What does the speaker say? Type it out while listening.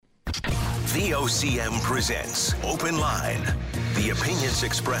VOCM presents Open Line. The opinions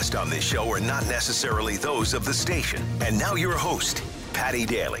expressed on this show are not necessarily those of the station. And now your host, Paddy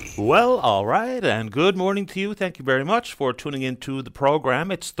Daly. Well, all right, and good morning to you. Thank you very much for tuning into the program.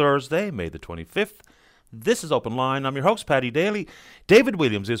 It's Thursday, May the 25th. This is Open Line. I'm your host, Paddy Daly. David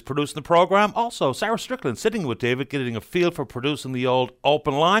Williams is producing the program. Also, Sarah Strickland sitting with David, getting a feel for producing the old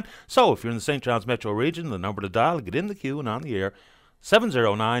Open Line. So if you're in the St. John's metro region, the number to dial to get in the queue and on the air,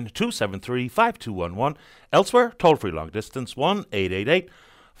 709-273-5211. Elsewhere, toll-free long distance,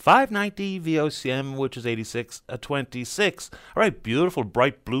 1-888-590-VOCM, which is 8626. All right, beautiful,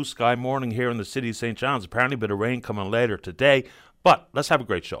 bright blue sky morning here in the city of St. John's. Apparently a bit of rain coming later today, but let's have a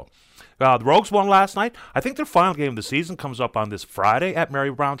great show. The Rogues won last night. I think their final game of the season comes up on this Friday at Mary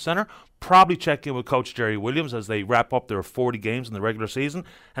Brown Centre. Probably check in with Coach Jerry Williams as they wrap up their 40 games in the regular season.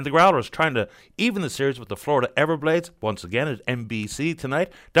 And the Growlers trying to even the series with the Florida Everblades, once again at NBC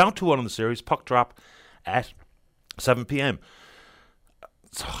tonight. Down 2-1 in the series, puck drop at 7 p.m.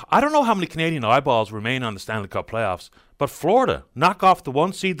 So I don't know how many Canadian eyeballs remain on the Stanley Cup playoffs, but Florida knock off the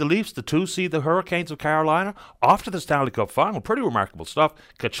 1 seed, the Leafs, the 2 seed, the Hurricanes of Carolina, off to the Stanley Cup final. Pretty remarkable stuff.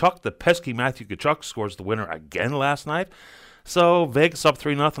 Tkachuk, the pesky Matthew Tkachuk, scores the winner again last night. So Vegas up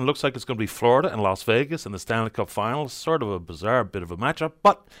 3-0. Looks like it's going to be Florida and Las Vegas in the Stanley Cup final. Sort of a bizarre bit of a matchup,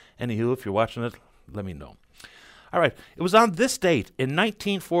 but anywho, if you're watching it, let me know. All right, it was on this date in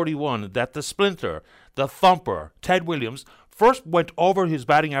 1941 that the Splinter, the Thumper, Ted Williams, first went over his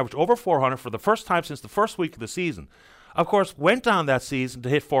batting average over 400 for the first time since the first week of the season. Of course, went on that season to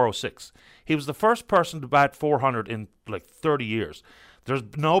hit 406. He was the first person to bat 400 in like 30 years. There's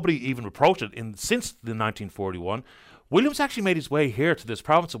nobody even approached it since the 1941. Williams actually made his way here to this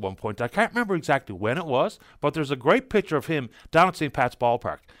province at one point. I can't remember exactly when it was, but there's a great picture of him down at St. Pat's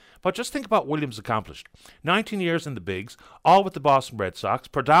Ballpark. But just think about what Williams accomplished. 19 years in the bigs, all with the Boston Red Sox,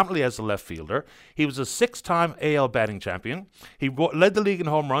 predominantly as a left fielder. He was a 6-time AL batting champion. He led the league in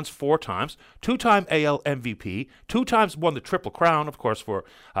home runs 4 times, 2-time AL MVP, 2 times won the Triple Crown, of course, for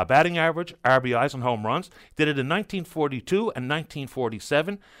batting average, RBIs, and home runs. Did it in 1942 and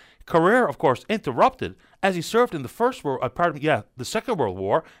 1947. Career, of course, interrupted as he served in the Second World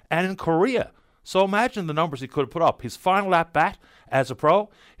War and in Korea. So imagine the numbers he could have put up. His final at-bat as a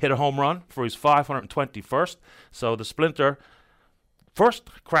pro, hit a home run for his 521st. So the Splinter first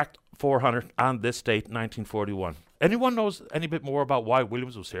cracked 400 on this date, 1941. Anyone knows any bit more about why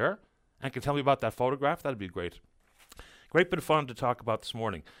Williams was here and can tell me about that photograph? That'd be great. Great bit of fun to talk about this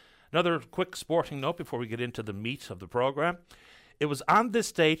morning. Another quick sporting note before we get into the meat of the program. It was on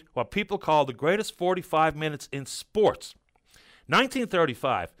this date what people call the greatest 45 minutes in sports.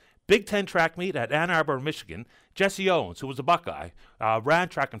 1935. Big Ten track meet at Ann Arbor, Michigan. Jesse Owens, who was a Buckeye, ran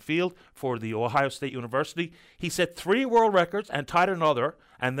track and field for the Ohio State University. He set 3 world records and tied another,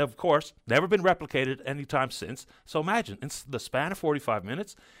 and of course, never been replicated anytime since. So imagine, in the span of 45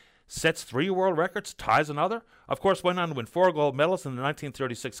 minutes, sets 3 world records, ties another. Of course, went on to win 4 gold medals in the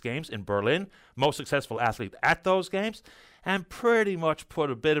 1936 games in Berlin, most successful athlete at those games, and pretty much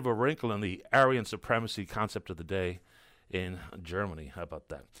put a bit of a wrinkle in the Aryan supremacy concept of the day in Germany. How about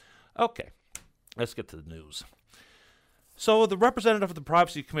that? Okay, let's get to the news. So the representative of the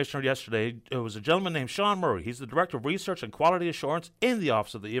Privacy Commissioner yesterday was a gentleman named Sean Murray. He's the Director of Research and Quality Assurance in the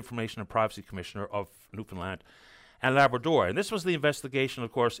Office of the Information and Privacy Commissioner of Newfoundland and Labrador. And this was the investigation,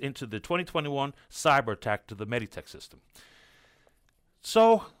 of course, into the 2021 cyber attack to the Meditech system.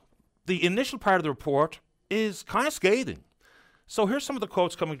 So the initial part of the report is kind of scathing. So here's some of the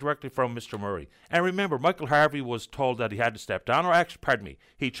quotes coming directly from Mr. Murray. And remember, Michael Harvey was told that he had to step down,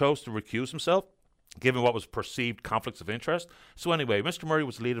 he chose to recuse himself, given what was perceived conflicts of interest. So anyway, Mr. Murray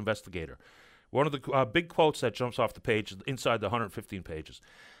was the lead investigator. One of the big quotes that jumps off the page is inside the 115 pages.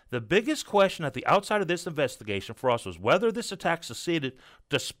 The biggest question at the outside of this investigation for us was whether this attack succeeded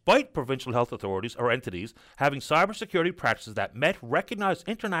despite provincial health authorities or entities having cybersecurity practices that met recognized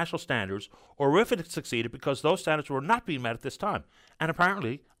international standards, or if it succeeded because those standards were not being met at this time. And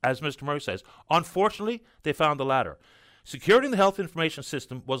apparently, as Mr. Murray says, unfortunately, they found the latter. Security in the health information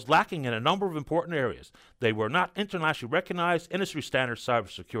system was lacking in a number of important areas. They were not internationally recognized industry standard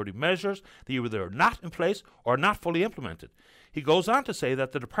cybersecurity measures. They were either not in place or not fully implemented. He goes on to say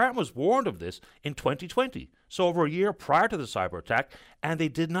that the department was warned of this in 2020, so over a year prior to the cyber attack, and they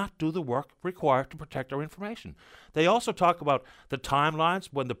did not do the work required to protect our information. They also talk about the timelines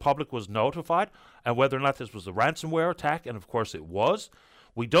when the public was notified and whether or not this was a ransomware attack, and of course it was.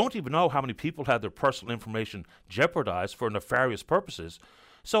 We don't even know how many people had their personal information jeopardized for nefarious purposes.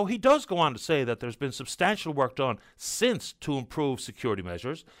 So he does go on to say that there's been substantial work done since to improve security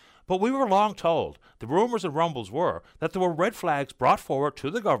measures, But we were long told, the rumours and rumbles were, that there were red flags brought forward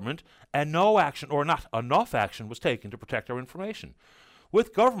to the government and no action, or not enough action, was taken to protect our information.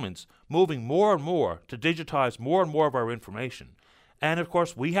 With governments moving more and more to digitise more and more of our information, and of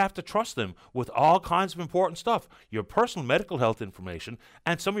course we have to trust them with all kinds of important stuff. Your personal medical health information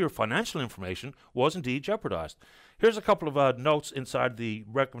and some of your financial information was indeed jeopardised. Here's a couple of notes inside the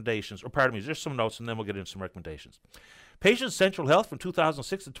recommendations, or pardon me, just some notes and then we'll get into some recommendations. Patients' Central Health from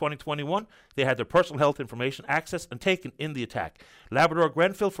 2006 to 2021, they had their personal health information accessed and taken in the attack. Labrador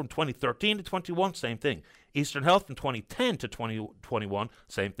Grenfell from 2013 to 21, same thing. Eastern Health from 2010 to 2021,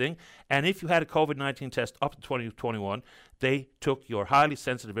 same thing. And if you had a COVID-19 test up to 2021, they took your highly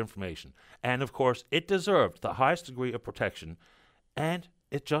sensitive information. And of course, it deserved the highest degree of protection, and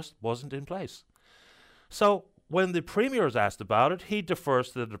it just wasn't in place. So when the Premier is asked about it, he defers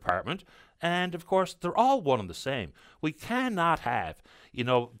to the department, and of course, they're all one and the same. We cannot have,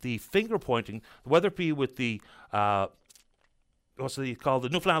 the finger pointing, whether it be with the what's it called, the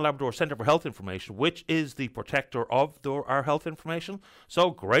Newfoundland Labrador Centre for Health Information, which is the protector of our health information.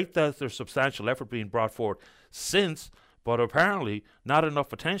 So great that there's substantial effort being brought forward since, but apparently not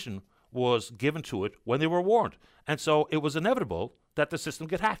enough attention was given to it when they were warned. And so it was inevitable that the system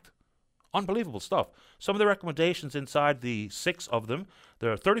get hacked. Unbelievable stuff. Some of the recommendations inside the 6 of them,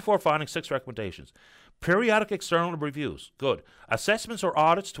 there are 34 findings, 6 recommendations. Periodic external reviews, good. Assessments or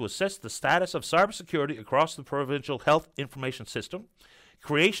audits to assess the status of cybersecurity across the provincial health information system.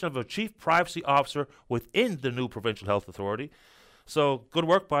 Creation of a chief privacy officer within the new provincial health authority. So good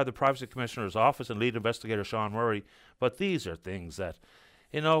work by the Privacy Commissioner's Office and lead investigator Sean Murray. But these are things that,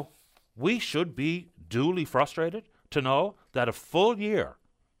 we should be duly frustrated to know that a full year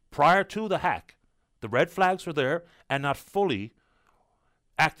prior to the hack, the red flags were there and not fully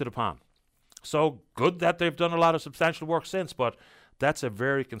acted upon. So good that they've done a lot of substantial work since, but that's a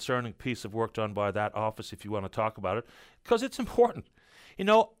very concerning piece of work done by that office if you want to talk about it, because it's important.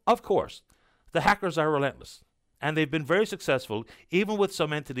 Of course, the hackers are relentless, and they've been very successful, even with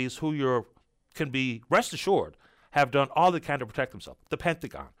some entities who can be rest assured have done all they can to protect themselves. The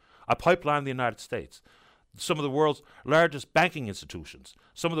Pentagon, a pipeline in the United States, some of the world's largest banking institutions,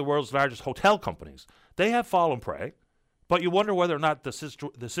 some of the world's largest hotel companies, they have fallen prey. But you wonder whether or not the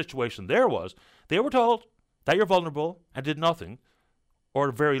situation there was, they were told that you're vulnerable and did nothing,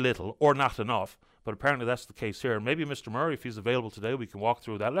 or very little, or not enough. But apparently that's the case here. And maybe Mr. Murray, if he's available today, we can walk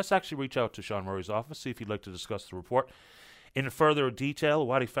through that. Let's actually reach out to Sean Murray's office, see if he'd like to discuss the report in further detail,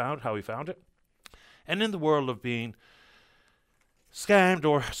 what he found, how he found it. And in the world of being scammed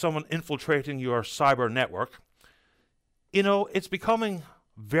or someone infiltrating your cyber network, it's becoming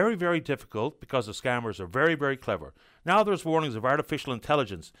very, very difficult because the scammers are very, very clever. Now there's warnings of artificial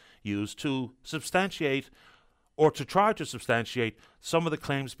intelligence used to substantiate or to try to substantiate some of the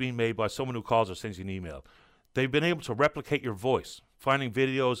claims being made by someone who calls or sends you an email. They've been able to replicate your voice, finding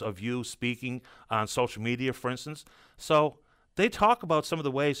videos of you speaking on social media, for instance. So they talk about some of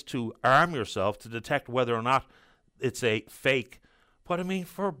the ways to arm yourself to detect whether or not it's a fake. But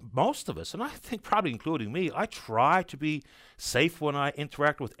for most of us, and I think probably including me, I try to be safe when I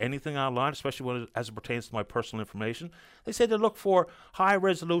interact with anything online, especially as it pertains to my personal information. They say to look for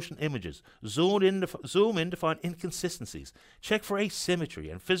high-resolution images, zoom in to find inconsistencies, check for asymmetry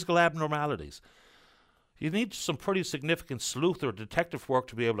and physical abnormalities. You need some pretty significant sleuth or detective work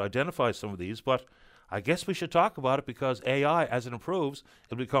to be able to identify some of these, but I guess we should talk about it because AI, as it improves,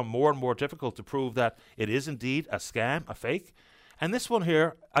 it'll become more and more difficult to prove that it is indeed a scam, a fake. And this one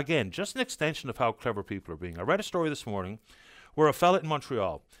here, again, just an extension of how clever people are being. I read a story this morning where a fella in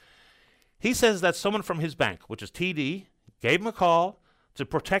Montreal, he says that someone from his bank, which is TD, gave him a call to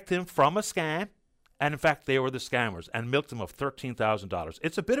protect him from a scam, and in fact, they were the scammers and milked him of $13,000.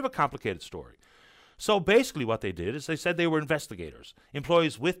 It's a bit of a complicated story. So basically what they did is they said they were investigators,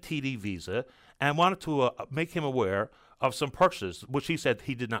 employees with TD Visa, and wanted to make him aware of some purchases, which he said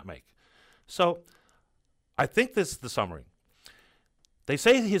he did not make. So I think this is the summary. They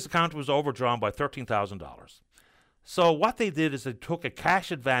say his account was overdrawn by $13,000. So what they did is they took a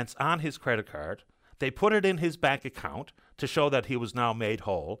cash advance on his credit card. They put it in his bank account to show that he was now made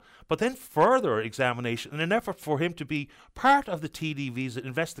whole. But then further examination, in an effort for him to be part of the TD Visa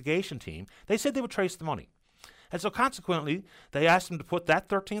investigation team, they said they would trace the money. And so consequently, they asked him to put that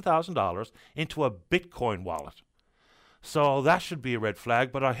 $13,000 into a Bitcoin wallet. So that should be a red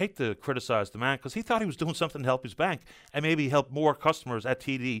flag, but I hate to criticize the man because he thought he was doing something to help his bank and maybe help more customers at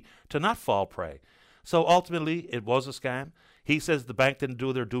TD to not fall prey. So ultimately, it was a scam. He says the bank didn't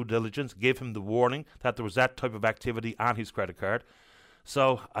do their due diligence, gave him the warning that there was that type of activity on his credit card.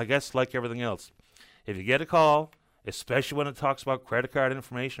 So I guess like everything else, if you get a call especially when it talks about credit card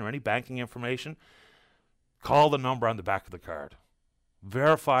information or any banking information, call the number on the back of the card.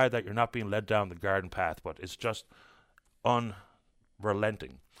 Verify that you're not being led down the garden path, but it's just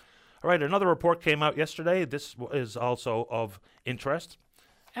unrelenting. All right, another report came out yesterday. This is also of interest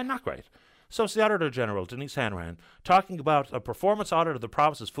and not great. So it's the Auditor General, Denise Hanrahan, talking about a performance audit of the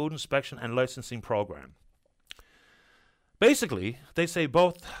province's food inspection and licensing program. Basically, they say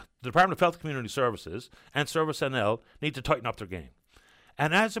both the Department of Health and Community Services and Service NL need to tighten up their game.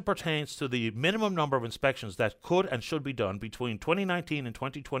 And as it pertains to the minimum number of inspections that could and should be done between 2019 and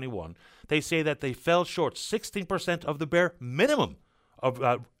 2021, they say that they fell short 16% of the bare minimum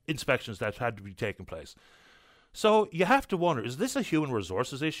of inspections that had to be taking place. So you have to wonder, is this a human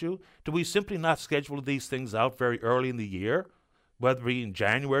resources issue? Do we simply not schedule these things out very early in the year, whether it be in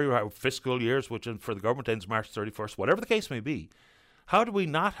January or fiscal years, which for the government ends March 31st, whatever the case may be? How do we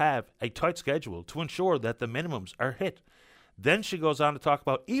not have a tight schedule to ensure that the minimums are hit? Then she goes on to talk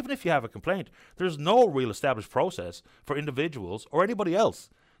about, even if you have a complaint, there's no real established process for individuals or anybody else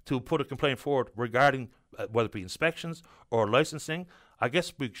to put a complaint forward regarding whether it be inspections or licensing. I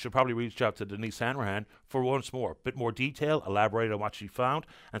guess we should probably reach out to Denise Hanrahan for once more, a bit more detail, elaborate on what she found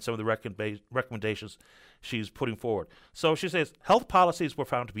and some of the recommendations she's putting forward. So she says, health policies were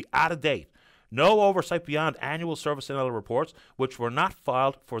found to be out of date. No oversight beyond annual service and other reports, which were not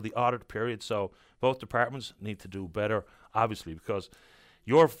filed for the audit period. So both departments need to do better, obviously, because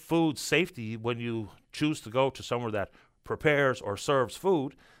your food safety, when you choose to go to somewhere that prepares or serves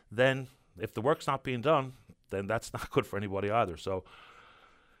food, then if the work's not being done, then that's not good for anybody either. So,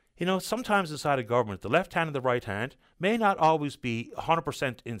 you know, sometimes inside a government, the left hand and the right hand may not always be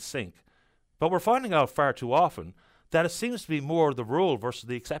 100% in sync. But we're finding out far too often that it seems to be more the rule versus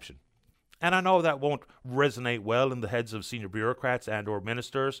the exception. And I know that won't resonate well in the heads of senior bureaucrats and or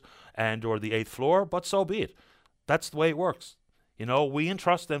ministers and or the eighth floor, but so be it. That's the way it works. You know, we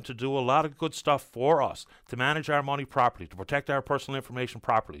entrust them to do a lot of good stuff for us, to manage our money properly, to protect our personal information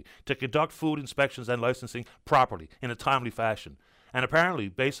properly, to conduct food inspections and licensing properly in a timely fashion. And apparently,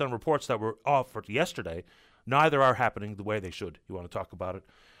 based on reports that were offered yesterday, neither are happening the way they should. You want to talk about it?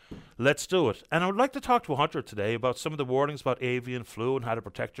 Let's do it. And I would like to talk to a hunter today about some of the warnings about avian flu and how to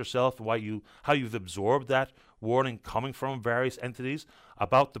protect yourself and how you've absorbed that warning coming from various entities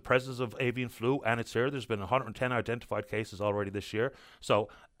about the presence of avian flu, and it's here. There's been 110 identified cases already this year. So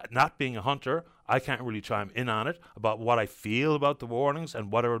not being a hunter, I can't really chime in on it about what I feel about the warnings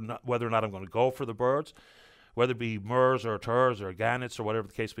and whether or not I'm going to go for the birds, whether it be murres or turs or gannets or whatever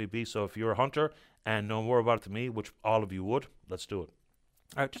the case may be. So if you're a hunter and know more about it than me, which all of you would, let's do it.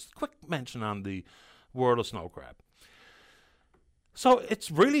 All right, just a quick mention on the world of snow crab. So it's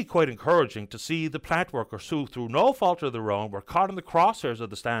really quite encouraging to see the plant workers who, through no fault of their own, were caught in the crosshairs of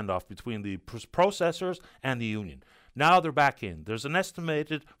the standoff between the processors and the union. Now they're back in. There's an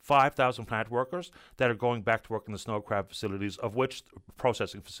estimated 5,000 plant workers that are going back to work in the snow crab facilities,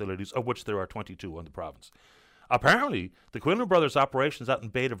 processing facilities, of which there are 22 in the province. Apparently, the Quinlan Brothers operations out in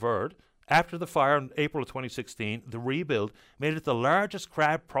Beta Verde, after the fire in April of 2016, the rebuild made it the largest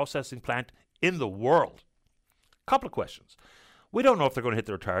crab processing plant in the world. Couple of questions. We don't know if they're going to hit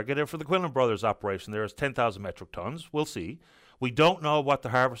their target. And for the Quinlan Brothers operation, there is 10,000 metric tons. We'll see. We don't know what the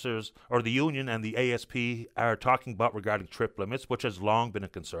harvesters or the union and the ASP are talking about regarding trip limits, which has long been a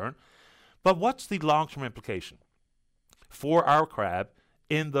concern. But what's the long-term implication for our crab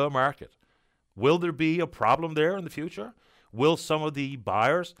in the market? Will there be a problem there in the future? Will some of the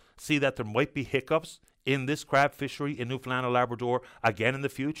buyers see that there might be hiccups in this crab fishery in Newfoundland and Labrador again in the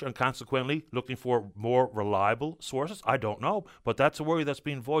future, and consequently looking for more reliable sources? I don't know, but that's a worry that's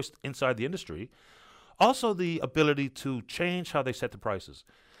being voiced inside the industry. Also, the ability to change how they set the prices.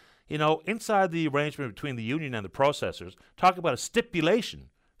 You know, inside the arrangement between the union and the processors, talk about a stipulation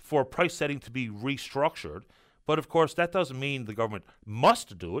for price setting to be restructured, but of course that doesn't mean the government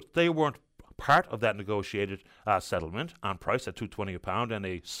must do it. They weren't part of that negotiated settlement on price at $2.20 a pound and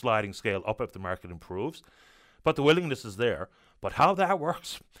a sliding scale up if the market improves. But the willingness is there. But how that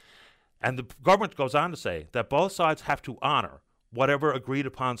works, and the government goes on to say that both sides have to honor whatever agreed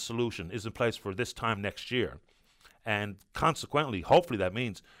upon solution is in place for this time next year. And consequently, hopefully that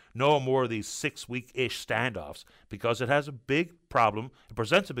means no more of these 6-week-ish standoffs, because it has a big problem, it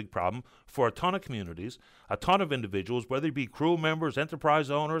presents a big problem for a ton of communities, a ton of individuals, whether it be crew members,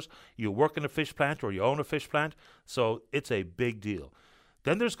 enterprise owners, you work in a fish plant or you own a fish plant. So it's a big deal.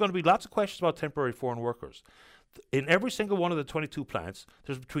 Then there's going to be lots of questions about temporary foreign workers. In every single one of the 22 plants,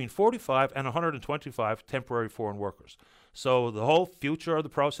 there's between 45 and 125 temporary foreign workers. So the whole future of the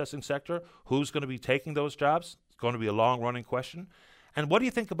processing sector, who's going to be taking those jobs, is going to be a long-running question. And what do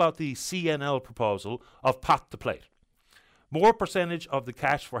you think about the CNL proposal of pot to plate? More percentage of the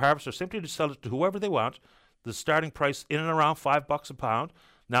cash for harvesters simply to sell it to whoever they want. The starting price in and around $5 a pound.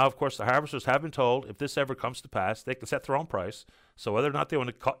 Now, of course, the harvesters have been told if this ever comes to pass, they can set their own price. So whether or not they want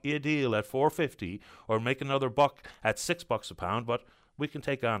to cut you a deal at $4.50 or make another buck at $6 a pound, but we can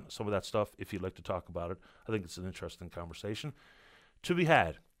take on some of that stuff if you'd like to talk about it. I think it's an interesting conversation to be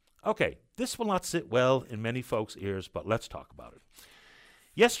had. Okay, this will not sit well in many folks' ears, but let's talk about it.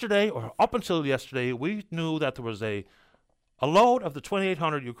 Yesterday, or up until yesterday, we knew that there was a load of the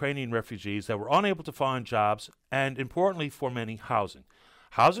 2,800 Ukrainian refugees that were unable to find jobs and, importantly for many, housing.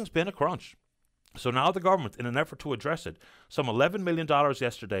 Housing's been a crunch. So now the government, in an effort to address it, some $11 million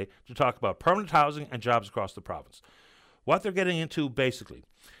yesterday to talk about permanent housing and jobs across the province. What they're getting into, basically,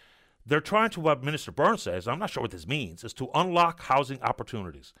 they're trying to, what Minister Burns says, I'm not sure what this means, is to unlock housing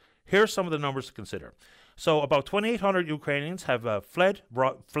opportunities. Here's some of the numbers to consider. So about 2,800 Ukrainians have fled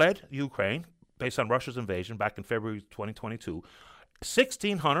Ukraine based on Russia's invasion back in February 2022.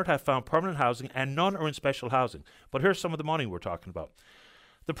 1,600 have found permanent housing and none are in special housing. But here's some of the money we're talking about.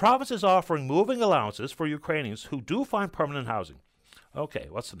 The province is offering moving allowances for Ukrainians who do find permanent housing. Okay,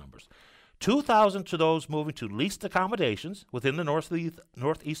 what's the numbers? 2,000 to those moving to leased accommodations within the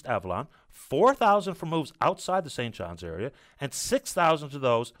Northeast Avalon, 4,000 for moves outside the St. John's area, and 6,000 to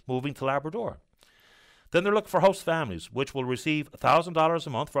those moving to Labrador. Then they're looking for host families, which will receive $1,000 a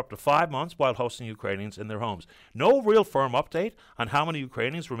month for up to 5 months while hosting Ukrainians in their homes. No real firm update on how many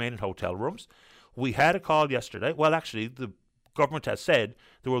Ukrainians remain in hotel rooms. We had a call yesterday. Well, actually, the government has said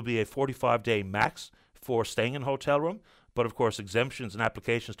there will be a 45-day max for staying in a hotel room. But, of course, exemptions and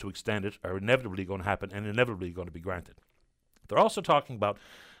applications to extend it are inevitably going to happen and inevitably going to be granted. They're also talking about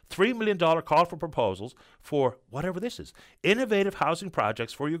 $3 million call for proposals for whatever this is. Innovative housing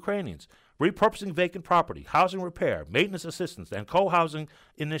projects for Ukrainians, repurposing vacant property, housing repair, maintenance assistance, and co-housing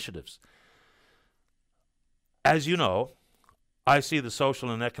initiatives. As you know, I see the social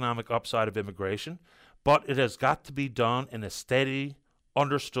and economic upside of immigration, but it has got to be done in a steady,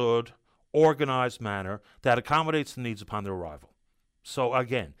 understood, organized manner that accommodates the needs upon their arrival. So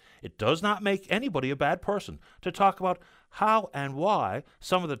again, it does not make anybody a bad person to talk about how and why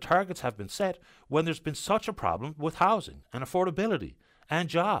some of the targets have been set when there's been such a problem with housing and affordability and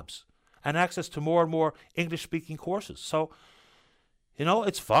jobs and access to more and more English-speaking courses. So, you know,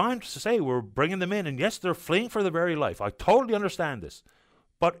 it's fine to say we're bringing them in, and yes, they're fleeing for their very life. I totally understand this.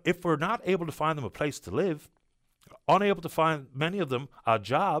 But if we're not able to find them a place to live, unable to find many of them a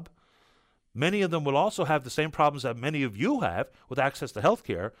job, many of them will also have the same problems that many of you have with access to health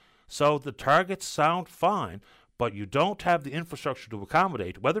care. So the targets sound fine, but you don't have the infrastructure to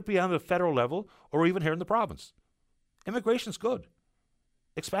accommodate, whether it be on the federal level or even here in the province. Immigration's good.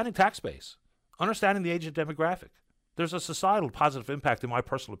 Expanding tax base. Understanding the aging demographic. There's a societal positive impact in my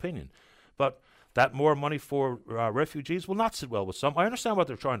personal opinion. But that more money for refugees will not sit well with some. I understand what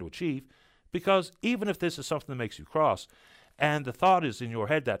they're trying to achieve, because even if this is something that makes you cross, and the thought is in your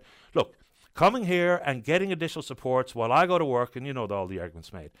head that, look, coming here and getting additional supports while I go to work, and you know all the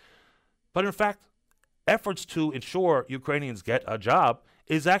arguments made. But in fact, efforts to ensure Ukrainians get a job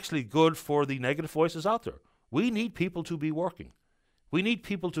is actually good for the negative voices out there. We need people to be working. We need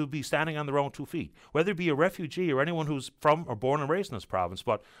people to be standing on their own 2 feet, whether it be a refugee or anyone who's from or born and raised in this province.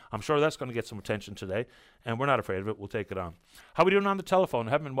 But I'm sure that's going to get some attention today, and we're not afraid of it. We'll take it on. How are we doing on the telephone?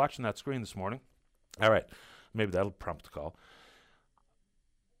 I haven't been watching that screen this morning. All right. Maybe that'll prompt the call.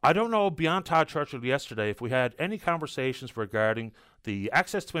 I don't know, beyond Todd Churchill yesterday, if we had any conversations regarding the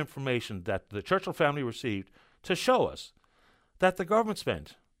access to information that the Churchill family received to show us that the government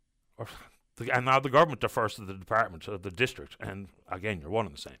spent, and now the government defers to the department of the district, and again, you're one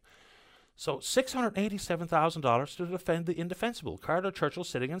and the same. So $687,000 to defend the indefensible. Carter Churchill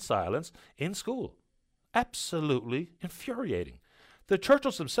sitting in silence in school. Absolutely infuriating. The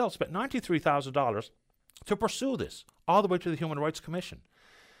Churchills themselves spent $93,000 to pursue this, all the way to the Human Rights Commission.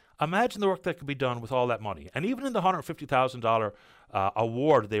 Imagine the work that could be done with all that money. And even in the $150,000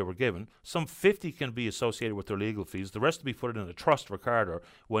 award they were given, some $50,000 can be associated with their legal fees. The rest to be put in a trust for Carter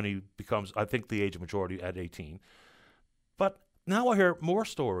when he becomes, I think, the age of majority at 18. But now I hear more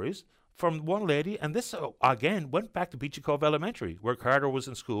stories from one lady, and this, again, went back to Beachy Cove Elementary, where Carter was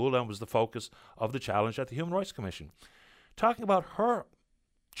in school and was the focus of the challenge at the Human Rights Commission, talking about her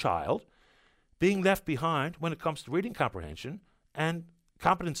child being left behind when it comes to reading comprehension and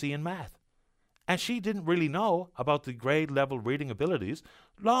competency in math. And she didn't really know about the grade level reading abilities.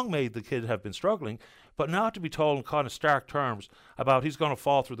 Long may the kid have been struggling, but now to be told in kind of stark terms about he's going to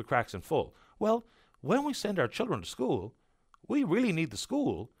fall through the cracks in full. Well, when we send our children to school, we really need the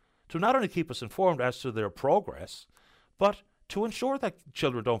school to not only keep us informed as to their progress, but to ensure that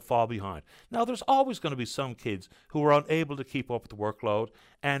children don't fall behind. Now, there's always going to be some kids who are unable to keep up with the workload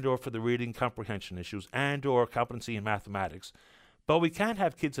and or for the reading comprehension issues and or competency in mathematics, but we can't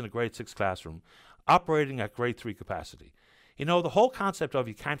have kids in a grade 6 classroom operating at grade 3 capacity. You know, the whole concept of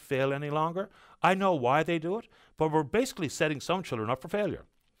you can't fail any longer, I know why they do it, but we're basically setting some children up for failure.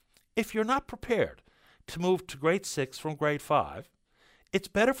 If you're not prepared to move to grade 6 from grade 5, it's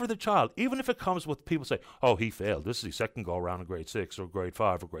better for the child, even if it comes with people say, oh, he failed. This is his second go around in grade 6 or grade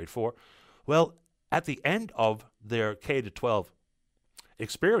 5 or grade 4. Well, at the end of their K-12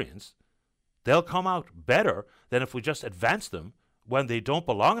 experience, they'll come out better than if we just advance them when they don't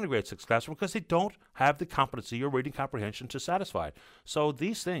belong in a grade 6 classroom because they don't have the competency or reading comprehension to satisfy it. So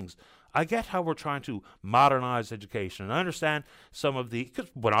these things, I get how we're trying to modernize education. And I understand some of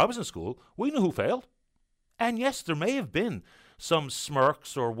because when I was in school, we knew who failed. And yes, there may have been some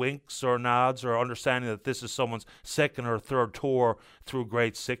smirks or winks or nods or understanding that this is someone's second or third tour through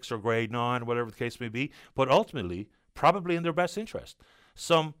grade 6 or grade 9, whatever the case may be, but ultimately, probably in their best interest.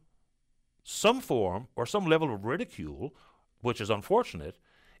 Some form or some level of ridicule, which is unfortunate,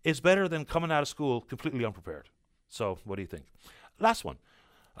 is better than coming out of school completely unprepared. So what do you think? Last one,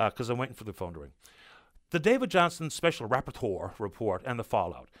 because I'm waiting for the phone to ring. The David Johnston Special Rapporteur report and the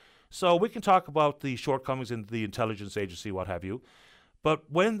fallout. So we can talk about the shortcomings in the intelligence agency, what have you, but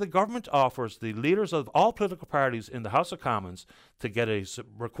when the government offers the leaders of all political parties in the House of Commons to get a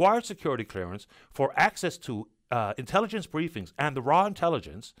required security clearance for access to intelligence briefings and the raw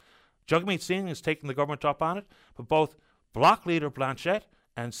intelligence, Jagmeet Singh is taking the government up on it, but both Bloc leader Blanchette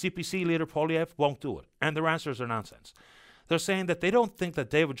and CPC leader Polyev won't do it, and their answers are nonsense. They're saying that they don't think that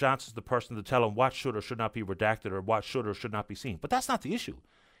David Johnston is the person to tell them what should or should not be redacted or what should or should not be seen. But that's not the issue.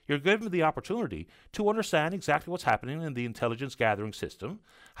 You're given the opportunity to understand exactly what's happening in the intelligence gathering system,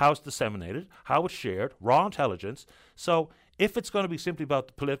 how it's disseminated, how it's shared, raw intelligence. So if it's going to be simply about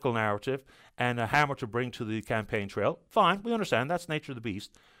the political narrative and a hammer to bring to the campaign trail, fine, we understand, that's nature of the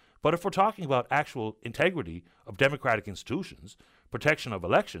beast. But if we're talking about actual integrity of democratic institutions, protection of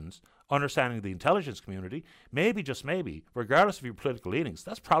elections, understanding the intelligence community, maybe, just maybe, regardless of your political leanings,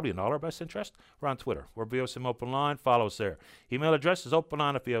 that's probably in all our best interest. We're on Twitter. We're VOCM Open Line. Follow us there. Email address is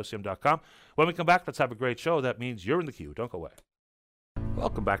openline@vocm.com. When we come back, let's have a great show. That means you're in the queue. Don't go away.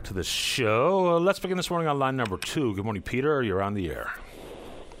 Welcome back to the show. Let's begin this morning on line number 2. Good morning, Peter. You're on the air.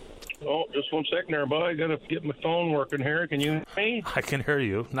 Oh, just 1 second there, bud. I got to get my phone working here. Can you hear me? I can hear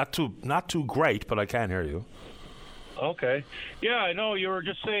you. Not too great, but I can hear you. Okay. Yeah, I know you were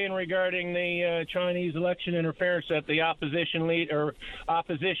just saying regarding the Chinese election interference that the opposition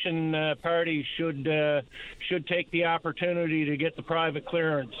party should take the opportunity to get the private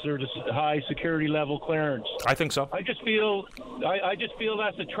clearance or the high security level clearance. I think so. I just feel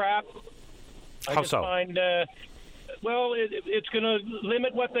that's a trap. How so? Well, it's going to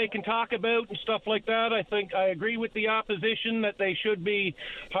limit what they can talk about and stuff like that. I think I agree with the opposition that they should be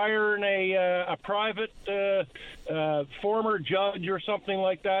hiring a private former judge or something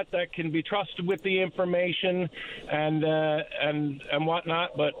like that can be trusted with the information and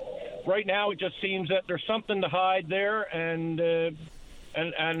whatnot. But right now, it just seems that there's something to hide there, and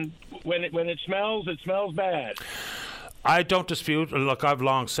when it smells bad. I don't dispute. Look, I've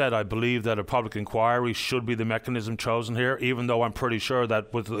long said I believe that a public inquiry should be the mechanism chosen here, even though I'm pretty sure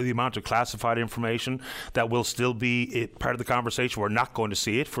that with the amount of classified information that will still be part of the conversation, we're not going to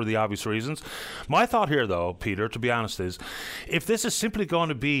see it for the obvious reasons. My thought here, though, Peter, to be honest, is if this is simply going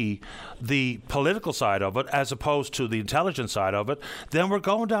to be the political side of it as opposed to the intelligence side of it, then we're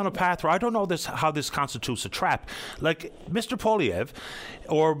going down a path where I don't know how this constitutes a trap. Like Mr. Polyev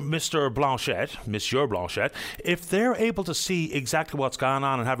or Monsieur Blanchette, if they're able to see exactly what's gone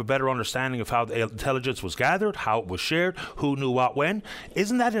on and have a better understanding of how the intelligence was gathered, how it was shared, who knew what when,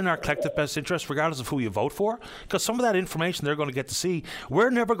 isn't that in our collective best interest regardless of who you vote for? Because some of that information they're going to get to see, we're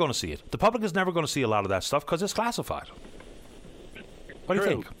never going to see it. The public is never going to see a lot of that stuff because it's classified. What do you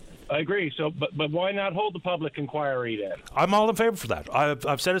think? I agree. So, but why not hold the public inquiry then? I'm all in favor for that.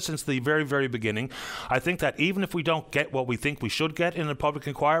 I've said it since the very, very beginning. I think that even if we don't get what we think we should get in a public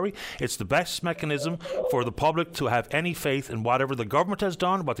inquiry, it's the best mechanism for the public to have any faith in whatever the government has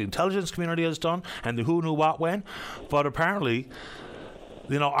done, what the intelligence community has done, and the who knew what when. But apparently,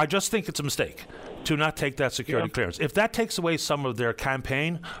 I just think it's a mistake to not take that security clearance. If that takes away some of their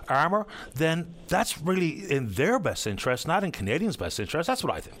campaign armor, then that's really in their best interest, not in Canadians' best interest. That's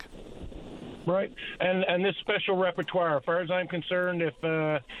what I think. Right, and this special repertoire, as far as I'm concerned, if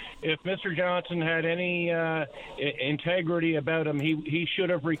Mr. Johnson had any integrity about him, he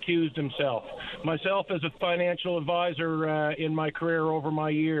should have recused himself. Myself, as a financial advisor in my career over my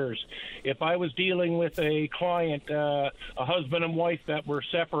years, if I was dealing with a client, a husband and wife that were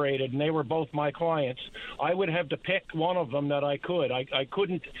separated, and they were both my clients, I would have to pick one of them that I could. I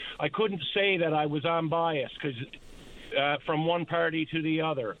couldn't say that I was unbiased because from one party to the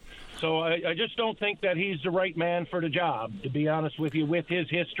other. So I just don't think that he's the right man for the job, to be honest with you, with his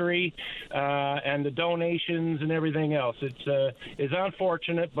history and the donations and everything else. It's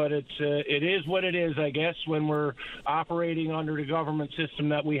unfortunate, but it is what it is, I guess, when we're operating under the government system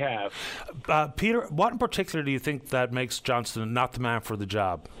that we have. Peter, what in particular do you think that makes Johnson not the man for the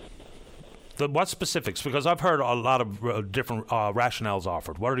job? What specifics? Because I've heard a lot of different rationales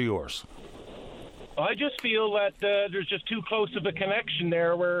offered. What are yours? I just feel that there's just too close of a connection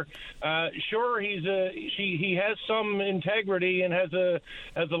there. Where sure, he has some integrity and has a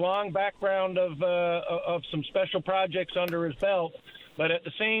long background of some special projects under his belt. But at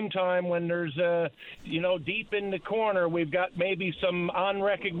the same time, when there's deep in the corner, we've got maybe some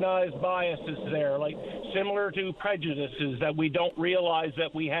unrecognized biases there, like similar to prejudices that we don't realize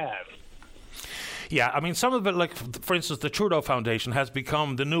that we have. Yeah, I mean, some of it, like, for instance, the Trudeau Foundation has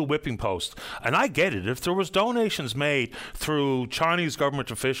become the new whipping post. And I get it. If there was donations made through Chinese government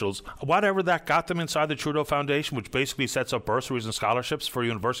officials, whatever that got them inside the Trudeau Foundation, which basically sets up bursaries and scholarships for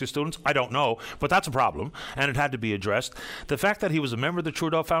university students, I don't know. But that's a problem, and it had to be addressed. The fact that he was a member of the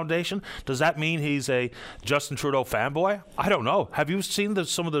Trudeau Foundation, does that mean he's a Justin Trudeau fanboy? I don't know. Have you seen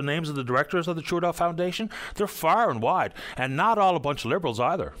some of the names of the directors of the Trudeau Foundation? They're far and wide, and not all a bunch of liberals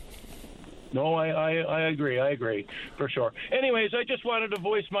either. No, I agree. I agree, for sure. Anyways, I just wanted to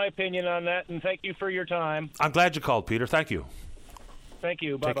voice my opinion on that, and thank you for your time. I'm glad you called, Peter. Thank you. Thank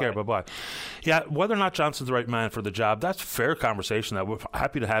you. Bye-bye. Take care. Bye-bye. Yeah, whether or not Johnson's the right man for the job, that's a fair conversation that we're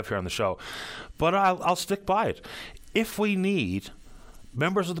happy to have here on the show. But I'll stick by it. If we need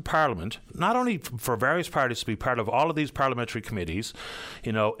members of the parliament, not only for various parties to be part of all of these parliamentary committees,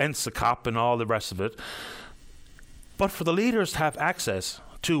 NSCOP and all the rest of it, but for the leaders to have access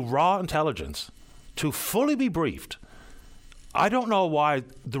to raw intelligence, to fully be briefed, I don't know why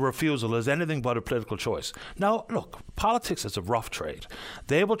the refusal is anything but a political choice. Now, look, politics is a rough trade.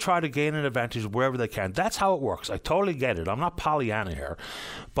 They will try to gain an advantage wherever they can. That's how it works. I totally get it. I'm not Pollyanna here.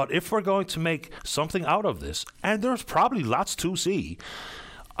 But if we're going to make something out of this, and there's probably lots to see,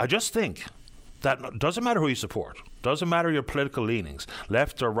 I just think that doesn't matter who you support. Doesn't matter your political leanings,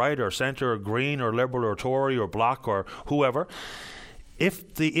 left or right or centre or green or liberal or Tory or bloc or whoever.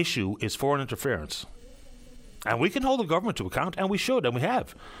 If the issue is foreign interference, and we can hold the government to account, and we should, and we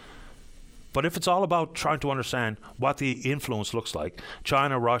have. But if it's all about trying to understand what the influence looks like,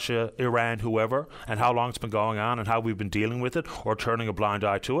 China, Russia, Iran, whoever, and how long it's been going on and how we've been dealing with it or turning a blind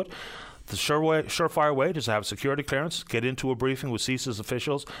eye to it, the surefire way is to have security clearance, get into a briefing with CSIS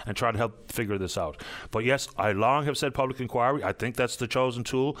officials, and try to help figure this out. But yes, I long have said public inquiry. I think that's the chosen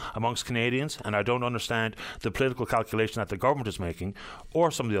tool amongst Canadians, and I don't understand the political calculation that the government is making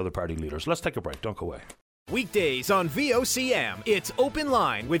or some of the other party leaders. Let's take a break. Don't go away. Weekdays on VOCM, it's Open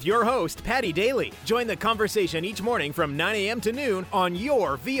Line with your host, Patty Daly. Join the conversation each morning from 9 a.m. to noon on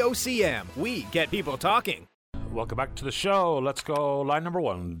your VOCM. We get people talking. Welcome back to the show. Let's go line number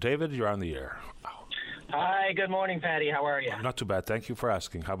one. David, you're on the air. Hi, good morning, Patty. How are you? Not too bad. Thank you for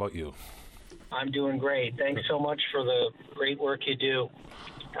asking. How about you? I'm doing great. Thanks so much for the great work you do.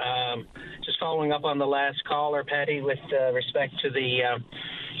 Just following up on the last caller, Patty, with respect to the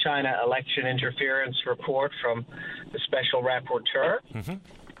China election interference report from the special rapporteur. Mm-hmm.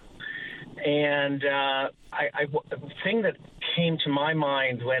 And the thing that came to my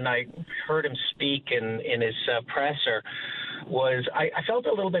mind when I heard him speak in his presser was I felt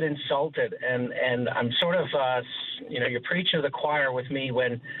a little bit insulted, and I'm sort of, you're preaching to the choir with me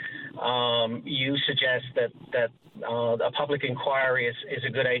when you suggest that a public inquiry is a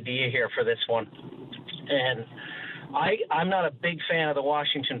good idea here for this one. And I'm not a big fan of the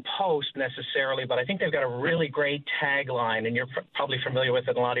Washington Post necessarily, but I think they've got a really great tagline, and you're probably familiar with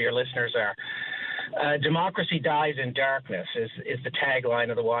it, a lot of your listeners are. Democracy dies in darkness is the tagline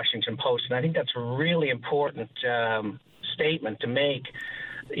of the Washington Post, and I think that's a really important statement to make.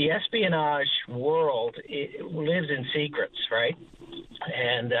 The espionage world lives in secrets, right?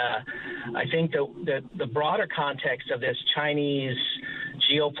 And I think that the broader context of this Chinese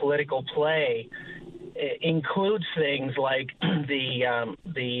geopolitical play includes things like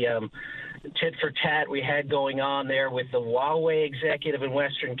the tit for tat we had going on there with the Huawei executive in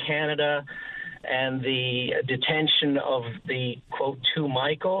Western Canada and the detention of the, quote, two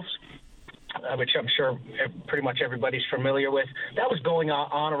Michaels. which I'm sure pretty much everybody's familiar with. That was going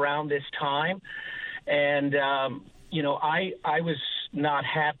on around this time. And, I was not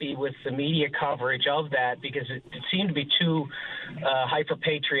happy with the media coverage of that because it seemed to be too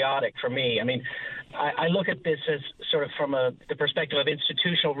hyper-patriotic for me. I mean, I look at this as sort of from the perspective of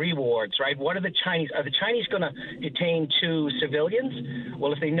institutional rewards, right? What are the Chinese? Are the Chinese going to detain 2 civilians?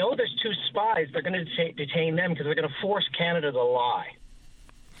 Well, if they know there's 2 spies, they're going to detain them because they're going to force Canada to lie.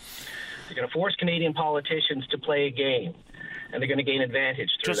 They're going to force Canadian politicians to play a game, and they're going to gain advantage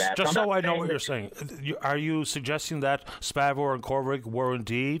through that. Just so I know what you're saying, are you suggesting that Spavor and Corvig were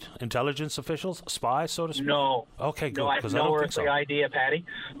indeed intelligence officials, spies, so to speak? No. Okay, good. No, I have no earthly idea, Patty,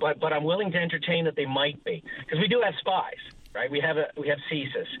 but I'm willing to entertain that they might be, because we do have spies. Right, we have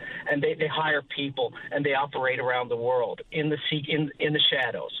CSIS, and they hire people and they operate around the world in the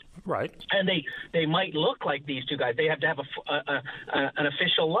shadows. Right, and they might look like these 2 guys. They have to have an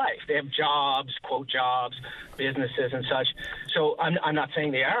official life. They have jobs, quote jobs, businesses and such. So I'm not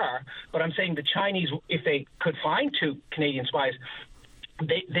saying they are, but I'm saying the Chinese, if they could find 2 Canadian spies,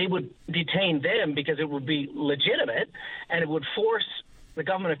 they would detain them because it would be legitimate, and it would force the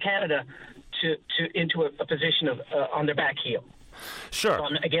government of Canada into a position of on their back heel. Sure. So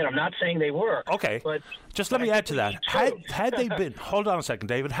I'm not saying they were. Okay. But just let me add to that. Had they been, hold on a second,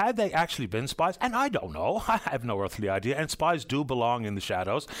 David, had they actually been spies, and I don't know, I have no earthly idea, and spies do belong in the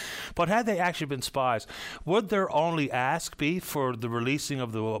shadows, but had they actually been spies, would their only ask be for the releasing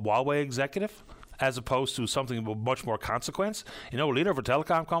of the Huawei executive, as opposed to something of much more consequence? A leader of a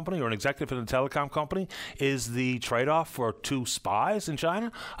telecom company or an executive in a telecom company is the trade-off for 2 spies in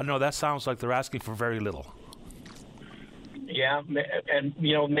China? I know that sounds like they're asking for very little. Yeah, and,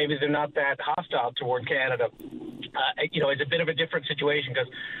 maybe they're not that hostile toward Canada. It's a bit of a different situation because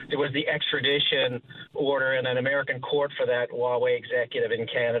there was the extradition order in an American court for that Huawei executive in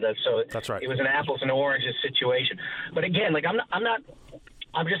Canada. So that's right. It was an apples and oranges situation. But again,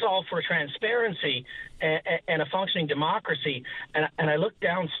 I'm just all for transparency and a functioning democracy. And I look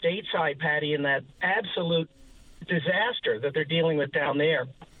down stateside, Patty, in that absolute disaster that they're dealing with down there.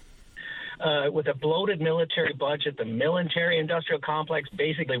 With a bloated military budget, the military-industrial complex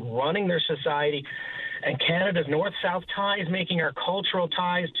basically running their society, and Canada's north-south ties making our cultural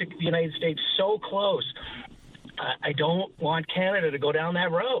ties to the United States so close. I don't want Canada to go down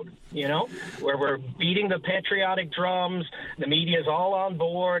that road, where we're beating the patriotic drums, the media's all on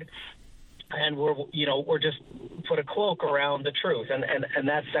board, and we're just put a cloak around the truth, and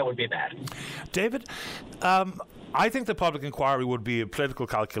that would be bad. David, I think the public inquiry would be a political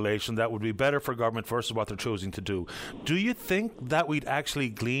calculation that would be better for government versus what they're choosing to do. Do you think that we'd actually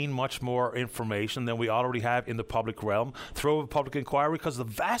glean much more information than we already have in the public realm through a public inquiry? Because the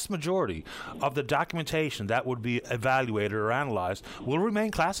vast majority of the documentation that would be evaluated or analysed will remain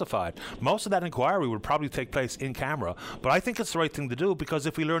classified. Most of that inquiry would probably take place in camera, but I think it's the right thing to do, because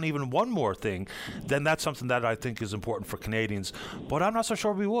if we learn even one more thing, then that's something that I think is important for Canadians. But I'm not so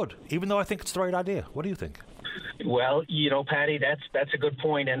sure we would, even though I think it's the right idea. What do you think? Well, Patty, that's a good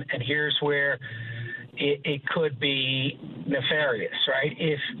point, and here's where it could be nefarious, right?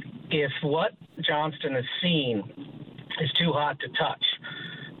 If what Johnston has seen is too hot to touch,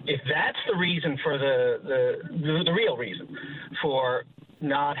 if that's the reason for the real reason for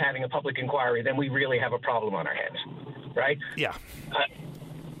not having a public inquiry, then we really have a problem on our hands, right? Yeah.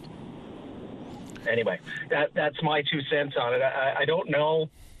 Anyway, that's my 2 cents on it. I don't know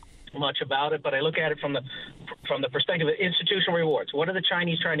much about it, but I look at it from the perspective of institutional rewards. What are the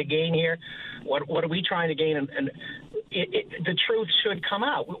Chinese trying to gain here? What are we trying to gain? And the truth should come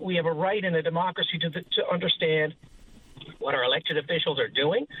out. We have a right in a democracy to understand what our elected officials are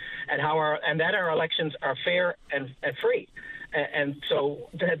doing, and that our elections are fair and free. And so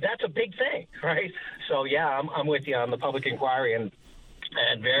that's a big thing, right? So yeah, I'm with you on the public inquiry, and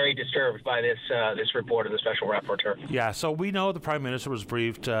very disturbed by this report of the special rapporteur. Yeah, so we know the Prime Minister was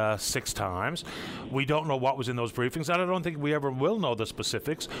briefed 6 times. We don't know what was in those briefings, and I don't think we ever will know the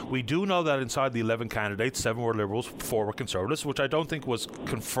specifics. We do know that inside the 11 candidates, 7 were Liberals, 4 were Conservatives, which I don't think was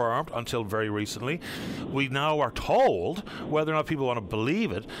confirmed until very recently. We now are told, whether or not people want to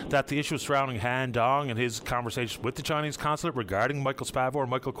believe it, that the issues surrounding Han Dong and his conversations with the Chinese consulate regarding Michael Spavor and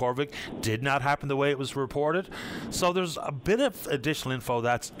Michael Corvig did not happen the way it was reported. So there's a bit of additional info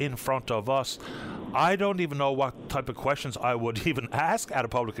that's in front of us. I don't even know what type of questions I would even ask at a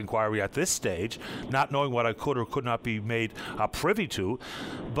public inquiry at this stage, not knowing what I could or could not be made privy to.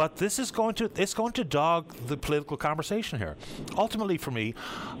 But this is going to dog the political conversation here. Ultimately, for me,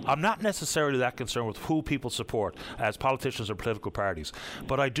 I'm not necessarily that concerned with who people support as politicians or political parties,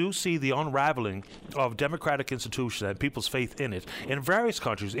 but I do see the unraveling of democratic institutions and people's faith in it in various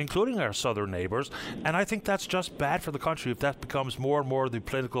countries, including our southern neighbours, and I think that's just bad for the country if that becomes more and more the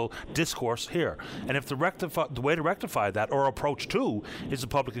political discourse here. And if the way to rectify that, or approach to, is a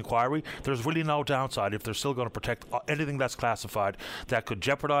public inquiry, there's really no downside if they're still going to protect anything that's classified that could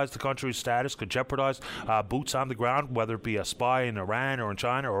jeopardize the country's status, could jeopardize boots on the ground, whether it be a spy in Iran or in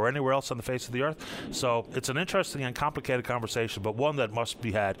China or anywhere else on the face of the earth. So it's an interesting and complicated conversation, but one that must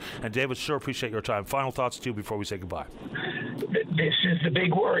be had. And David, sure appreciate your time. Final thoughts to you before we say goodbye. This is the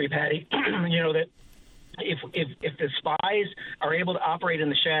big worry, Patty. That if the spies are able to operate in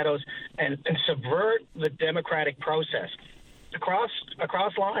the shadows and subvert the democratic process across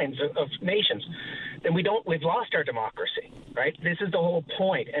lines of nations, then we've lost our democracy, right? This is the whole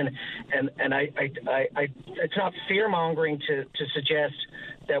point, and I it's not fear mongering to suggest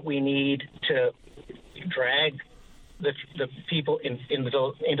that we need to drag the people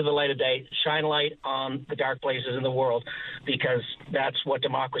into the light of day, shine light on the dark places in the world, because that's what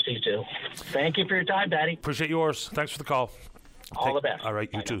democracies do. Thank you for your time, Patty. Appreciate yours. Thanks for the call. All the best. All right,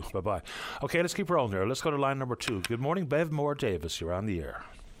 you too. Bye-bye. Okay, let's keep rolling here. Let's go to line number 2. Good morning, Bev Moore Davis. You're on the air.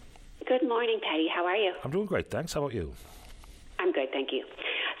 Good morning, Patty. How are you? I'm doing great, thanks. How about you? I'm good, thank you.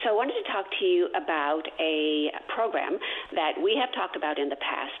 So I wanted to talk to you about a program that we have talked about in the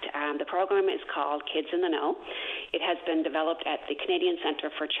past. The program is called Kids in the Know. It has been developed at the Canadian Centre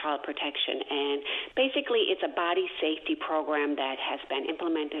for Child Protection, and basically it's a body safety program that has been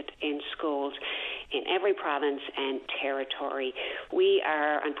implemented in schools in every province and territory. We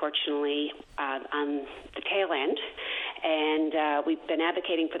are unfortunately on the tail end, and we've been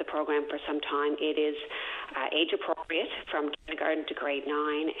advocating for the program for some time. It is age appropriate from kindergarten to grade 9,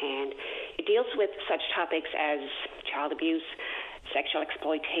 and it deals with such topics as child abuse, sexual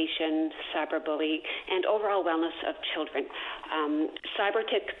exploitation, cyberbullying, and overall wellness of children.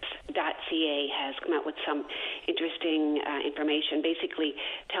 Cybertips.ca has come out with some interesting information, basically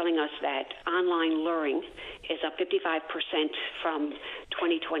telling us that online luring is up 55% from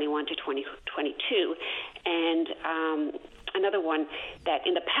 2021 to 2022. And another one, that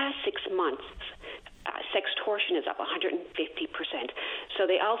in the past 6 months, sextortion is up 150%. So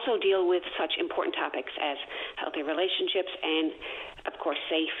they also deal with such important topics as healthy relationships and, of course,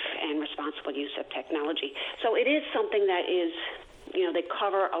 safe and responsible use of technology. So it is something that is, they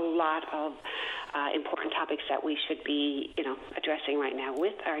cover a lot of important topics that we should be, addressing right now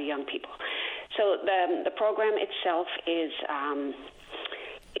with our young people. So the program itself is,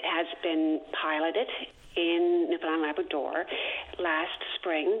 it has been piloted in Newfoundland and Labrador last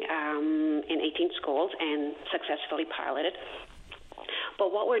spring in 18 schools and successfully piloted.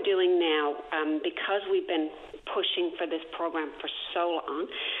 But what we're doing now, because we've been pushing for this program for so long,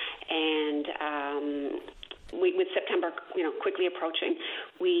 and with September, quickly approaching,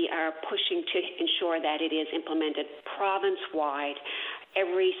 we are pushing to ensure that it is implemented province-wide.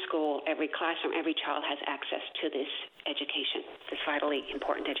 Every school, every classroom, every child has access to this education, this vitally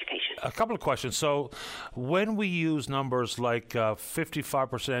important education. A couple of questions. So when we use numbers like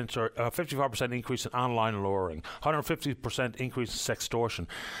 55% or 55% increase in online luring, 150% increase in sextortion,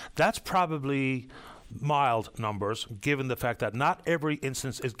 that's probably mild numbers, given the fact that not every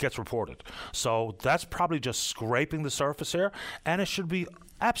instance gets reported. So that's probably just scraping the surface here, and it should be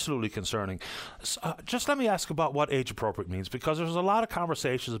absolutely concerning. Just let me ask about what age appropriate means, because there's a lot of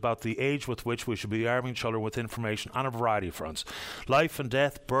conversations about the age with which we should be arming children with information on a variety of fronts. Life and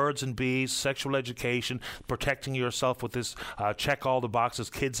death, birds and bees, sexual education, protecting yourself with this check all the boxes,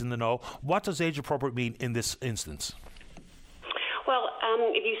 kids in the know. What does age appropriate mean in this instance? Well,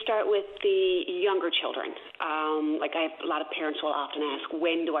 if you start with the younger children, like a lot of parents will often ask,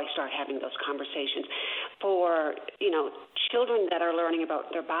 when do I start having those conversations? For, children that are learning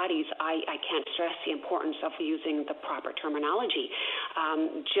about their bodies, I can't stress the importance of using the proper terminology.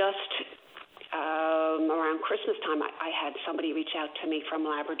 Around Christmas time, I had somebody reach out to me from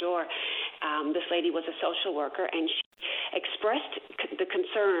Labrador. This lady was a social worker, and she expressed the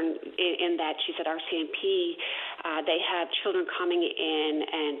concern in that she said RCMP, they have children coming in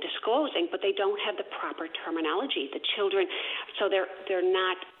and disclosing, but they don't have the proper terminology. The children, so they're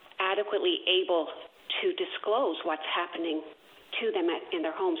not adequately able to disclose what's happening to them in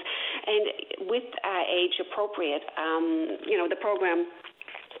their homes. And with age appropriate, the program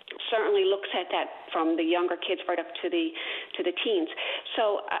certainly certainly looks at that from the younger kids right up to the teens.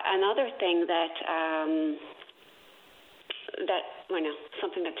 So another thing that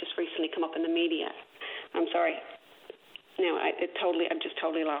something that just recently come up in the media. I'm sorry. No, I've just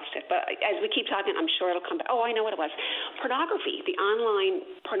totally lost it. But as we keep talking, I'm sure it'll come back. Oh, I know what it was. Pornography, the online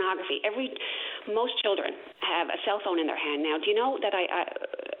pornography. Most children have a cell phone in their hand now. Do you know that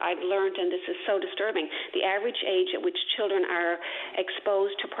I've learned, and this is so disturbing, the average age at which children are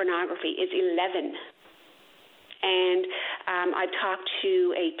exposed to pornography is 11. And I've talked to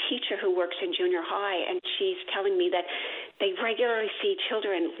a teacher who works in junior high, and she's telling me that they regularly see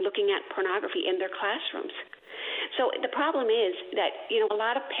children looking at pornography in their classrooms. So the problem is that, a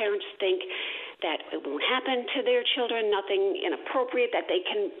lot of parents think that it won't happen to their children, nothing inappropriate, that they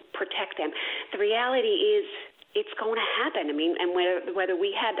can protect them. The reality is it's going to happen. I mean, and whether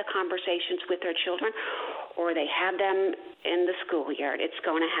we have the conversations with their children or they have them in the schoolyard, it's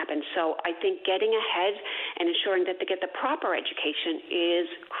going to happen. So I think getting ahead and ensuring that they get the proper education is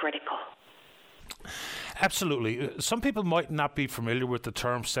critical. Absolutely. Some people might not be familiar with the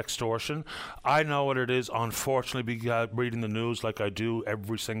term sextortion. I know what it is, unfortunately, reading the news like I do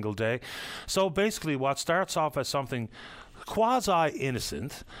every single day. So basically what starts off as something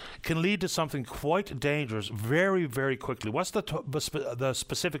quasi-innocent can lead to something quite dangerous very, very quickly. What's the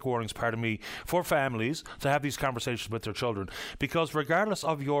specific warnings, for families to have these conversations with their children? Because regardless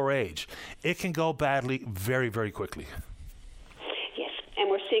of your age, it can go badly very, very quickly. And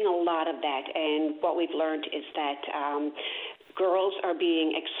we're seeing a lot of that. And what we've learned is that girls are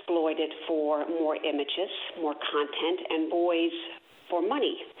being exploited for more images, more content, and boys for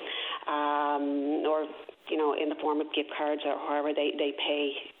money, or in the form of gift cards or however they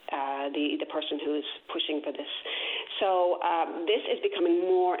pay the person who is pushing for this. So this is becoming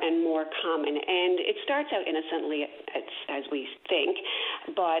more and more common, and it starts out innocently, as we think,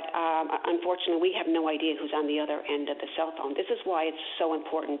 but unfortunately we have no idea who's on the other end of the cell phone. This is why it's so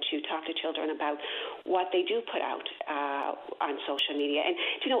important to talk to children about what they do put out on social media. And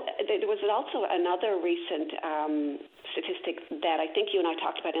there was also another recent statistic that I think you and I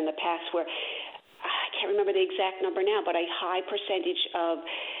talked about in the past, where I can't remember the exact number now, but a high percentage of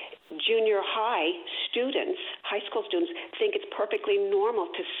junior high school students, think it's perfectly normal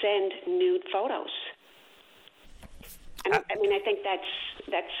to send nude photos. And I think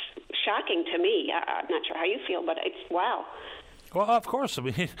that's shocking to me. I'm not sure how you feel, but it's wow. Well, of course. I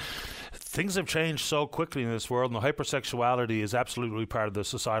mean, things have changed so quickly in this world, and the hypersexuality is absolutely part of the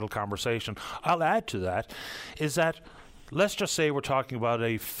societal conversation. I'll add to that is that, let's just say we're talking about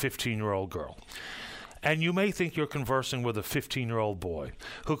a 15-year-old girl. And you may think you're conversing with a 15-year-old boy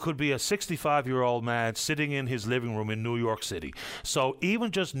who could be a 65-year-old man sitting in his living room in New York City. So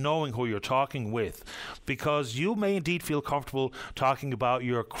even just knowing who you're talking with, because you may indeed feel comfortable talking about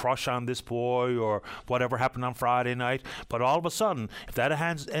your crush on this boy or whatever happened on Friday night, but all of a sudden, if that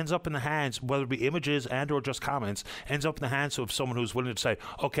ends up in the hands, whether it be images and or just comments, ends up in the hands of someone who's willing to say,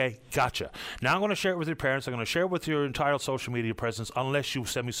 okay, gotcha. Now I'm going to share it with your parents. I'm going to share it with your entire social media presence unless you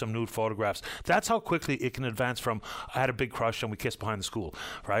send me some nude photographs. That's how quickly it can advance from, I had a big crush and we kissed behind the school,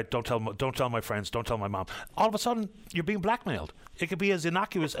 right? Don't tell my friends, don't tell my mom. All of a sudden, you're being blackmailed. It could be as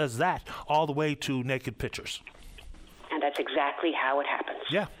innocuous as that, all the way to naked pictures. And that's exactly how it happens.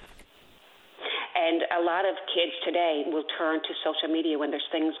 Yeah. And a lot of kids today will turn to social media when there's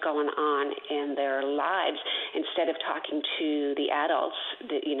things going on in their lives instead of talking to the adults,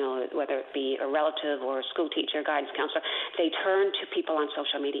 whether it be a relative or a school teacher, guidance counselor. They turn to people on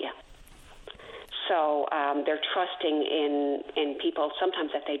social media. So they're trusting in people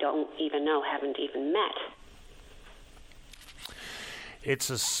sometimes that they don't even know, haven't even met. It's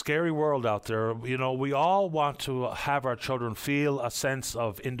a scary world out there. We all want to have our children feel a sense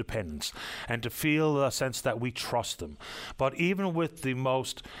of independence and to feel a sense that we trust them. But even with the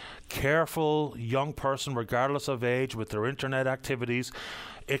most careful young person, regardless of age, with their internet activities,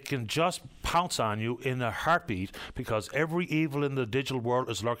 it can just pounce on you in a heartbeat, because every evil in the digital world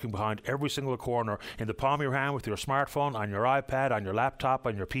is lurking behind every single corner, in the palm of your hand, with your smartphone, on your iPad, on your laptop,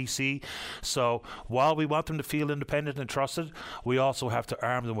 on your PC. So while we want them to feel independent and trusted, we also have to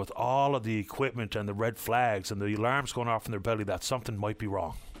arm them with all of the equipment and the red flags and the alarms going off in their belly that something might be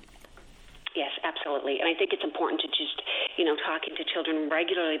wrong. Yes, absolutely. And I think it's important to just talking to children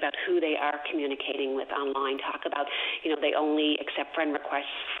regularly about who they are communicating with online. Talk about, they only accept friend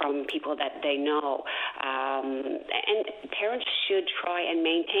requests from people that they know. And parents should try and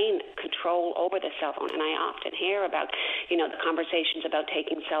maintain control over the cell phone. And I often hear about, the conversations about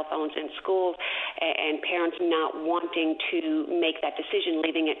taking cell phones in schools and parents not wanting to make that decision,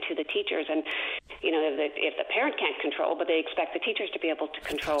 leaving it to the teachers. And, if the parent can't control, but they expect the teachers to be able to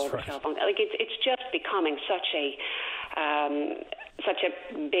control the cell phone. Like it's just becoming such a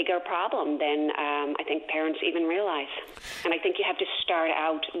bigger problem than I think parents even realize. And I think you have to start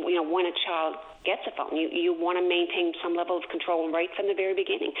out, when a child gets a phone, you want to maintain some level of control right from the very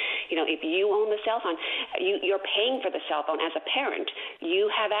beginning. If you own the cell phone, you're paying for the cell phone as a parent. You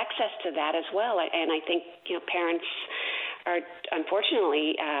have access to that as well. And I think, parents are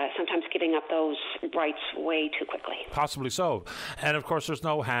unfortunately sometimes giving up those rights way too quickly. Possibly so. And of course there's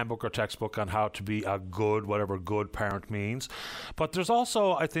no handbook or textbook on how to be a good, whatever good parent means. But there's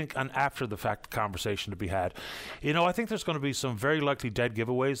also, I think, an after the fact conversation to be had. I think there's going to be some very likely dead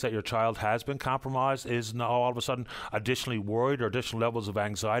giveaways that your child has been compromised, is now all of a sudden additionally worried or additional levels of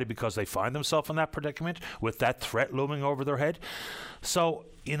anxiety because they find themselves in that predicament with that threat looming over their head. So,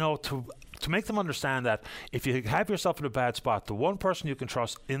 to make them understand that if you have yourself in a bad spot, the one person you can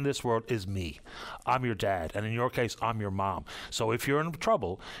trust in this world is me. I'm your dad, and in your case, I'm your mom. So if you're in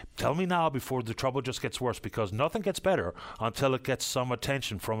trouble, tell me now before the trouble just gets worse, because nothing gets better until it gets some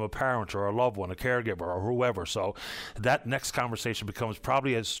attention from a parent or a loved one, a caregiver or whoever. So that next conversation becomes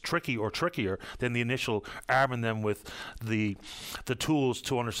probably as tricky or trickier than the initial arming them with the tools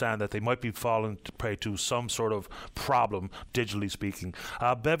to understand that they might be falling prey to some sort of problem, digitally speaking.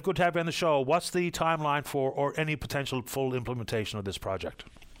 Bev, good to have you on the show. What's the timeline for or any potential full implementation of this project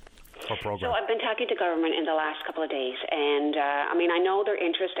or program? So I've been talking to government in the last couple of days, and I know their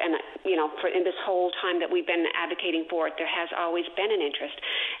interest, and in this whole time that we've been advocating for it, there has always been an interest,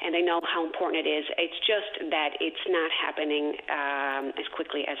 and they know how important it is. It's just that it's not happening as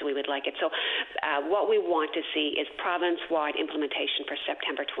quickly as we would like it. So what we want to see is province-wide implementation for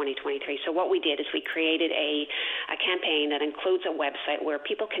September 2023. So what we did is we created a campaign that includes a website where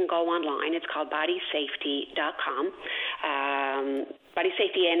people can go online. It's called bodysafety.com.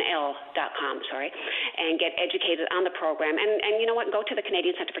 bodysafetynl.com, and get educated on the program. And you know what? Go to the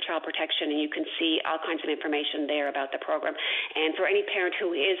Canadian Centre for Child Protection, and you can see all kinds of information there about the program. And for any parent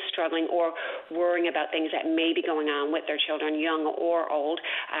who is struggling or worrying about things that may be going on with their children, young or old,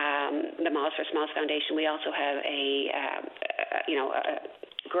 the Miles for Smiles Foundation, we also have a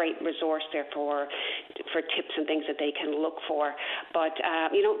great resource there for tips and things that they can look for. But,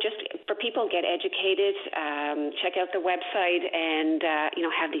 just for people, get educated, check out the website, and,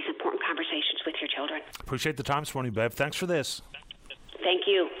 have these important conversations with your children. Appreciate the time this morning, Bev. Thanks for this. Thank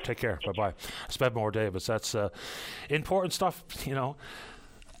you. Take care. Bye-bye. It's Bev Moore Davis. That's important stuff,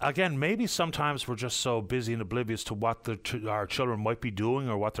 Again, maybe sometimes we're just so busy and oblivious to what our children might be doing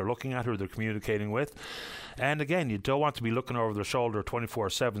or what they're looking at or they're communicating with. And again, you don't want to be looking over their shoulder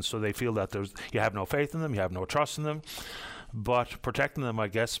 24/7 so they feel that you have no faith in them, you have no trust in them. But protecting them, I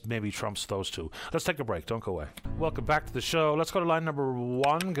guess, maybe trumps those two. Let's take a break. Don't go away. Welcome back to the show. Let's go to line number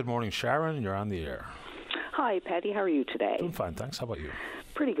 1. Good morning, Sharon. You're on the air. Hi, Patty. How are you today? Doing fine, thanks. How about you?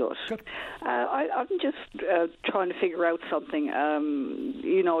 Pretty good. Good. I'm just trying to figure out something.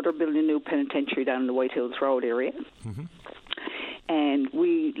 They're building a new penitentiary down in the White Hills Road area. Mm-hmm. And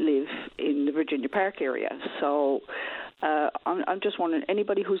we live in the Virginia Park area. So I'm just wondering,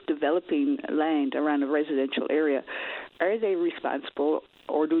 anybody who's developing land around a residential area, are they responsible,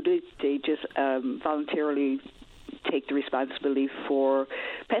 or do they just voluntarily take the responsibility for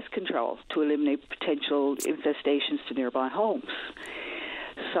pest control to eliminate potential infestations to nearby homes?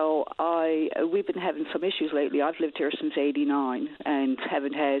 So we've been having some issues lately. I've lived here since '89 and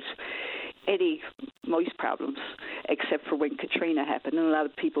haven't had any mice problems except for when Katrina happened, and a lot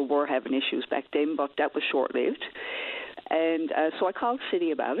of people were having issues back then, but that was short-lived. And so I called the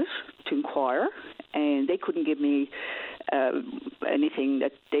city about it to inquire, and they couldn't give me anything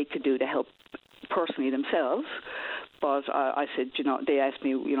that they could do to help personally themselves. But I said, they asked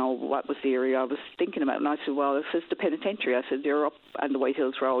me, what was the area I was thinking about. And I said, well, this is the penitentiary. I said, they're up on the White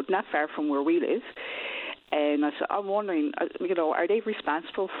Hills Road, not far from where we live. And I said, I'm wondering, are they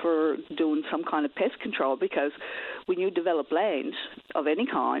responsible for doing some kind of pest control? Because when you develop land of any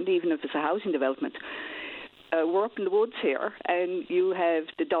kind, even if it's a housing development, we're up in the woods here, and you have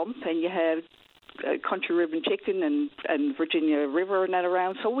the dump and you have country ribbon chicken and Virginia River and that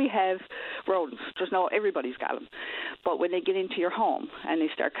around. So we have rodents. Everybody's got them. But when they get into your home and they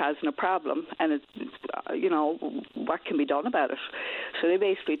start causing a problem, and what can be done about it? So they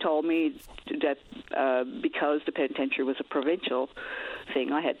basically told me that because the penitentiary was a provincial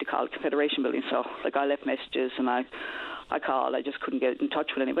thing, I had to call the Confederation building. So, I left messages and I called. I just couldn't get in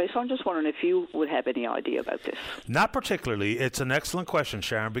touch with anybody. So I'm just wondering if you would have any idea about this. Not particularly. It's an excellent question,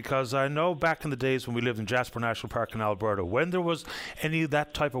 Sharon, because I know back in the days when we lived in Jasper National Park in Alberta, when there was any of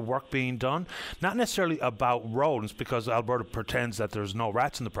that type of work being done, not necessarily about rodents, because Alberta pretends that there's no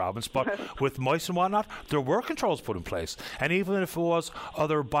rats in the province, but with mice and whatnot, there were controls put in place. And even if it was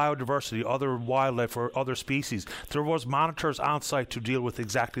other biodiversity, other wildlife or other species, there was monitors on site to deal with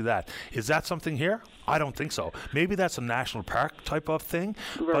exactly that. Is that something here? I don't think so. Maybe that's a national park type of thing,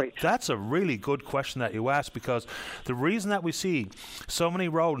 right. But that's a really good question that you asked, because the reason that we see so many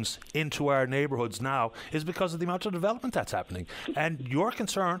rodents into our neighbourhoods now is because of the amount of development that's happening. And your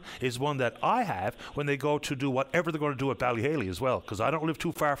concern is one that I have when they go to do whatever they're going to do at Ballyhaley as well, because I don't live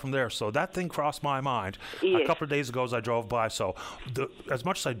too far from there. So that thing crossed my mind a couple of days ago as I drove by. So as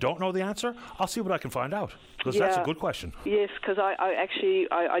much as I don't know the answer, I'll see what I can find out, because that's a good question. Yes, because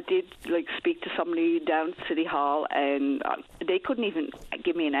I did speak to somebody down at City Hall, and they couldn't even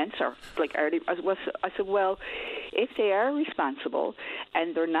give me an answer. I said, well, if they are responsible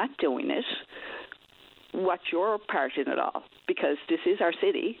and they're not doing it, what's your part in it all? Because this is our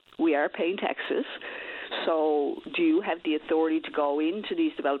city. We are paying taxes. So do you have the authority to go into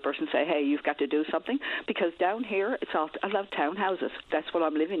these developers and say, hey, you've got to do something? Because down here, it's all a lot of townhouses. That's what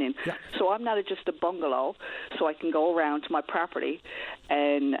I'm living in. Yeah. So I'm not just a bungalow, so I can go around to my property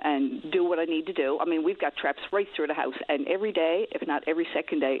and do what I need to do. I mean, we've got traps right through the house, and every day, if not every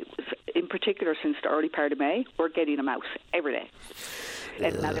second day, in particular since the early part of May, we're getting a mouse every day.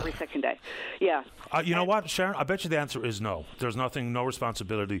 And not every second day. Yeah. You know what, Sharon? I bet you the answer is no. There's no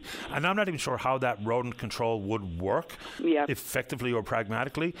responsibility. And I'm not even sure how that rodent control would work effectively or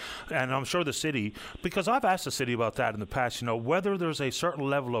pragmatically. And I'm sure the city, because I've asked the city about that in the past, whether there's a certain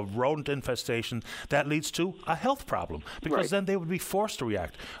level of rodent infestation that leads to a health problem, because then they would be forced to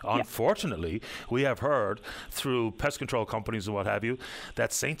react. Yeah. Unfortunately, we have heard through pest control companies and what have you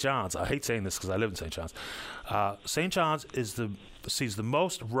that St. John's, I hate saying this because I live in St. John's, St. John's sees the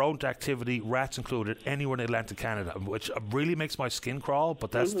most rodent activity, rats included, anywhere in Atlantic Canada, which really makes my skin crawl, but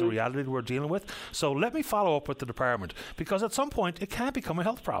that's the reality we're dealing with. So let me follow up with the department, because at some point it can become a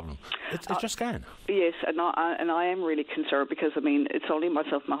health problem. It just can. Yes, and I am really concerned, because, I mean, it's only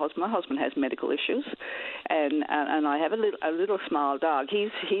myself and my husband. My husband has medical issues, and I have a little small dog.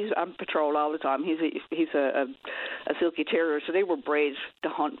 He's on patrol all the time. He's a silky terrier, so they were bred to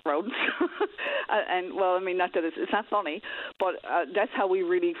hunt rodents. And, well, I mean, not that it's not funny, but that's how we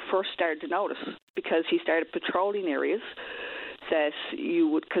really first started to notice, because he started patrolling areas that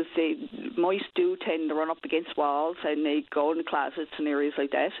because mice do tend to run up against walls and they go in the closets and areas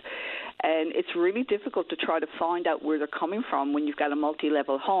like that. And it's really difficult to try to find out where they're coming from when you've got a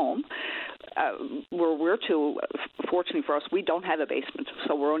multi-level home. Where we're to, fortunately for us, we don't have a basement,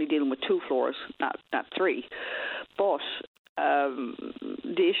 so we're only dealing with 2 floors, not 3. But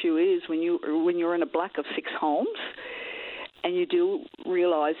the issue is when you're in a block of 6 homes, and you do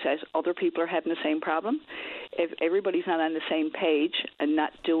realize that other people are having the same problem, if everybody's not on the same page and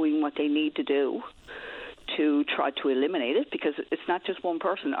not doing what they need to do to try to eliminate it, because it's not just one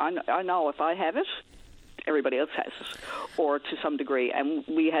person. I know if I have it, everybody else has it, or to some degree. And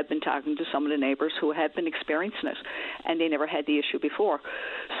we have been talking to some of the neighbours who have been experiencing it, and they never had the issue before.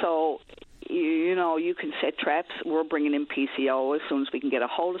 So, you can set traps. We're bringing in PCO as soon as we can get a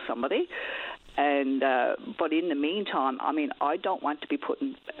hold of somebody. And but in the meantime, I mean, I don't want to be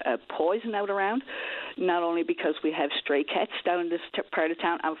putting poison out around, not only because we have stray cats down in this part of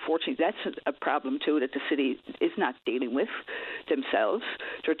town. Unfortunately, that's a problem, too, that the city is not dealing with themselves.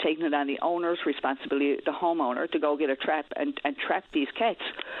 They're taking it on the owner's responsibility, the homeowner, to go get a trap and trap these cats.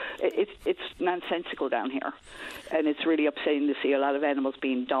 It's nonsensical down here, and it's really upsetting to see a lot of animals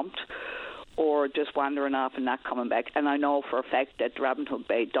being dumped or just wandering off and not coming back. And I know for a fact that Robin Hood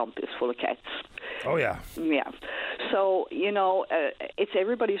Bay dump is full of cats. Oh, yeah. Yeah. So, it's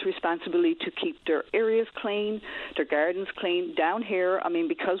everybody's responsibility to keep their areas clean, their gardens clean. Down here, I mean,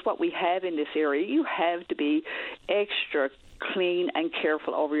 because what we have in this area, you have to be extra clean and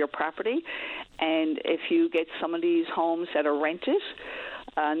careful over your property. And if you get some of these homes that are rented,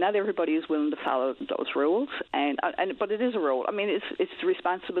 not everybody is willing to follow those rules, but it is a rule. I mean, it's the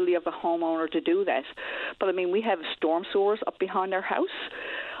responsibility of the homeowner to do that. But I mean, we have storm sewers up behind our house.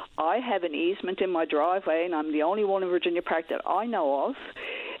 I have an easement in my driveway, and I'm the only one in Virginia Park that I know of.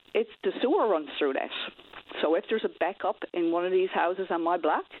 it's the sewer runs through that. So if there's a backup in one of these houses on my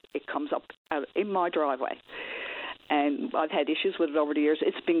block, it comes up out in my driveway. And I've had issues with it over the years.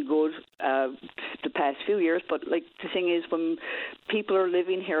 It's been good the past few years, but like the thing is, when people are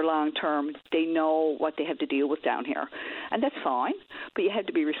living here long term, they know what they have to deal with down here, and that's fine. But you have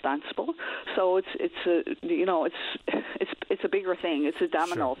to be responsible. So it's a bigger thing. It's a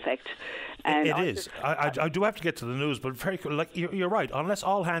domino effect. And it is. I do have to get to the news, but very like you're right. Unless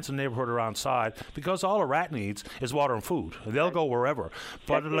all hands in the neighbourhood are on side, because all a rat needs is water and food. They'll go wherever.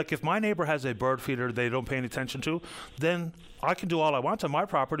 But like if my neighbour has a bird feeder they don't pay any attention to, then I can do all I want on my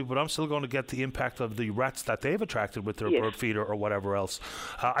property, but I'm still going to get the impact of the rats that they've attracted with their bird feeder or whatever else.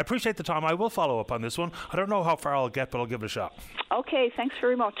 I appreciate the time. I will follow up on this one. I don't know how far I'll get, but I'll give it a shot. Okay, thanks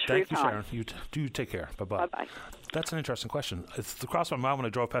very much for your time. Thank you, Sharon. You take care. Bye-bye. Bye-bye. That's an interesting question. It's crossed my mind when I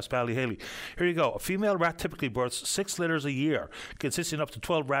drove past Ballyhaley. Here you go. A female rat typically births 6 litters a year, consisting of up to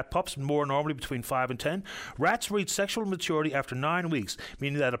 12 rat pups, more normally between 5 and 10. Rats reach sexual maturity after 9 weeks,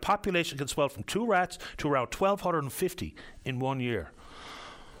 meaning that a population can swell from 2 rats to around 1,250 in 1 year.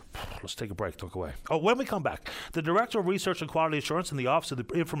 Let's take a break. Don't go away. When we come back, the Director of Research and Quality Assurance in the Office of the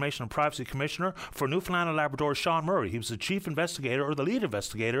Information and Privacy Commissioner for Newfoundland and Labrador, Sean Murray. He was the chief investigator or the lead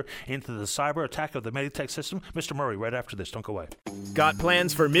investigator into the cyber attack of the Meditech system. Mr. Murray, right after this. Don't go away. Got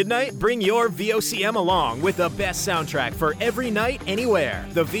plans for midnight? Bring your VOCM along with the best soundtrack for every night, anywhere.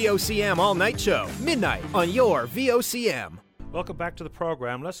 The VOCM All Night Show, midnight on your VOCM. Welcome back to the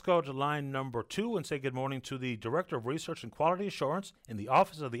program. Let's go to line number 2 and say good morning to the Director of Research and Quality Assurance in the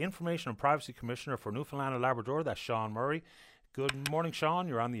Office of the Information and Privacy Commissioner for Newfoundland and Labrador. That's Sean Murray. Good morning, Sean.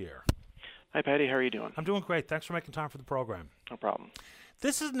 You're on the air. Hi, Patty. How are you doing? I'm doing great. Thanks for making time for the program. No problem.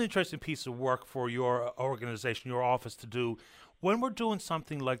 This is an interesting piece of work for your organization, your office to do. When we're doing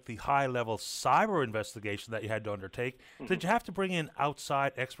something like the high-level cyber investigation that you had to undertake, did you have to bring in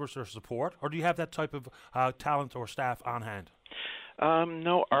outside experts or support, or do you have that type of talent or staff on hand?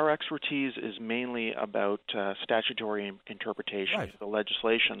 No, our expertise is mainly about statutory interpretation of the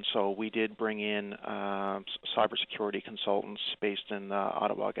legislation. So we did bring in cybersecurity consultants based in the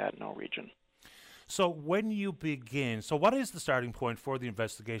Ottawa-Gatineau region. So when you begin, what is the starting point for the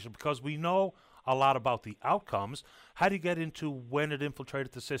investigation? Because we know a lot about the outcomes. How do you get into when it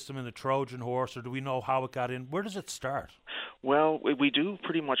infiltrated the system in the Trojan horse, or do we know how it got in? Where does it start? Well, we do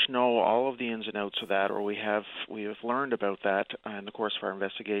pretty much know all of the ins and outs of that, or we have learned about that in the course of our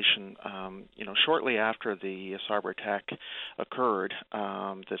investigation. Shortly after the cyber attack occurred,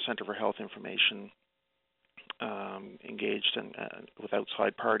 the Centre for Health Information engaged with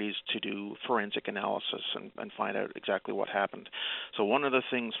outside parties to do forensic analysis and find out exactly what happened. So one of the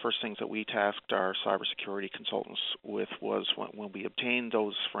first things that we tasked our cybersecurity consultants with was when we obtained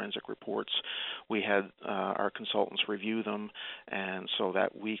those forensic reports, we had our consultants review them, and so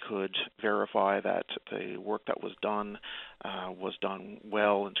that we could verify that the work that was done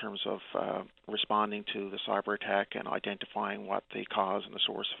well in terms of responding to the cyber attack and identifying what the cause and the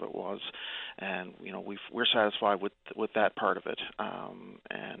source of it was. And we're satisfied with that part of it.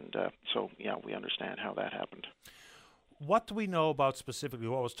 We understand how that happened. What do we know about specifically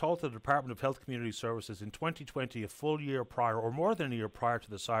what was told to the Department of Health Community Services in 2020, a full year prior, or more than a year prior to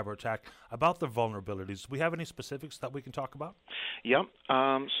the cyber attack, about the vulnerabilities? Do we have any specifics that we can talk about? Yep.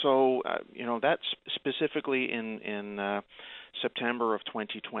 That's specifically in September of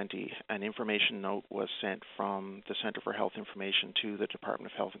 2020, an information note was sent from the Centre for Health Information to the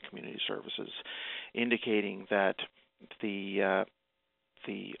Department of Health and Community Services, indicating that the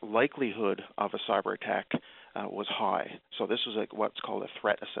likelihood of a cyber attack was high. So this was what's called a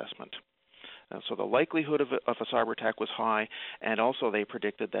threat assessment. So the likelihood of a cyber attack was high, and also they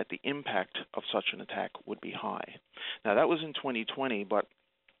predicted that the impact of such an attack would be high. Now that was in 2020, but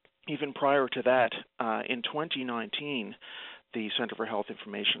even prior to that, in 2019, the Centre for Health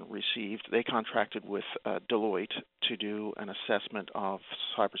Information they contracted with Deloitte to do an assessment of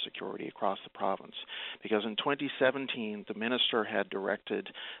cybersecurity across the province. Because in 2017, the Minister had directed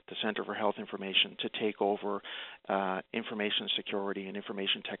the Centre for Health Information to take over information security and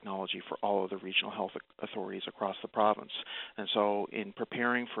information technology for all of the regional health authorities across the province. And so in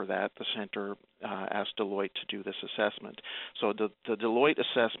preparing for that, the Centre asked Deloitte to do this assessment. So the Deloitte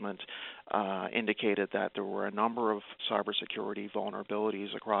assessment indicated that there were a number of cybersecurity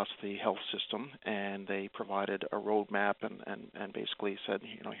vulnerabilities across the health system, and they provided a roadmap and basically said,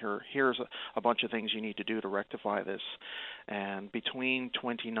 here's a bunch of things you need to do to rectify this. And between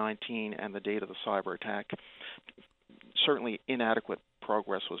 2019 and the date of the cyber attack, certainly inadequate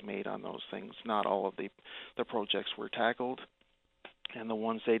progress was made on those things. Not all of the projects were tackled. and the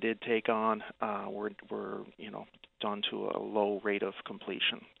ones they did take on were done to a low rate of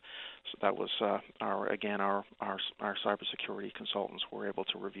completion. So that was our cybersecurity consultants were able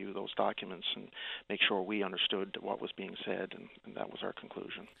to review those documents and make sure we understood what was being said, and that was our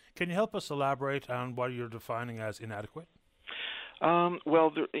conclusion. Can you help us elaborate on what you're defining as inadequate?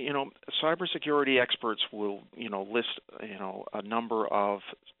 Well, cybersecurity experts will, list, a number of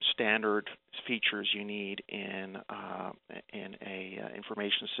standard features you need in a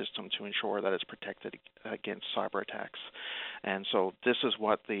information system to ensure that it's protected against cyber attacks. And so this is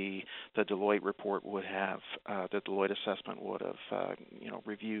what the Deloitte report would have, the Deloitte assessment would have,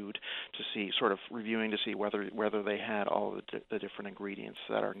 reviewed to see, reviewing to see whether they had all the different ingredients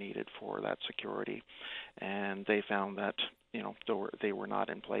that are needed for that security. And they found that they were not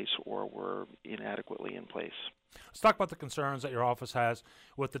in place or were inadequately in place. Let's talk about the concerns that your office has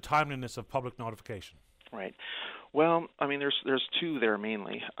with the timeliness of public notification. Right. Well, I mean, there's two there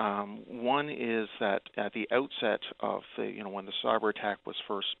mainly. One is that at the outset of when the cyber attack was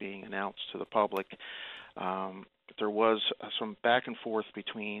first being announced to the public, there was some back and forth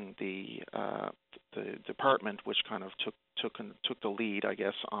between the department, which kind of took the lead, I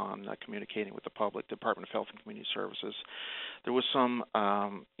guess, on communicating with the public, Department of Health and Community Services. There was some,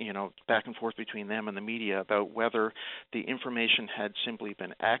 back and forth between them and the media about whether the information had simply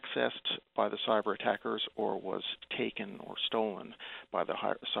been accessed by the cyber attackers or was taken or stolen by the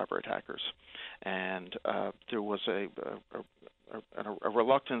cyber attackers. And there was a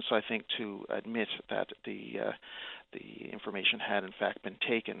reluctance, I think, to admit that the information had in fact been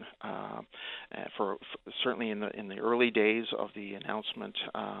taken. For certainly in the early days of the announcement,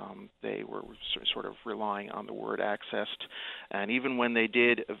 they were sort of relying on the word accessed, and even when they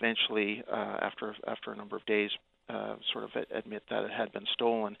did eventually, after a number of days, sort of admit that it had been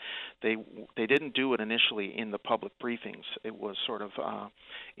stolen, they didn't do it initially in the public briefings. It was sort of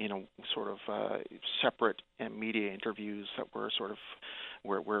separate media interviews that were sort of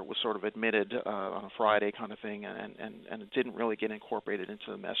where it was sort of admitted on a Friday kind of thing, and it didn't really get incorporated into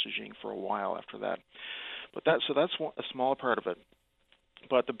the messaging for a while after that. But that's a small part of it.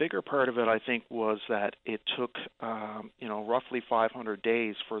 But the bigger part of it, I think, was that it took, roughly 500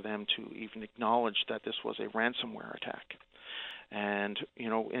 days for them to even acknowledge that this was a ransomware attack. And,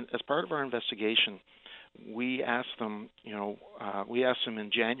 as part of our investigation, we asked them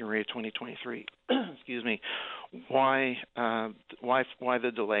in January of 2023, excuse me, why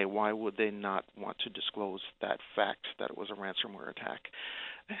the delay? Why would they not want to disclose that fact that it was a ransomware attack?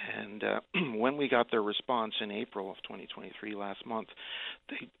 And when we got their response in April of 2023, last month,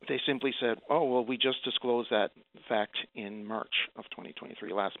 they simply said, "Oh, well, we just disclosed that fact in March of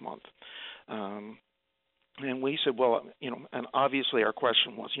 2023, last month." And we said, well, and obviously our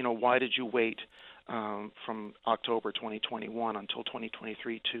question was, why did you wait from October 2021 until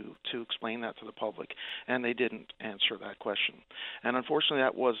 2023 to explain that to the public? And they didn't answer that question. And unfortunately,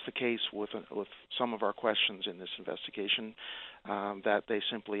 that was the case with some of our questions in this investigation, that they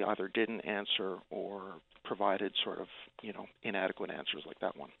simply either didn't answer or provided sort of, inadequate answers like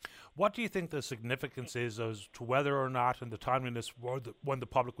that one. What do you think the significance is as to whether or not, in the timeliness, when the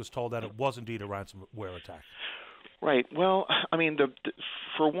public was told that it was indeed a ransomware attack? Right. Well, I mean,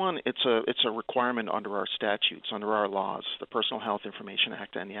 for one, it's a requirement under our statutes, under our laws, the Personal Health Information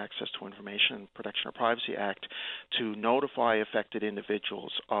Act and the Access to Information Protection or Privacy Act, to notify affected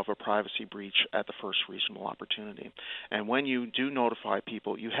individuals of a privacy breach at the first reasonable opportunity. And when you do notify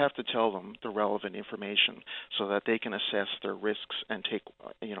people, you have to tell them the relevant information so that they can assess their risks and take,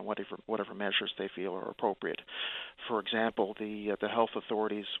 whatever measures they feel are appropriate. For example, the health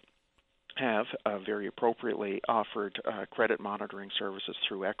authorities have very appropriately offered credit monitoring services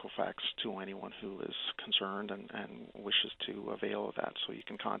through Equifax to anyone who is concerned and wishes to avail of that. So you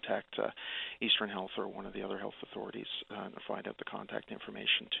can contact Eastern Health or one of the other health authorities and find out the contact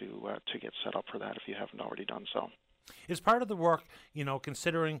information to get set up for that if you haven't already done so. Is part of the work,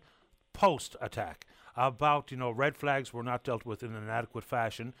 considering post-attack, about, red flags were not dealt with in an adequate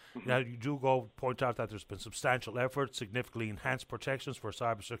fashion. Mm-hmm. Now, you do point out that there's been substantial effort, significantly enhanced protections for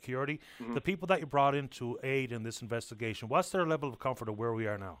cybersecurity. Mm-hmm. The people that you brought in to aid in this investigation, what's their level of comfort of where we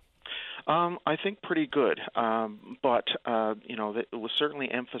are now? I think pretty good, but it was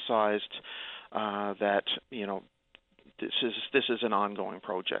certainly emphasized that this is an ongoing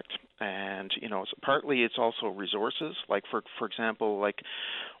project, and partly it's also resources. Like for example, like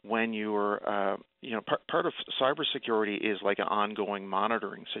when you're part of cybersecurity is like an ongoing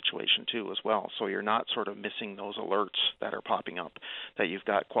monitoring situation too as well. So you're not sort of missing those alerts that are popping up. That you've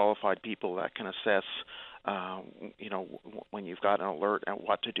got qualified people that can assess when you've got an alert and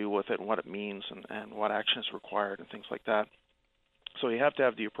what to do with it and what it means and what action is required and things like that. So you have to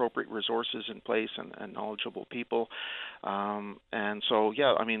have the appropriate resources in place and knowledgeable people. And so,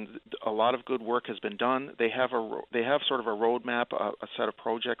 yeah, I mean, a lot of good work has been done. They have sort of a roadmap, a set of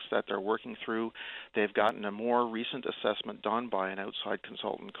projects that they're working through. They've gotten a more recent assessment done by an outside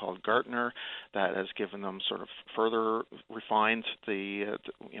consultant called Gartner that has given them sort of further refined the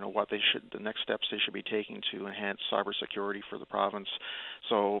next steps they should be taking to enhance cybersecurity for the province.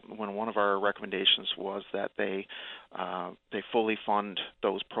 So one of our recommendations was that they fully fund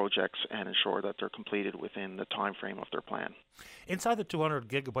those projects and ensure that they're completed within the time frame of their plan. Inside the 200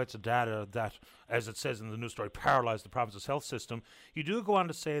 gigabytes of data that, as it says in the news story, paralyzed the province's health system, you do go on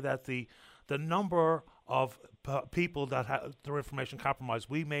to say that the number of people that have their information compromised,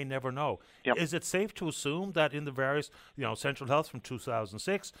 we may never know. Yep. Is it safe to assume that in the various, Central Health from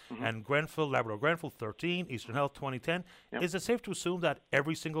 2006 and Grenfell, Labrador Grenfell 13, Eastern Health 2010, is it safe to assume that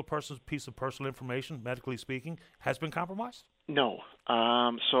every single person's piece of personal information, medically speaking, has been compromised? No.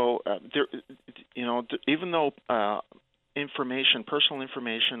 Even though personal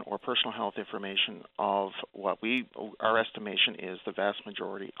information or personal health information of our estimation is the vast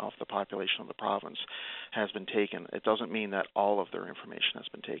majority of the population of the province has been taken, it doesn't mean that all of their information has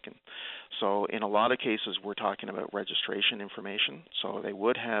been taken. So in a lot of cases, we're talking about registration information. So they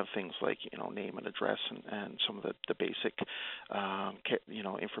would have things like, name and address and some of the basic,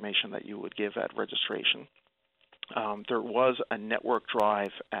 information that you would give at registration. There was a network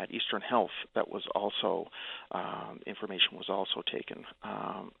drive at Eastern Health that was also, information was also taken.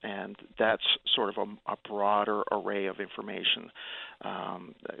 And that's sort of a broader array of information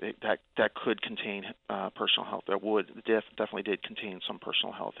that could contain personal health. That definitely did contain some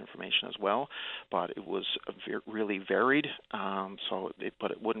personal health information as well, but it was really varied,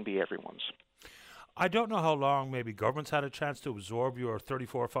 but it wouldn't be everyone's. I don't know how long maybe government's had a chance to absorb your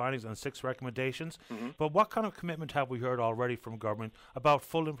 34 findings and 6 recommendations, but what kind of commitment have we heard already from government about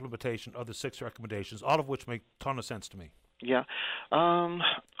full implementation of the 6 recommendations, all of which make a ton of sense to me? Yeah,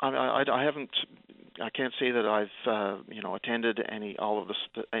 I haven't. I can't say that I've attended any of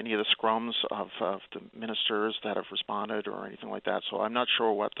the scrums of the ministers that have responded or anything like that. So I'm not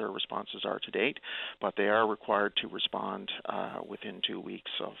sure what their responses are to date, but they are required to respond within 2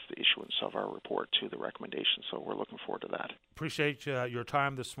 weeks of the issuance of our report to the recommendations. So we're looking forward to that. Appreciate your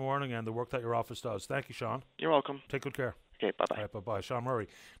time this morning and the work that your office does. Thank you, Sean. You're welcome. Take good care. Okay, bye-bye. All right, bye-bye. Sean Murray,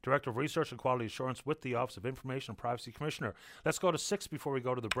 Director of Research and Quality Assurance with the Office of Information and Privacy Commissioner. Let's go to 6 before we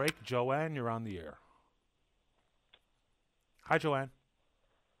go to the break. Joanne, you're on the air. Hi, Joanne.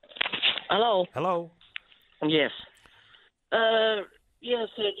 Hello. Hello. Yes. Yes,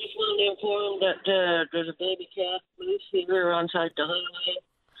 I just wanted to inform that there's a baby calf moose here on side the highway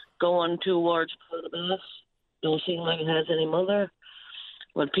going towards Portabass. Don't seem like it has any mother.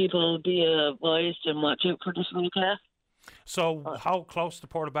 Would people be advised and watch out for this little calf? So how close to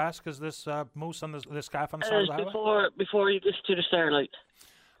Portabass is this moose on this calf on the side of the highway? Before you get to the Starlight.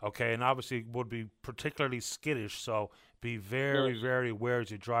 Okay, and obviously would be particularly skittish, so be very, very aware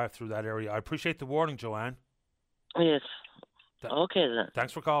as you drive through that area. I appreciate the warning, Joanne. Yes. Okay, then.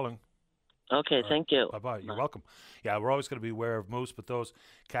 Thanks for calling. Okay, thank you. Bye-bye. You're welcome. Yeah, we're always going to be aware of moose, but those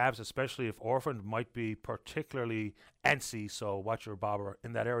calves, especially if orphaned, might be particularly antsy, so watch your bobber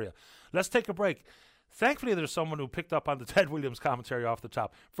in that area. Let's take a break. Thankfully, there's someone who picked up on the Ted Williams commentary off the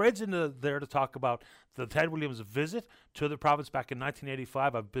top. Fred's there to talk about the Ted Williams visit to the province back in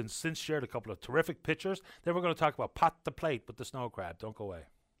 1985. I've been since shared a couple of terrific pictures. Then we're going to talk about Pot the Plate with the snow crab. Don't go away.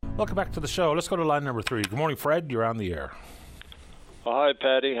 Welcome back to the show. Let's go to line number 3. Good morning, Fred. You're on the air. Oh, hi,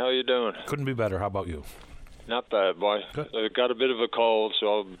 Patty. How you doing? Couldn't be better. How about you? Not bad, boy. Good. I got a bit of a cold,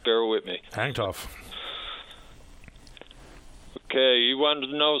 so bear with me. Hang tough. Okay, you wanted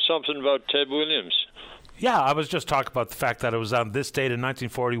to know something about Ted Williams? Yeah, I was just talking about the fact that it was on this date in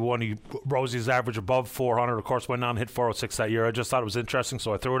 1941. He rose his average above 400. Of course, went on and hit 406 that year. I just thought it was interesting,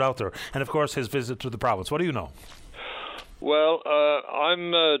 so I threw it out there. And, of course, his visit to the province. What do you know? Well,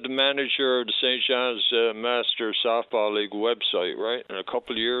 I'm the manager of the St. John's Master Softball League website, right? And a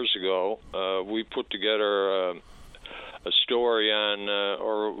couple of years ago, we put together a story on,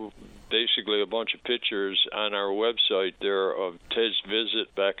 or basically a bunch of pictures on our website there of Ted's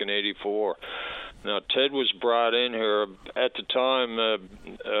visit back in '84. Now, Ted was brought in here. At the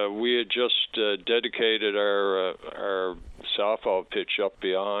time, we had just dedicated our softball pitch up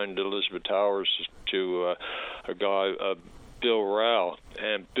behind Elizabeth Towers to a guy, Bill Rowell.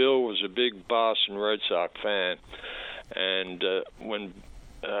 And Bill was a big Boston Red Sox fan. And when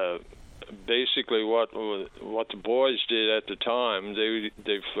basically what the boys did at the time,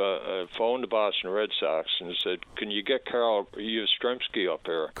 they phoned the Boston Red Sox and said, "Can you get Carl Yastrzemski up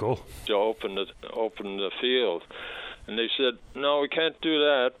here Cool. to open the field?" And they said, no, we can't do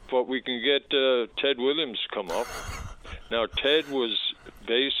that, but we can get Ted Williams to come up. Now, Ted was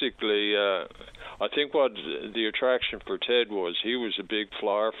basically, I think what the attraction for Ted was, he was a big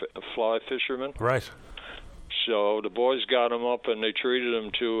fly fisherman. Right. So the boys got him up, and they treated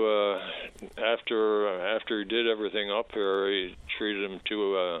him to, after he did everything up here, he treated him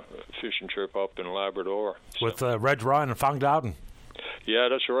to a fishing trip up in Labrador. With Reg Ryan and Fang Dowden. Yeah,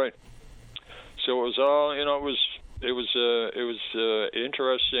 that's right. So it was all, it was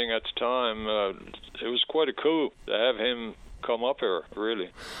interesting at the time. It was quite a coup to have him come up here,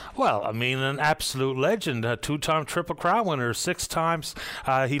 really. Well, I mean, an absolute legend, a 2-time Triple Crown winner, 6 times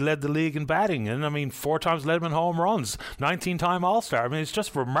he led the league in batting, and I mean 4 times led him in home runs, 19-time All-Star. I mean, it's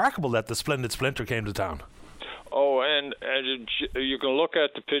just remarkable that the Splendid Splinter came to town. Oh, and you can look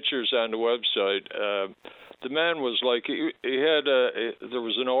at the pictures on the website. The man was like he had there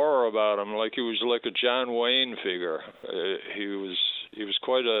was an aura about him, like he was like a John Wayne figure. He was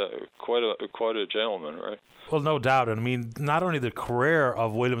quite a gentleman, right? Well, no doubt. And I mean, not only the career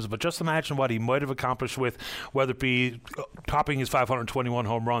of Williams, but just imagine what he might have accomplished with, whether it be topping his 521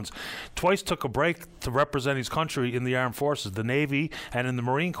 home runs. Twice took a break to represent his country in the armed forces, the Navy and in the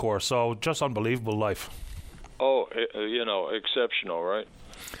Marine Corps. So just unbelievable life. Oh, exceptional, right?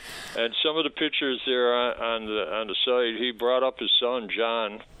 And some of the pictures there on the site, he brought up his son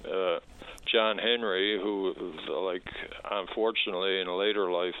John Henry, who, like, unfortunately in a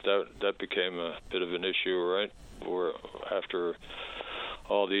later life that became a bit of an issue, right? Or after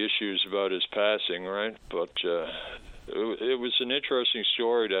all the issues about his passing, right? But it was an interesting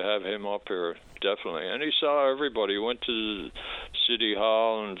story to have him up here, definitely. And he saw everybody. He went to the City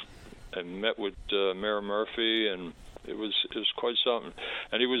Hall and met with Mayor Murphy, and it was quite something.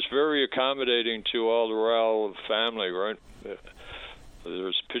 And he was very accommodating to all the Rowell family, right?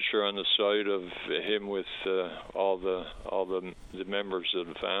 There's a picture on the site of him with all the members of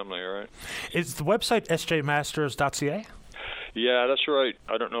the family, right? Is the website sjmasters.ca? Yeah, that's right.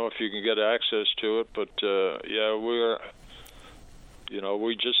 I don't know if you can get access to it, but yeah,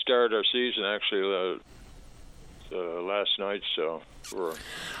 we just started our season actually last night, so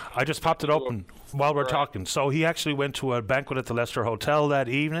I just popped it open while we're talking. So he actually went to a banquet at the Leicester Hotel that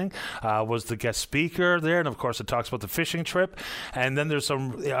evening, was the guest speaker there, and of course it talks about the fishing trip. And then there's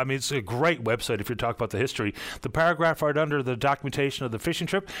it's a great website if you talk about the history. The paragraph right under the documentation of the fishing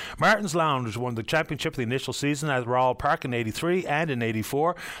trip: Martin's Lounge won the championship of the initial season at Rowell Park in 83 and in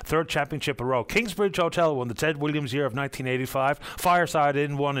 84, third championship in a row. Kingsbridge Hotel won the Ted Williams year of 1985, Fireside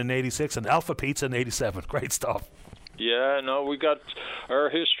Inn won in 86, and Alpha Pizza in 87. Great stuff. Yeah, no, we got our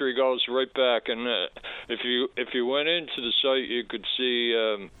history goes right back, and if you went into the site, you could see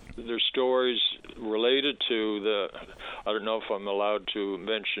there's stories related to the. I don't know if I'm allowed to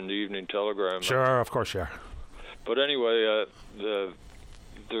mention the Evening Telegram. Sure, of course you are. But anyway,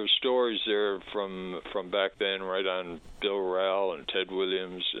 there's stories there from back then, right on Bill Rowell and Ted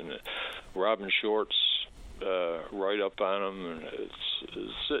Williams and Robin Short's right up on them, and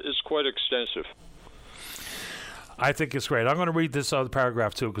it's quite extensive. I think it's great. I'm going to read this other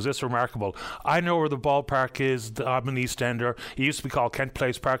paragraph too because it's remarkable. I know where the ballpark is. I'm an East Ender. It used to be called Kent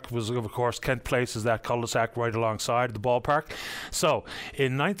Place Park. It was, of course, Kent Place is that cul-de-sac right alongside the ballpark. So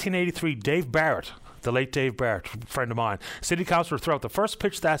in 1983, Dave Barrett, the late Dave Barrett, friend of mine, city councillor throughout the first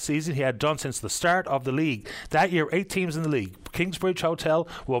pitch that season he had done since the start of the league. That year, 8 teams in the league. Kingsbridge Hotel,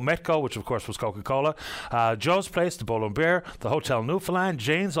 Wometco, which of course was Coca-Cola, Joe's Place, the Bull and Bear, the Hotel Newfoundland,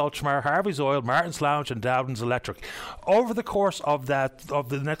 Jane's Ultramar, Harvey's Oil, Martin's Lounge, and Dowden's Electric. Over the course of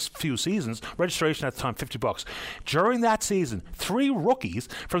the next few seasons, registration at the time $50. During that season, 3 rookies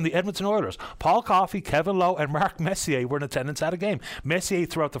from the Edmonton Oilers, Paul Coffey, Kevin Lowe, and Mark Messier, were in attendance at a game. Messier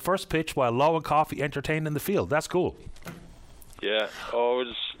threw out the first pitch while Lowe and Coffey entertained in the field. That's cool. Yeah. Oh,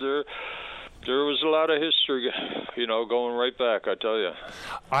 there was a lot of history, going right back, I tell you.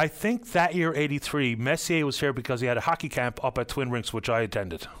 I think that year, 83, Messier was here because he had a hockey camp up at Twin Rinks, which I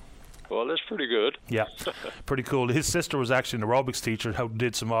attended. Well, that's pretty good. Yeah, pretty cool. His sister was actually an aerobics teacher who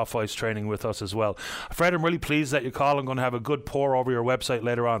did some off-ice training with us as well. Fred, I'm really pleased that you called. I'm going to have a good pour over your website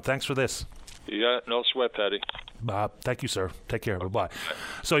later on. Thanks for this. Yeah, no sweat, Paddy. Thank you, sir. Take care. Bye-bye.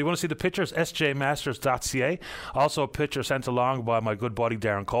 So you want to see the pictures? sjmasters.ca. Also a picture sent along by my good buddy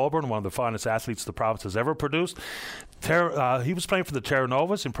Darren Colburn, one of the finest athletes the province has ever produced. He was playing for the Terra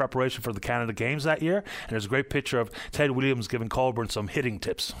Novas in preparation for the Canada Games that year, and there's a great picture of Ted Williams giving Colburn some hitting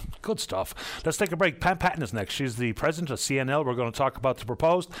tips. Good stuff. Let's take a break. Pam Patton is next. She's the president of CNL. We're going to talk about the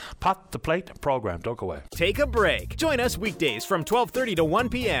proposed Pot the Plate program. Don't go away. Take a break. Join us weekdays from 12:30 to 1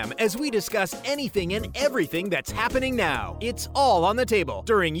 p.m. as we discuss anything and everything that's It's happening now. It's all on the table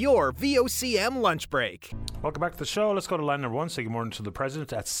during your VOCM lunch break. Welcome back to the show. Let's go to line number one. Say good morning to the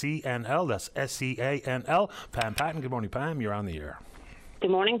president at CNL. That's SEANL. Pam Patton. Good morning, Pam. You're on the air. Good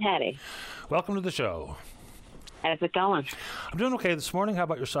morning, Patty. Welcome to the show. How's it going? I'm doing okay this morning. How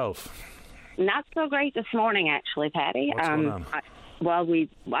about yourself? Not so great this morning, actually, Patty. What's going on?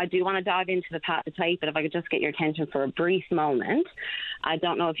 I do want to dive into the tape, but if I could just get your attention for a brief moment. I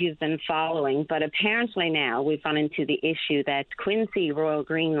don't know if you've been following, but apparently now we've run into the issue that Quincy Royal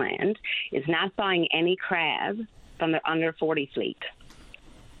Greenland is not buying any crab from their under 40 fleet.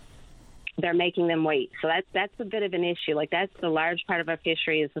 They're making them wait. So that's a bit of an issue. Like, that's the large part of our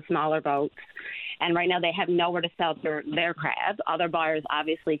fishery is the smaller boats. And right now they have nowhere to sell their crab. Other buyers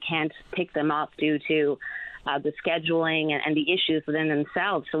obviously can't pick them up due to the scheduling and the issues within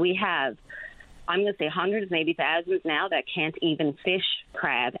themselves. So we have, I'm going to say hundreds, maybe thousands now that can't even fish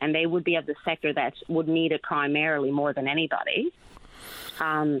crab, and they would be of the sector that would need it primarily more than anybody.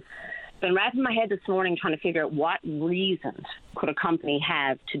 Been wrapping my head this morning trying to figure out what reasons could a company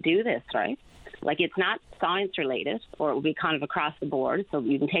have to do this, right? Like, it's not science related, or it will be kind of across the board, so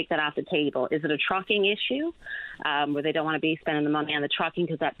you can take that off the table. Is it a trucking issue where they don't want to be spending the money on the trucking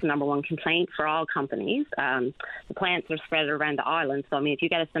because that's the number one complaint for all companies? The plants are spread around the island, so I mean, if you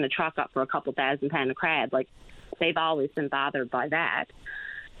got to send a truck up for a couple £1,000 of crab, like, they've always been bothered by that.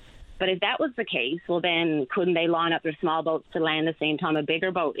 But if that was the case, well, then couldn't they line up their small boats to land the same time a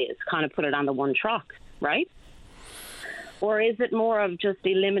bigger boat is, kind of put it on the one truck, right? Or is it more of just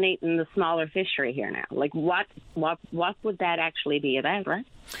eliminating the smaller fishery here now? Like, what would that actually be about, right?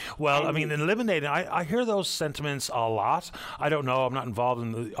 Well, I mean, eliminating, I hear those sentiments a lot. I don't know, I'm not involved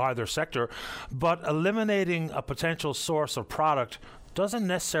in either sector, but eliminating a potential source of product doesn't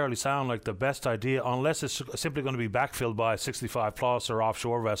necessarily sound like the best idea unless it's simply going to be backfilled by 65 plus or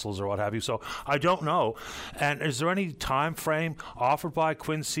offshore vessels or what have you. So I don't know. And is there any time frame offered by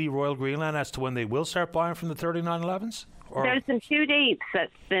Quincy Royal Greenland as to when they will start buying from the 3911s? There's been 2 dates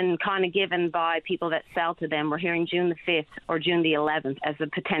that's been kind of given by people that sell to them. We're hearing June the 5th or June the 11th as a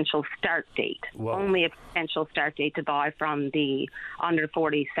potential start date. Whoa. Only a potential start date to buy from the under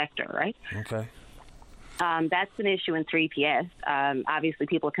 40 sector, right? Okay. That's an issue in 3PS. Obviously,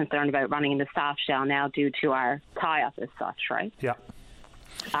 people are concerned about running into soft shell now due to our tie-up as such, right? Yeah.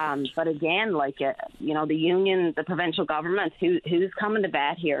 But again, like, the union, the provincial government, who's coming to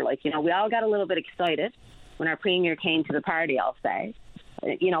bat here? Like, we all got a little bit excited when our premier came to the party, I'll say,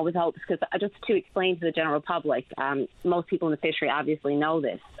 with hopes, because just to explain to the general public, most people in the fishery obviously know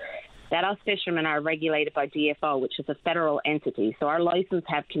this, that us fishermen are regulated by DFO, which is a federal entity. So our license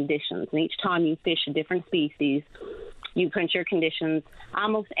have conditions, and each time you fish a different species, you print your conditions.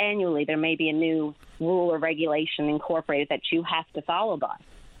 Almost annually, there may be a new rule or regulation incorporated that you have to follow by.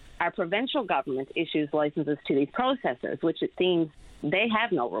 Our provincial government issues licenses to these processors, which it seems they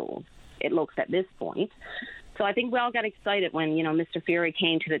have no rules, it looks at this point. So I think we all got excited when, Mr. Fury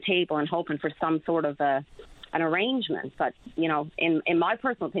came to the table and hoping for some sort of an arrangement. But, in my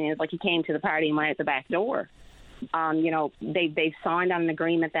personal opinion, it's like he came to the party and went out the back door. They signed on an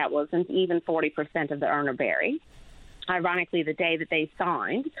agreement that wasn't even 40% of the earner berry. Ironically, the day that they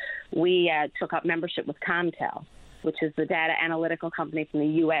signed, we took up membership with Comtel, which is the data analytical company from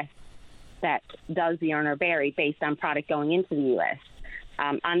the U.S. that does the earner berry based on product going into the U.S.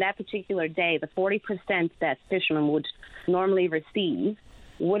 On that particular day, the 40% that fishermen would normally receive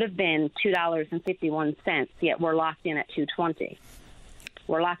would have been $2.51, yet we're locked in at $2.20.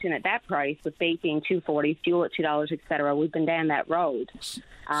 We're locked in at that price with bait being $2.40, fuel at $2, etc. We've been down that road. So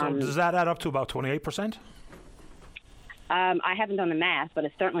does that add up to about 28%? I haven't done the math, but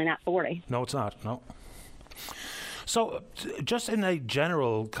it's certainly not 40. No, it's not. No. So just in a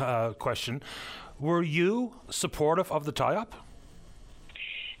general question, were you supportive of the tie-up?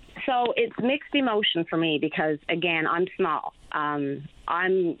 So it's mixed emotion for me because, again, I'm small. I'm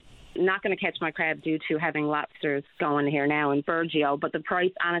not going to catch my crab due to having lobsters going here now in Burgeo, but the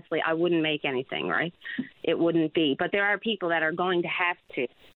price, honestly, I wouldn't make anything, right? It wouldn't be. But there are people that are going to have to,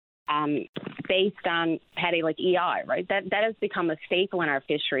 based on, Patty, like EI, right? That has become a staple in our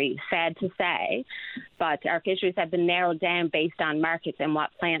fishery, sad to say, but our fisheries have been narrowed down based on markets and what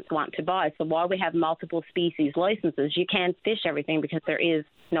plants want to buy. So while we have multiple species licenses, you can't fish everything because there is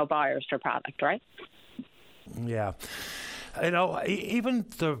no buyers for product, right? Yeah. Even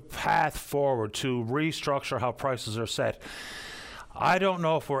the path forward to restructure how prices are set, I don't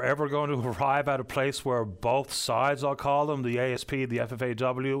know if we're ever going to arrive at a place where both sides, I'll call them, the ASP, the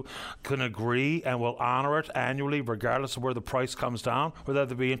FFAW, can agree and will honour it annually regardless of where the price comes down, whether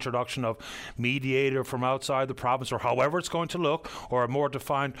there be introduction of mediator from outside the province or however it's going to look, or a more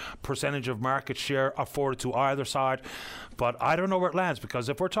defined percentage of market share afforded to either side. But I don't know where it lands, because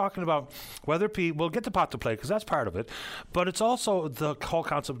if we're talking about whether we'll get the pot to play, because that's part of it, but it's also the whole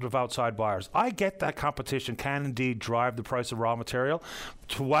concept of outside buyers. I get that competition can indeed drive the price of raw material.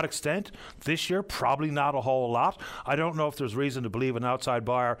 To what extent? This year, probably not a whole lot. I don't know if there's reason to believe an outside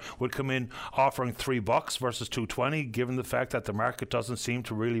buyer would come in offering $3 versus $2.20, given the fact that the market doesn't seem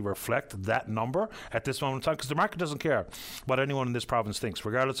to really reflect that number at this moment in time, because the market doesn't care what anyone in this province thinks,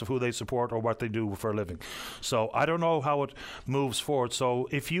 regardless of who they support or what they do for a living. So I don't know how it moves forward. So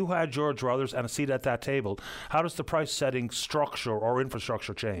if you had your druthers and a seat at that table, how does the price setting structure or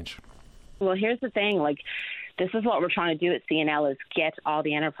infrastructure change? Well, here's the thing, this is what we're trying to do at CNL, is get all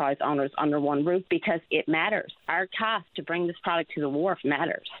the enterprise owners under one roof, because it matters. Our cost to bring this product to the wharf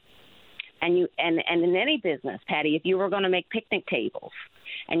matters. And in any business, Patty, if you were going to make picnic tables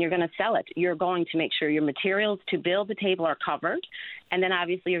and you're going to sell it, you're going to make sure your materials to build the table are covered. And then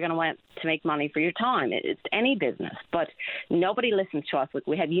obviously you're going to want to make money for your time. It's any business, but nobody listens to us.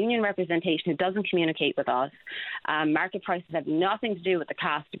 We have union representation who doesn't communicate with us. Market prices have nothing to do with the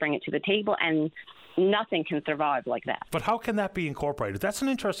cost to bring it to the table, and nothing can survive like that. But how can that be incorporated? That's an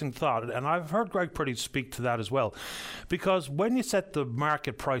interesting thought, and I've heard Greg Purdy speak to that as well. Because when you set the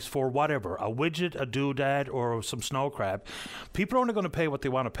market price for whatever, a widget, a doodad, or some snow crab, people are only going to pay what they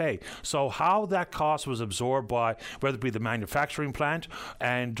want to pay. So how that cost was absorbed by, whether it be the manufacturing plant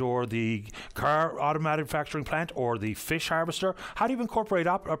and or the car automatic manufacturing plant or the fish harvester, how do you incorporate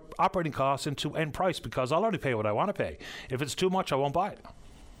operating costs into end price? Because I'll only pay what I want to pay. If it's too much, I won't buy it.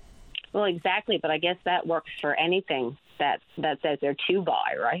 Well, exactly, but I guess that works for anything that's out there to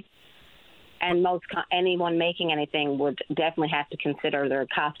buy, right? And anyone making anything would definitely have to consider their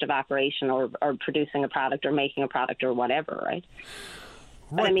cost of operation or producing a product or making a product or whatever, right?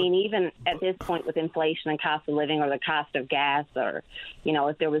 But I mean, even at this point with inflation and cost of living or the cost of gas, or,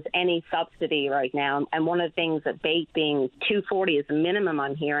 if there was any subsidy right now, and one of the things that bait being $2.40 is the minimum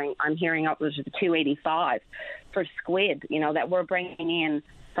I'm hearing upwards of $2.85 for squid, that we're bringing in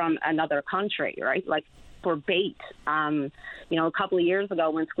from another country, right? Like for bait, a couple of years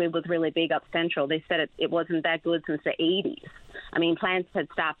ago when squid was really big up central, they said it wasn't that good since the 80s. I mean, plants had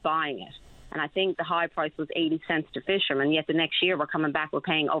stopped buying it. And I think the high price was 80 cents to fishermen, yet the next year we're coming back, we're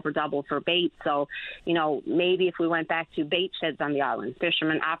paying over double for bait. So, maybe if we went back to bait sheds on the island,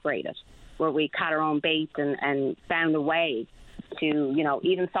 fishermen operated, where we caught our own bait and found a way to,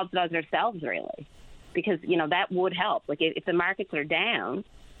 even subsidize ourselves, really. Because, that would help. Like, if the markets are down,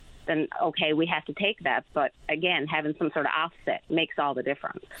 then, okay, we have to take that. But, again, having some sort of offset makes all the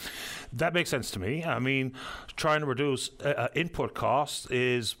difference. That makes sense to me. I mean, trying to reduce input costs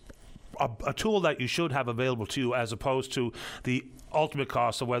is a tool that you should have available to you, as opposed to the ultimate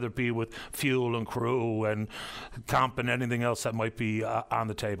cost of whether it be with fuel and crew and comp and anything else that might be on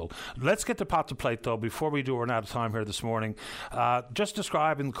the table. Let's get the pot to plate, though, before we do run out of time here this morning. Just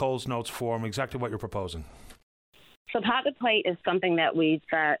describe in Cole's notes form exactly what you're proposing. So pot to plate is something that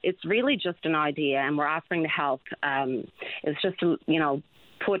it's really just an idea, and we're offering to help. It's just to,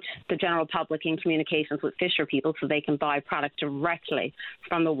 put the general public in communications with fisher people so they can buy product directly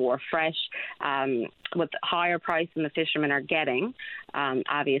from the wharf, fresh, with higher price than the fishermen are getting,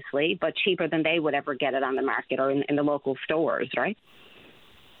 obviously, but cheaper than they would ever get it on the market or in the local stores, right?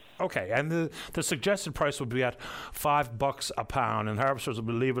 Okay, and the suggested price would be at $5 a pound, and harvesters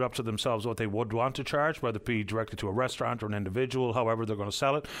will leave it up to themselves what they would want to charge, whether it be directly to a restaurant or an individual, however they're going to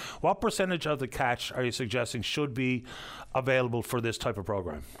sell it. What percentage of the catch are you suggesting should be available for this type of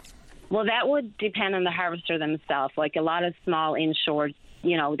program? Well, that would depend on the harvester themselves. Like a lot of small inshore,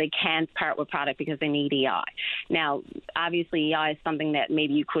 they can't part with product because they need EI. Now, obviously, EI is something that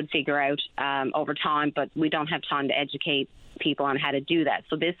maybe you could figure out over time, but we don't have time to educate people on how to do that.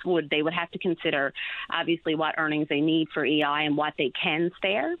 So they would have to consider, obviously, what earnings they need for EI and what they can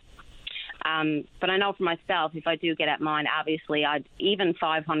spare. But I know for myself, if I do get at mine, obviously, even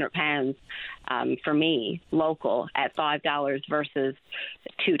 £500 for me, local, at $5 versus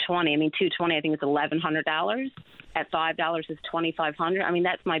 $2.20. I mean, $2.20, I think it's $1,100. At $5 is $2,500. I mean,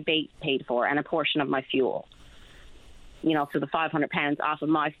 that's my bait paid for and a portion of my fuel. So the £500 off of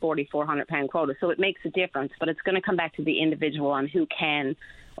my 4,400 pound quota. So it makes a difference, but it's going to come back to the individual on who can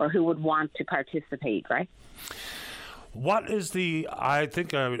or who would want to participate, right? What is I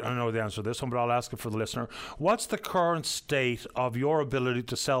think I know the answer to this one, but I'll ask it for the listener. What's the current state of your ability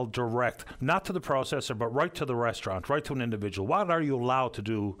to sell direct, not to the processor, but right to the restaurant, right to an individual? What are you allowed to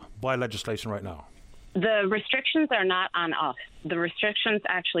do by legislation right now? The restrictions are not on us. The restrictions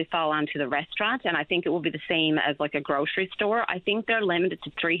actually fall onto the restaurant, and I think it will be the same as like a grocery store. I think they're limited to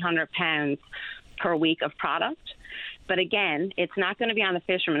 £300 per week of product. But again, it's not going to be on the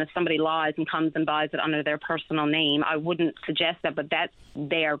fisherman if somebody lies and comes and buys it under their personal name. I wouldn't suggest that, but that's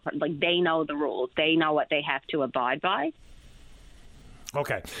they know the rules. They know what they have to abide by.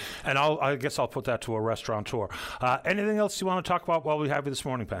 Okay, and I guess I'll put that to a restaurateur. Anything else you want to talk about while we have you this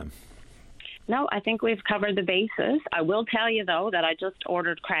morning, Pam? No, I think we've covered the bases. I will tell you, though, that I just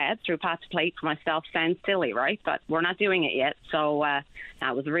ordered crabs through Pot to Plate for myself. Sounds silly, right? But we're not doing it yet. So I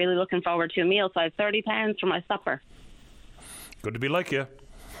was really looking forward to a meal, so I have £30 for my supper. Good to be like you.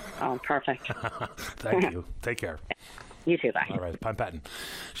 Oh, perfect. Thank you. Take care. You too, bye. All right, Pam Patton.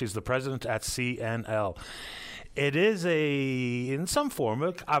 She's the president at CNL. It is in some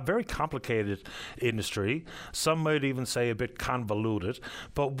form, a very complicated industry. Some might even say a bit convoluted.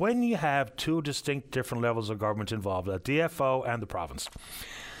 But when you have two distinct different levels of government involved, the DFO and the province,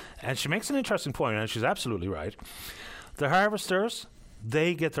 and she makes an interesting point, and she's absolutely right. The harvesters,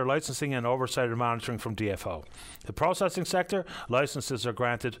 they get their licensing and oversight and monitoring from DFO. The processing sector, licenses are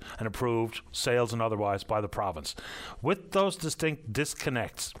granted and approved, sales and otherwise, by the province. With those distinct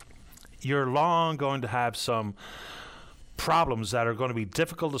disconnects, you're long going to have some problems that are going to be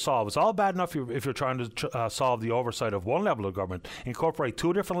difficult to solve. It's all bad enough if you're trying to solve the oversight of one level of government. Incorporate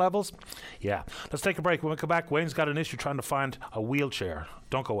two different levels? Yeah. Let's take a break. When we come back, Wayne's got an issue trying to find a wheelchair.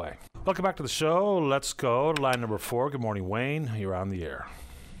 Don't go away. Welcome back to the show. Let's go to line number 4. Good morning, Wayne. You're on the air.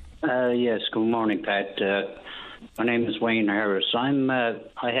 Yes, good morning, Pat. My name is Wayne Harris. I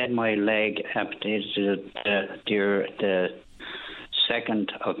had my leg amputated the 2nd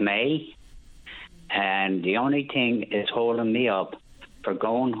of May, and the only thing is holding me up for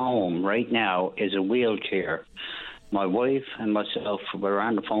going home right now is a wheelchair. My wife and myself were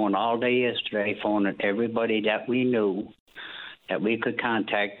on the phone all day yesterday, phoning everybody that we knew that we could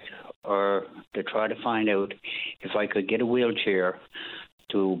contact or to try to find out if I could get a wheelchair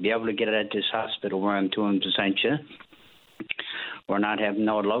to be able to get it at this hospital where I'm doing Placentia. We're not having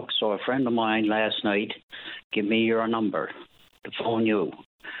no luck, so a friend of mine last night gave me your number to phone you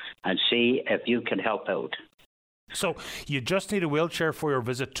and see if you can help out. So you just need a wheelchair for your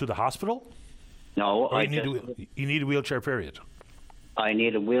visit to the hospital? No, you need a wheelchair, period. I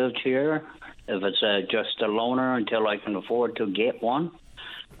need a wheelchair if it's just a loaner until I can afford to get one,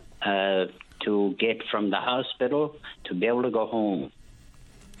 to get from the hospital to be able to go home.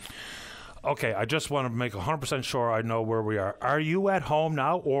 Okay, I just want to make 100% sure I know where we are. Are you at home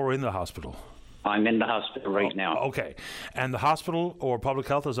now or in the hospital? I'm in the hospital right now. Okay. And the hospital or public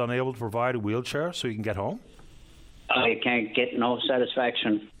health is unable to provide a wheelchair so you can get home? I can't get no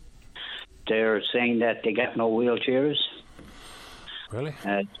satisfaction. They're saying that they got no wheelchairs. Really?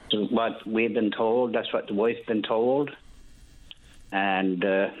 That's what we've been told. That's what the wife's been told. And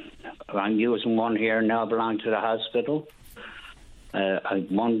I'm using one here now, belong to the hospital.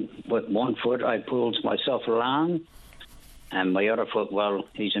 With one foot, I pulled myself along, and my other foot, well,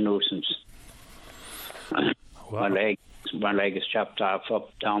 he's a nuisance. Wow. My leg is chopped off,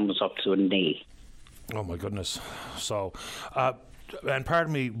 almost up to the knee. Oh my goodness! So, and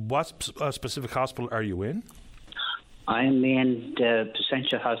pardon me, what specific hospital are you in? I'm in the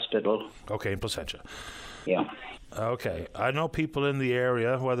Placentia Hospital. Okay, in Placentia. Yeah. Okay, I know people in the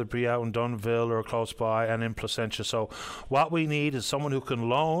area, whether it be out in Dunville or close by, and in Placentia. So what we need is someone who can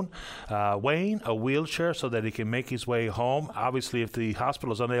loan Wayne a wheelchair so that he can make his way home. Obviously, if the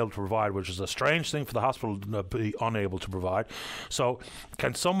hospital is unable to provide, which is a strange thing for the hospital to be unable to provide. So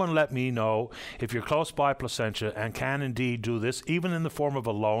can someone let me know if you're close by Placentia and can indeed do this, even in the form of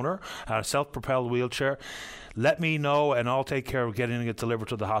a loaner, a self-propelled wheelchair? Let me know, and I'll take care of getting it delivered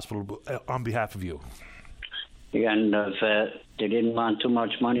to the hospital on behalf of you. And if they didn't want too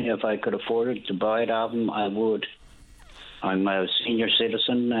much money, if I could afford it to buy it off them, I would. I'm a senior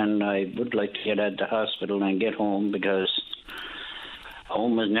citizen, and I would like to get at the hospital and get home because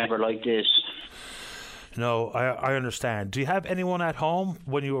home is never like this. No, I understand. Do you have anyone at home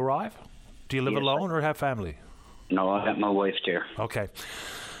when you arrive? Do you live alone or have family? No, I have my wife there. Okay.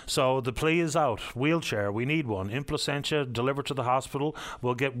 So the plea is out. Wheelchair, we need one. In Placentia, delivered to the hospital.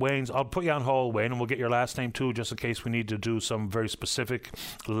 We'll get Wayne's. I'll put you on hold, Wayne, and we'll get your last name too, just in case we need to do some very specific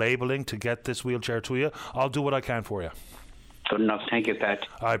labeling to get this wheelchair to you. I'll do what I can for you. Good enough. Thank you, Pat.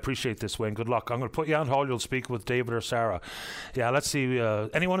 I appreciate this, Wayne. Good luck. I'm going to put you on hold. You'll speak with David or Sarah. Yeah, let's see.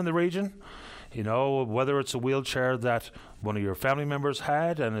 Anyone in the region? You know, whether it's a wheelchair that one of your family members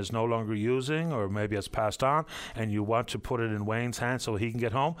had and is no longer using, or maybe has passed on, and you want to put it in Wayne's hands so he can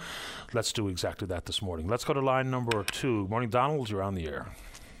get home, let's do exactly that this morning. Let's go to line number 2. Morning, Donald, you're on the air.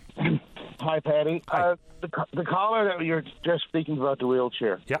 Hi, Patty. Hi. The caller that you're just speaking about, the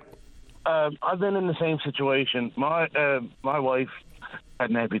wheelchair. Yeah. I've been in the same situation. My wife had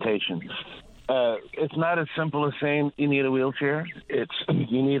an amputation. It's not as simple as saying you need a wheelchair. It's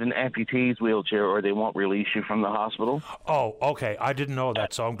you need an amputee's wheelchair, or they won't release you from the hospital. Oh, okay. I didn't know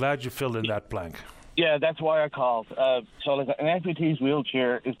that, so I'm glad you filled in that blank. Yeah, that's why I called. So like an amputee's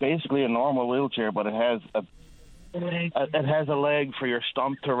wheelchair is basically a normal wheelchair, but it has a leg for your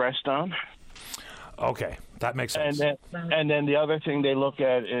stump to rest on. Okay, that makes sense. And then the other thing they look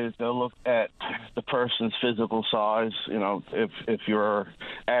at is they'll look at the person's physical size. You know, if you're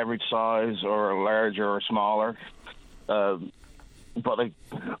average size or larger or smaller. But like,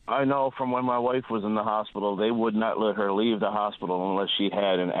 I know from when my wife was in the hospital, they would not let her leave the hospital unless she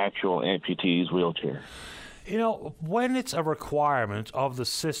had an actual amputee's wheelchair. You know, when it's a requirement of the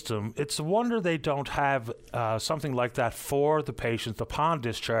system, it's a wonder they don't have something like that for the patients upon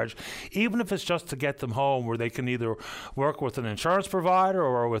discharge, even if it's just to get them home, where they can either work with an insurance provider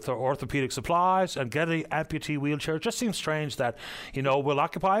or with orthopedic supplies and get an amputee wheelchair. It just seems strange that, you know, we'll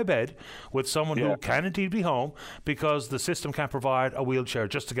occupy a bed with someone who can indeed be home because the system can't provide a wheelchair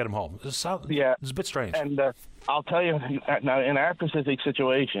just to get them home. It's a bit strange. And I'll tell you, now in our specific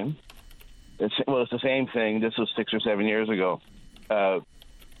situation, it's the same thing. This was 6 or 7 years ago.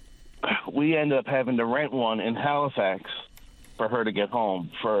 We ended up having to rent one in Halifax for her to get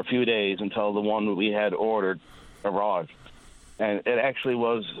home for a few days until the one we had ordered arrived. And it actually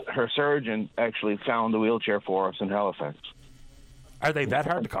was her surgeon actually found the wheelchair for us in Halifax. Are they that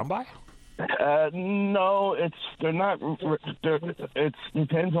hard to come by? No, they're not. It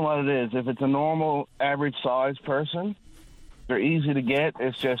depends on what it is. If it's a normal, average size person, they're easy to get.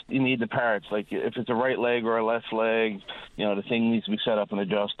 It's just you need the parts. Like if it's a right leg or a left leg, you know, the thing needs to be set up and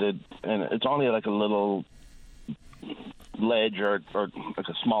adjusted. And it's only like a little ledge or like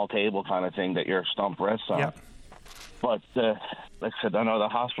a small table kind of thing that your stump rests on. Yep. But like I said, I know the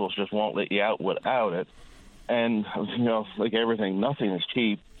hospitals just won't let you out without it. And, you know, like everything, nothing is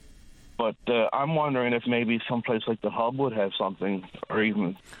cheap. But I'm wondering if maybe someplace like the Hub would have something, or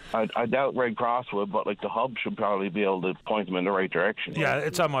even, I doubt Red Cross would, but like the Hub should probably be able to point them in the right direction. Yeah,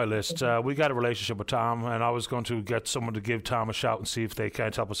 it's on my list. We got a relationship with Tom, and I was going to get someone to give Tom a shout and see if they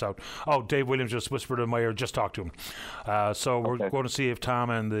can't help us out. Oh, Dave Williams just whispered in my ear, just talk to him. So we're going to see if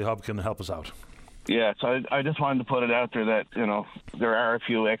Tom and the Hub can help us out. Yeah, so I just wanted to put it out there that, you know, there are a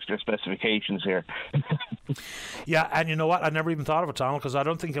few extra specifications here. Yeah, and you know what? I never even thought of it, Tom, because I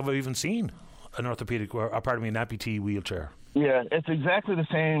don't think I've even seen an orthopedic, an amputee wheelchair. Yeah, it's exactly the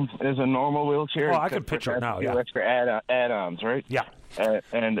same as a normal wheelchair. Oh, I can picture it now, yeah. Extra add-ons, right? Yeah.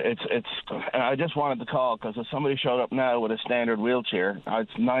 And it's. And I just wanted to call because if somebody showed up now with a standard wheelchair,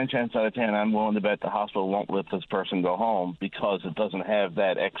 it's 9 times out of 10 I'm willing to bet the hospital won't let this person go home because it doesn't have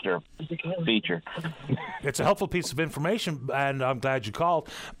that extra feature. It's a helpful piece of information, and I'm glad you called.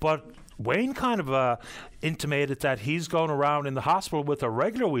 But Wayne kind of intimated that he's going around in the hospital with a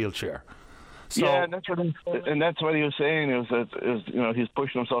regular wheelchair. So, yeah, and that's what he was saying. Is you know, he's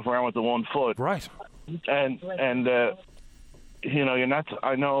pushing himself around with the 1 foot. Right. And you know, you're not.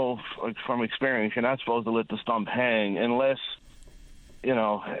 I know, like, from experience, you're not supposed to let the stump hang unless, you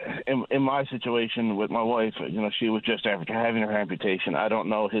know, in my situation with my wife, you know, she was just after having her amputation. I don't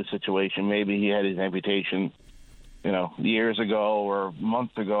know his situation. Maybe he had his amputation, you know, years ago or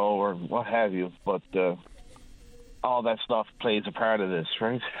months ago or what have you. But all that stuff plays a part of this,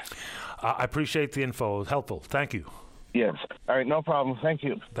 right? I appreciate the info. Helpful. Thank you. Yes. All right. No problem. Thank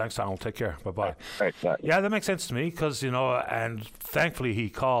you. Thanks, Donald. Take care. Bye-bye. All right. Bye. Yeah, that makes sense to me because, you know, and thankfully he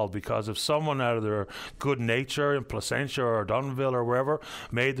called, because if someone out of their good nature in Placentia or Dunville or wherever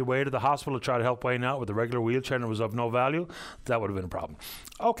made their way to the hospital to try to help Wayne out with a regular wheelchair and it was of no value, that would have been a problem.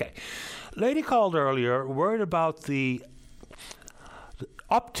 Okay. Lady called earlier worried about the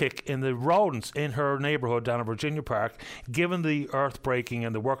uptick in the rodents in her neighbourhood down in Virginia Park, given the earth breaking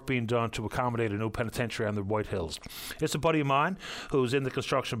and the work being done to accommodate a new penitentiary on the White Hills. It's a buddy of mine who's in the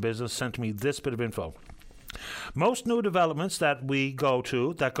construction business sent me this bit of info. Most new developments that go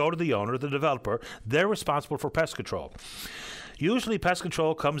to the owner, the developer, they're responsible for pest control. Usually pest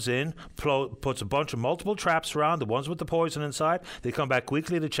control comes in, puts a bunch of multiple traps around, the ones with the poison inside. They come back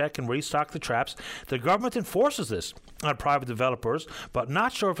weekly to check and restock the traps. The government enforces this on private developers, but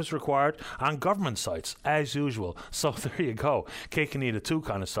not sure if it's required on government sites, as usual. So there you go. Cake and eat it too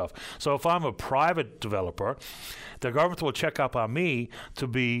kind of stuff. So if I'm a private developer, the government will check up on me to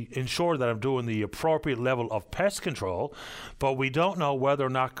be ensured that I'm doing the appropriate level of pest control, but we don't know whether or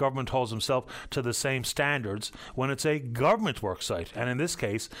not government holds themselves to the same standards when it's a government work site, and in this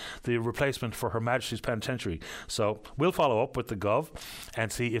case, the replacement for Her Majesty's Penitentiary. So we'll follow up with the Gov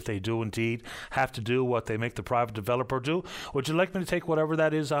and see if they do indeed have to do what they make the private developer do. Would you like me to take whatever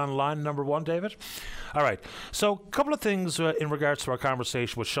that is on line number 1, David? All right. So a couple of things in regards to our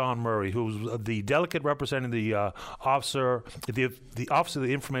conversation with Sean Murray, who's the delegate representing the Office of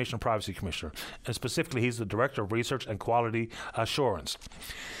the Information and Privacy Commissioner, and specifically he's the Director of Research and Quality Assurance.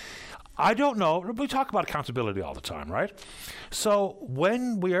 I don't know. We talk about accountability all the time, right? So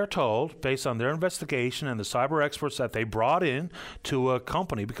when we are told, based on their investigation and the cyber experts that they brought in to a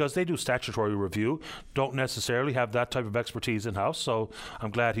company, because they do statutory review, don't necessarily have that type of expertise in-house, so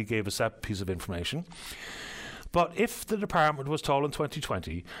I'm glad he gave us that piece of information. But if the department was told in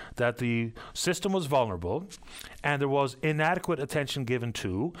 2020 that the system was vulnerable and there was inadequate attention given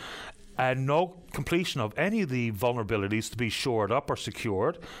to and no completion of any of the vulnerabilities to be shored up or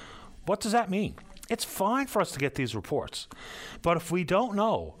secured, what does that mean? It's fine for us to get these reports, but if we don't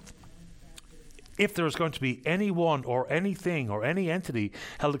know if there's going to be anyone or anything or any entity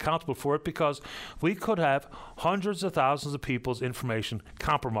held accountable for it, because we could have hundreds of thousands of people's information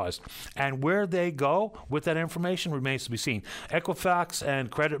compromised. And where they go with that information remains to be seen. Equifax and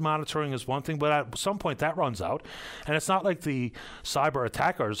credit monitoring is one thing, but at some point that runs out. And it's not like the cyber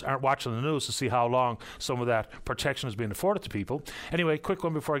attackers aren't watching the news to see how long some of that protection is being afforded to people. Anyway, quick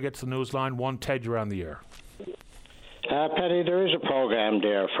one before I get to the news line. One, Ted, you're on the air. Paddy, there is a program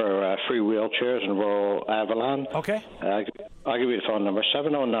there for free wheelchairs in rural Avalon. Okay. I'll give you the phone number,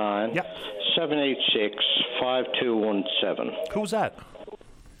 709 786 5217. Who's that?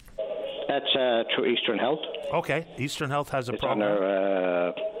 That's through Eastern Health. Okay. Eastern Health has a program.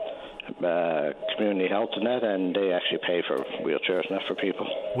 On their community health and that, and they actually pay for wheelchairs and that for people.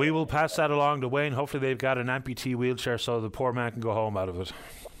 We will pass that along to Wayne. Hopefully they've got an amputee wheelchair so the poor man can go home out of it.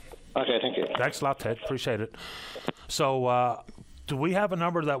 Okay, thank you. Thanks a lot, Ted. Appreciate it. So, do we have a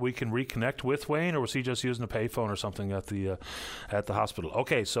number that we can reconnect with Wayne, or was he just using a payphone or something at the hospital?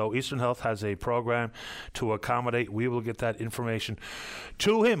 Okay, so Eastern Health has a program to accommodate. We will get that information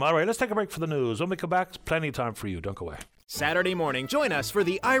to him. All right, let's take a break for the news. When we come back, plenty of time for you. Don't go away. Saturday morning, join us for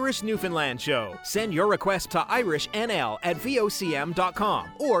the Irish Newfoundland Show. Send your request to irishnl@vocm.com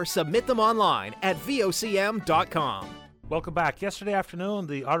or submit them online at vocm.com. Welcome back. Yesterday afternoon,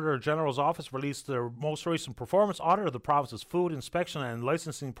 the Auditor General's Office released their most recent performance audit of the province's food inspection and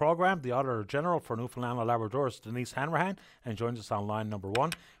licensing program. The Auditor General for Newfoundland and Labrador is Denise Hanrahan and joins us on line number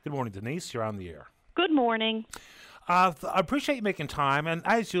 1. Good morning, Denise. You're on the air. Good morning. I appreciate you making time, and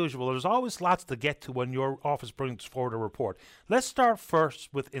as usual, there's always lots to get to when your office brings forward a report. Let's start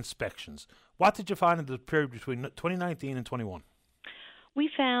first with inspections. What did you find in the period between 2019 and 21? We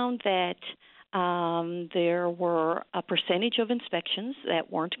found that there were a percentage of inspections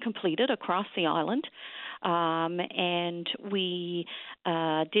that weren't completed across the island, and we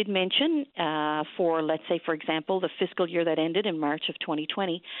did mention for, let's say, for example, the fiscal year that ended in March of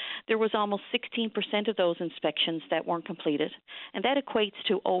 2020, there was almost 16% of those inspections that weren't completed, and that equates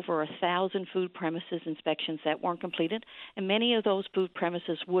to over 1,000 food premises inspections that weren't completed, and many of those food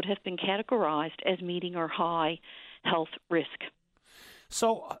premises would have been categorized as meeting or high health risk.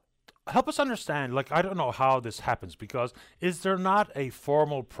 So help us understand, I don't know how this happens, because is there not a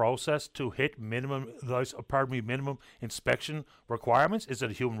formal process to hit minimum inspection requirements? Is it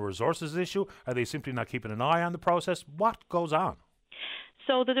a human resources issue? Are they simply not keeping an eye on the process? What goes on?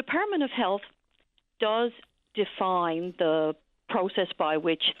 So the Department of Health does define the process by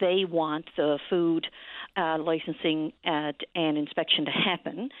which they want the food licensing and inspection to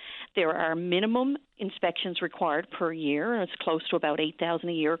happen. There are minimum inspections required per year, and it's close to about 8,000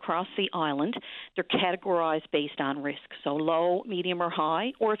 a year across the island. They're categorized based on risk, so low, medium, or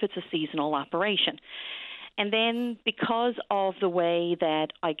high, or if it's a seasonal operation. And then because of the way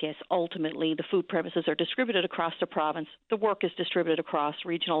that, I guess, ultimately the food premises are distributed across the province, the work is distributed across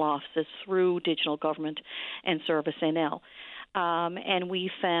regional offices through digital government and Service NL. And we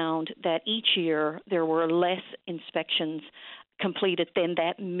found that each year there were less inspections completed than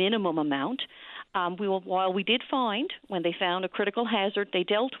that minimum amount. While we did find, when they found a critical hazard, they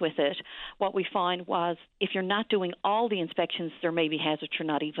dealt with it. What we find was if you're not doing all the inspections, there may be hazards you're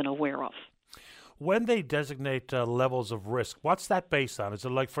not even aware of. when they designate levels of risk, what's that based on? Is it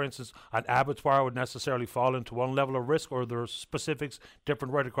like, for instance, an abattoir would necessarily fall into one level of risk, or are there specifics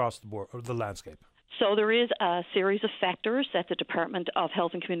different right across the board or the landscape? So there is a series of factors that the Department of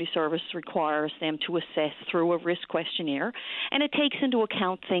Health and Community Service requires them to assess through a risk questionnaire, and it takes into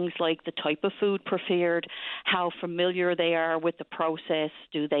account things like the type of food prepared, how familiar they are with the process,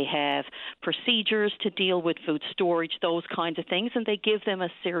 do they have procedures to deal with food storage, those kinds of things, and they give them a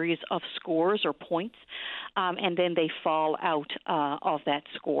series of scores or points, and then they fall out of that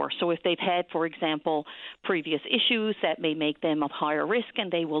score. So if they've had, for example, previous issues, that may make them of higher risk,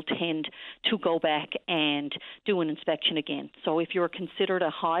 and they will tend to go back and do an inspection again. So if you're considered a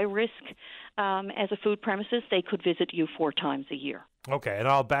high risk as a food premises, they could visit you 4 times a year. Okay, and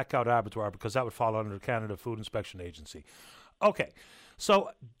I'll back out abattoir because that would fall under the Canada Food Inspection Agency. Okay, so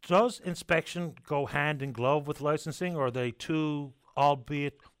does inspection go hand in glove with licensing, or are they two,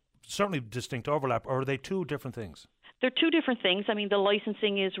 albeit certainly distinct overlap, or are they two different things? They're two different things. I mean, the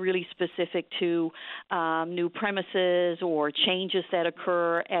licensing is really specific to new premises or changes that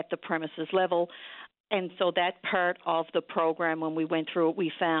occur at the premises level. And so that part of the program, when we went through it,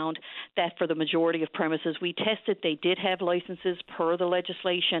 we found that for the majority of premises we tested, they did have licenses per the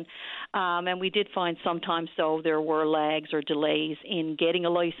legislation. And we did find sometimes, though, there were lags or delays in getting a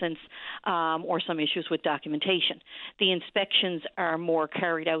license or some issues with documentation. The inspections are more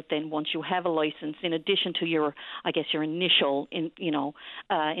carried out then once you have a license, in addition to your initial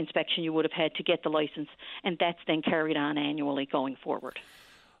inspection you would have had to get the license. And that's then carried on annually going forward.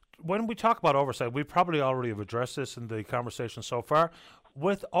 When we talk about oversight, we probably already have addressed this in the conversation so far.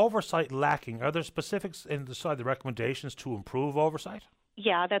 With oversight lacking, are there specifics inside the recommendations to improve oversight?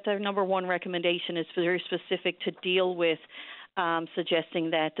 Yeah, that's our number one recommendation, is very specific to deal with suggesting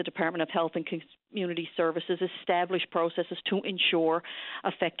that the Department of Health and Community Services establish processes to ensure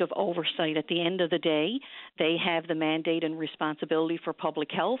effective oversight. At the end of the day, they have the mandate and responsibility for public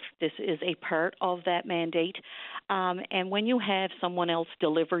health. This is a part of that mandate. And when you have someone else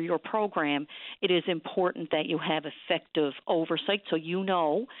deliver your program, it is important that you have effective oversight so you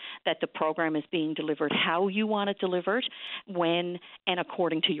know that the program is being delivered how you want it delivered, when, and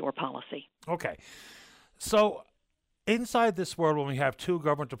according to your policy. Okay. So inside this world, when we have two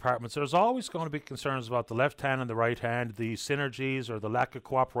government departments, there's always going to be concerns about the left hand and the right hand, the synergies or the lack of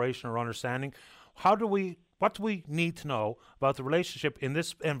cooperation or understanding. What do we need to know about the relationship in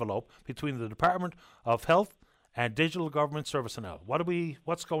this envelope between the Department of Health and Digital Government Service-NL?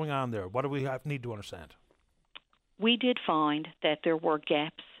 What's going on there? What do we need to understand? We did find that there were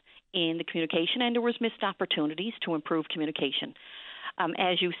gaps in the communication, and there was missed opportunities to improve communication.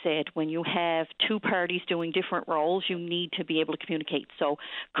 As you said, when you have two parties doing different roles, you need to be able to communicate. So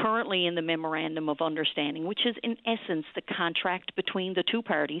currently in the Memorandum of Understanding, which is in essence the contract between the two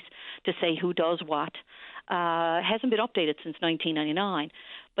parties to say who does what, hasn't been updated since 1999.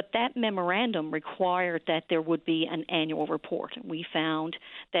 But that memorandum required that there would be an annual report. We found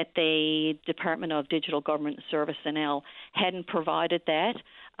that the Department of Digital Government Service-NL hadn't provided that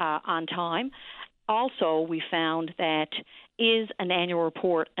on time. Also, we found that is an annual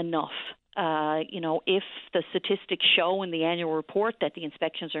report enough? If the statistics show in the annual report that the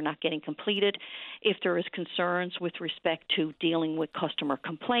inspections are not getting completed, if there is concerns with respect to dealing with customer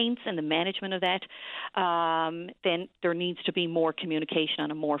complaints and the management of that, then there needs to be more communication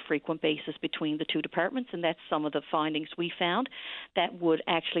on a more frequent basis between the two departments, and that's some of the findings we found that would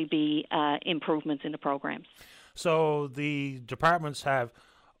actually be improvements in the programs. So the departments have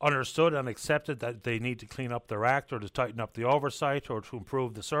understood and accepted that they need to clean up their act or to tighten up the oversight or to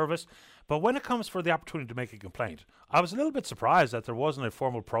improve the service. But when it comes for the opportunity to make a complaint, I was a little bit surprised that there wasn't a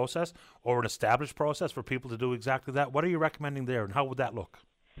formal process or an established process for people to do exactly that. What are you recommending there, and how would that look?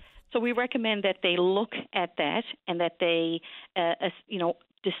 So we recommend that they look at that and that they,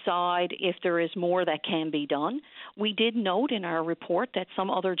 decide if there is more that can be done. We did note in our report that some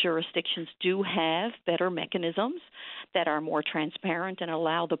other jurisdictions do have better mechanisms that are more transparent and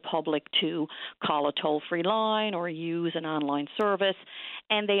allow the public to call a toll-free line or use an online service.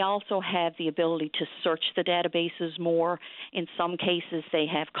 And they also have the ability to search the databases more. In some cases, they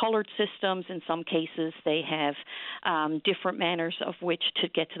have colored systems. In some cases, they have different manners of which to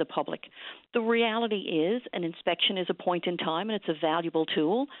get to the public. The reality is an inspection is a point in time, and it's a valuable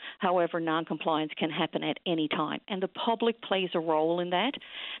tool. However, noncompliance can happen at any time. And the public plays a role in that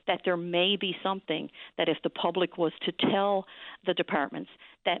there may be something that if the public was to tell the departments,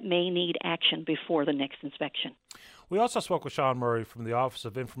 that may need action before the next inspection. We also spoke with Sean Murray from the Office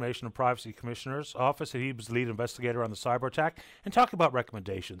of Information and Privacy Commissioner's Office, and he was the lead investigator on the cyber attack, and talking about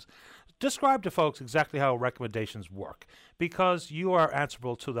recommendations. Describe to folks exactly how recommendations work, because you are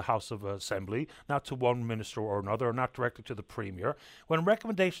answerable to the House of Assembly, not to one minister or another, or not directly to the Premier. When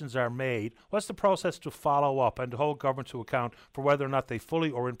recommendations are made, what's the process to follow up and to hold government to account for whether or not they fully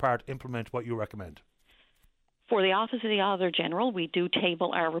or in part implement what you recommend? For the Office of the Auditor General, we do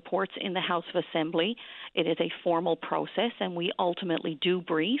table our reports in the House of Assembly. It is a formal process, and we ultimately do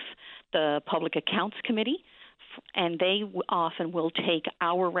brief the Public Accounts Committee, and they often will take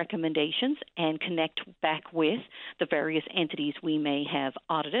our recommendations and connect back with the various entities we may have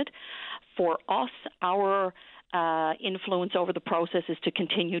audited. For us, our influence over the process is to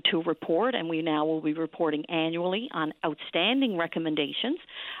continue to report, and we now will be reporting annually on outstanding recommendations.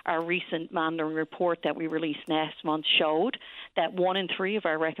 Our recent monitoring report that we released last month showed that 1 in 3 of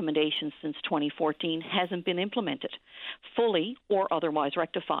our recommendations since 2014 hasn't been implemented fully or otherwise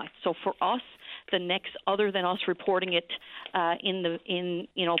rectified. So for us, the next, other than us reporting it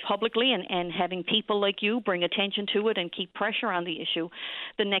publicly and having people like you bring attention to it and keep pressure on the issue,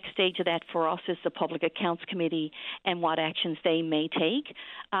 the next stage of that for us is the Public Accounts Committee and what actions they may take.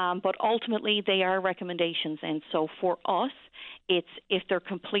 But ultimately, they are recommendations, and so for us, it's if they're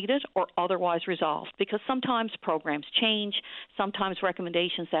completed or otherwise resolved, because sometimes programs change, sometimes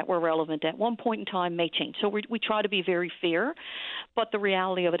recommendations that were relevant at one point in time may change. So we try to be very fair, but the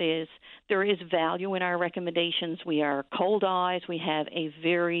reality of it is there is value in our recommendations. We are cold eyes. We have a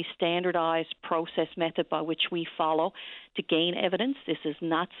very standardized process method by which we follow to gain evidence. This is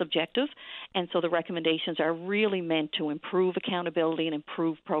not subjective, and so the recommendations are really meant to improve accountability and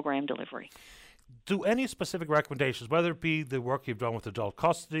improve program delivery. Do any specific recommendations, whether it be the work you've done with adult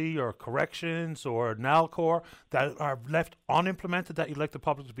custody or corrections or NALCOR, that are left unimplemented that you'd like the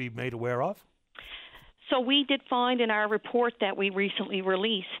public to be made aware of? So we did find in our report that we recently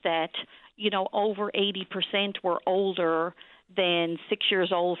released that, over 80% were older than 6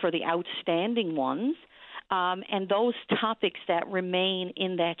 years old for the outstanding ones. And those topics that remain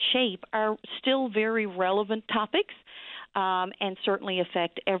in that shape are still very relevant topics. And certainly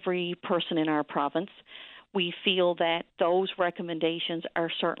affect every person in our province. We feel that those recommendations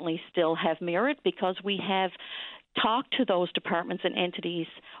are certainly still have merit because we have talked to those departments and entities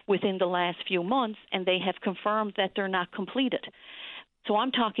within the last few months, and they have confirmed that they're not completed. So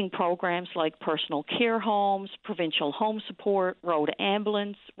I'm talking programs like personal care homes, provincial home support, road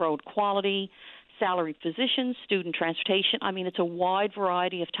ambulance, road quality, salaried physicians, student transportation. I mean, it's a wide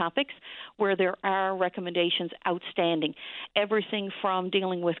variety of topics where there are recommendations outstanding. Everything from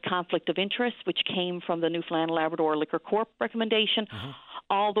dealing with conflict of interest, which came from the Newfoundland Labrador Liquor Corp recommendation,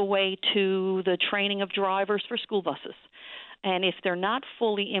 all the way to the training of drivers for school buses. And if they're not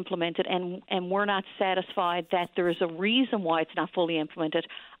fully implemented and we're not satisfied that there is a reason why it's not fully implemented,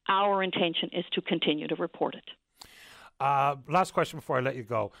 our intention is to continue to report it. Last question before I let you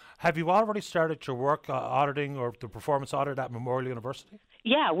go. Have you already started your work auditing or the performance audit at Memorial University?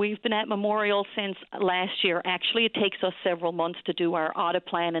 Yeah, we've been at Memorial since last year. Actually, it takes us several months to do our audit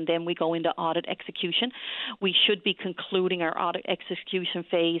plan, and then we go into audit execution. We should be concluding our audit execution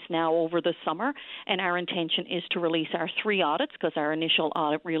phase now over the summer, and our intention is to release our 3 audits, because our initial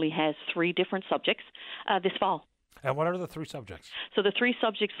audit really has 3 different subjects, this fall. And what are the 3 subjects? So the 3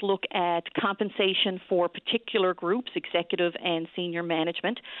 subjects look at compensation for particular groups, executive and senior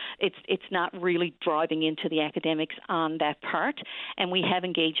management. It's not really driving into the academics on that part. And we have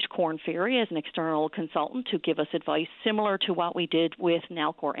engaged Korn Ferry as an external consultant to give us advice similar to what we did with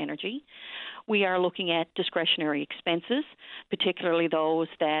Nalcor Energy. We are looking at discretionary expenses, particularly those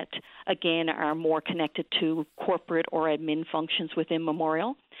that, again, are more connected to corporate or admin functions within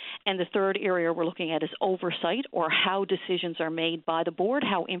Memorial. And the third area we're looking at is oversight, or how decisions are made by the board,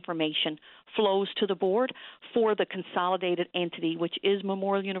 how information flows to the board for the consolidated entity, which is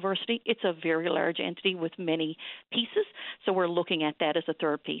Memorial University. It's a very large entity with many pieces, so we're looking at that as a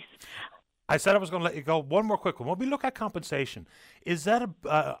third piece. I said I was going to let you go. One more quick one. When we look at compensation, is that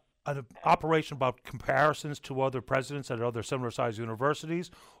an operation about comparisons to other presidents at other similar-sized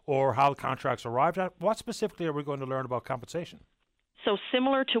universities, or how contracts arrived at? What specifically are we going to learn about compensation? So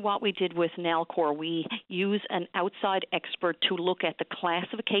similar to what we did with Nalcor, we use an outside expert to look at the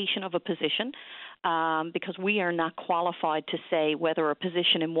classification of a position, because we are not qualified to say whether a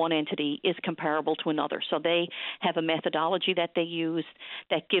position in one entity is comparable to another. So they have a methodology that they use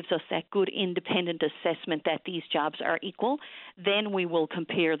that gives us that good independent assessment that these jobs are equal. Then we will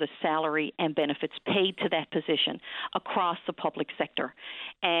compare the salary and benefits paid to that position across the public sector.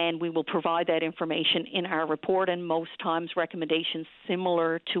 And we will provide that information in our report, and most times recommendations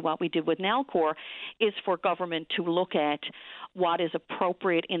similar to what we did with NALCOR is for government to look at what is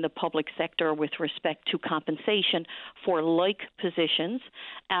appropriate in the public sector with respect to compensation for like positions,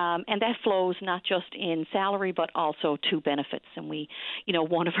 and that flows not just in salary but also to benefits. And we,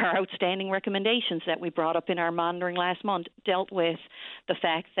 one of our outstanding recommendations that we brought up in our monitoring last month dealt with the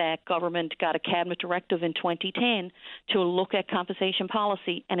fact that government got a cabinet directive in 2010 to look at compensation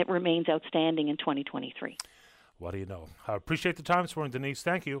policy, and it remains outstanding in 2023. What do you know? I appreciate the time this morning, Denise.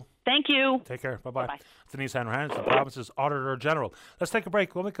 Thank you. Thank you. Take care. Bye-bye. Bye-bye. Denise Hanrahan, the province's Auditor General. Let's take a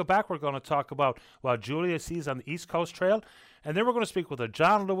break. When we come back, we're going to talk about what Julia sees on the East Coast Trail. And then we're going to speak with a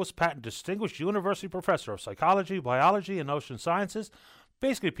John Lewis Patton Distinguished University Professor of Psychology, Biology, and Ocean Sciences.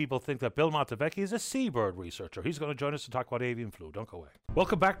 Basically, people think that Bill Montevecchi is a seabird researcher. He's going to join us to talk about avian flu. Don't go away.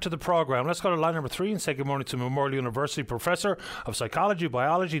 Welcome back to the program. Let's go to line number 3 and say good morning to Memorial University Professor of Psychology,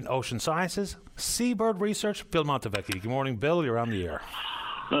 Biology, and Ocean Sciences, seabird research, Bill Montevecchi. Good morning, Bill. You're on the air.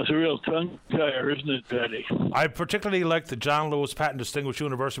 That's a real tongue-tire, isn't it, Patty? I particularly like the John Lewis Patton Distinguished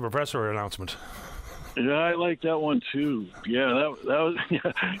University Professor announcement. Yeah, I like that one too. Yeah, that was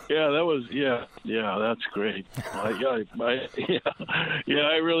that's great. I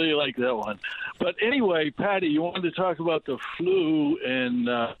really like that one. But anyway, Patty, you wanted to talk about the flu and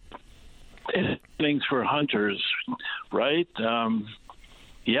things for hunters, right?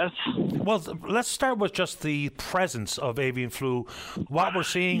 Yes. Well, let's start with just the presence of avian flu, what we're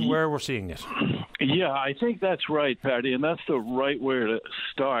seeing, where we're seeing it. Yeah, I think that's right, Patty, and that's the right way to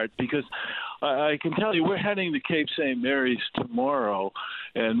start, because I can tell you we're heading to Cape St. Mary's tomorrow,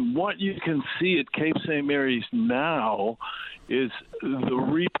 and what you can see at Cape St. Mary's now is the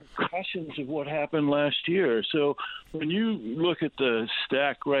repercussions of what happened last year. So when you look at the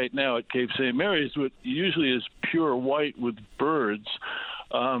stack right now at Cape St. Mary's, what usually is pure white with birds,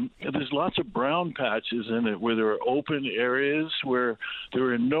 there's lots of brown patches in it where there are open areas where there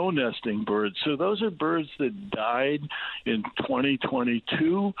are no nesting birds. So those are birds that died in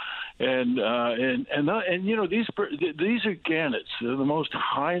 2022, and these are gannets. They're the most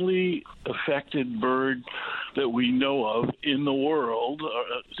highly affected bird that we know of in the world,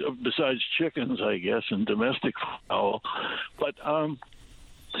 besides chickens, I guess, and domestic fowl. But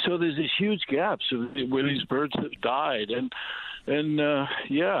so there's these huge gaps where these birds have died, and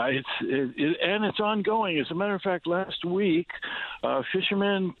it's ongoing. As a matter of fact, last week,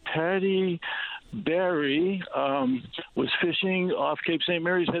 fisherman Patty Barry was fishing off Cape St.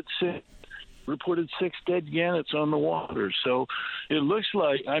 Mary's, had reported 6 dead gannets on the water. So it looks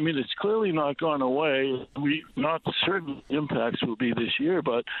like, it's clearly not gone away. We're not certain impacts will be this year,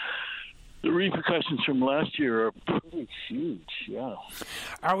 but the repercussions from last year are pretty huge, yeah.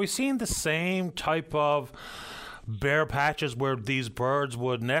 Are we seeing the same type of bare patches where these birds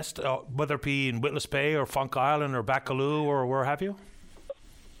would nest, whether it be in Witless Bay or Funk Island or Baccalieu or where have you?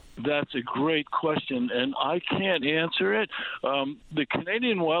 That's a great question, and I can't answer it. The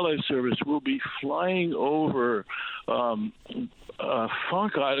Canadian Wildlife Service will be flying over Funk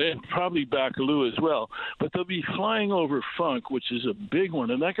Island, probably Baccalieu as well, but they'll be flying over Funk, which is a big one,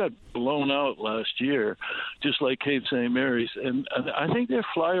 and that got blown out last year, just like Cape St. Mary's, and I think their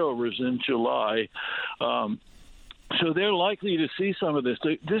flyovers in July. So they're likely to see some of this.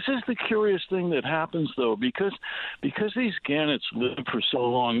 This is the curious thing that happens, though, because these gannets live for so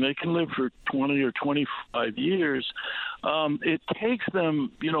long. They can live for 20 or 25 years. It takes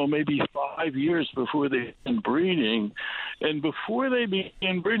them, maybe 5 years before they begin breeding, and before they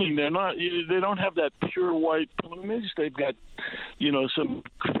begin breeding, they don't have that pure white plumage. They've got, some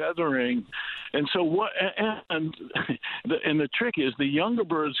feathering, and so the trick is the younger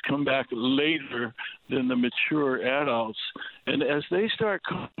birds come back later than the mature adults, and as they start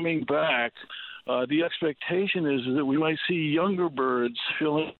coming back, the expectation is that we might see younger birds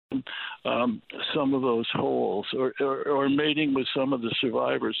filling some of those holes or mating with some of the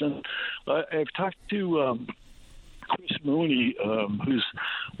survivors. And I've talked to Chris Mooney, who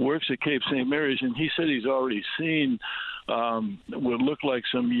works at Cape St. Mary's, and he said he's already seen what look like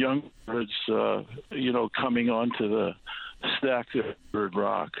some young birds, coming onto the stack of bird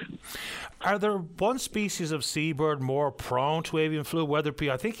rock. Are there one species of seabird more prone to avian flu, whether it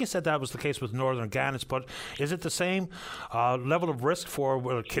be, I think you said that was the case with northern gannets, but is it the same level of risk for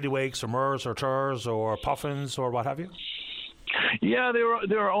kittiwakes or murres or turs or puffins or what have you? Yeah,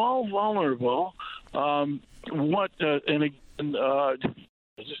 they're all vulnerable.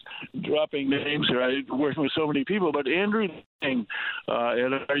 Just dropping names here. I'm working with so many people, but Andrew Lang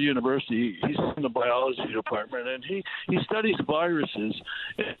at our university, he's in the biology department, and he studies viruses.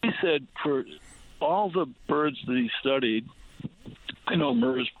 And he said for all the birds that he studied,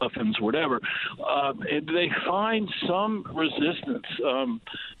 MERS, puffins, whatever, they find some resistance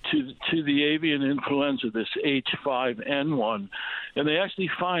to the avian influenza, this H5N1, and they actually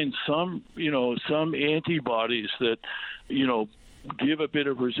find some antibodies that, give a bit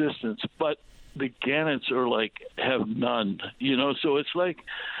of resistance, but the gannets have none, so it's like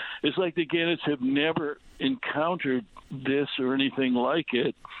the gannets have never encountered this or anything like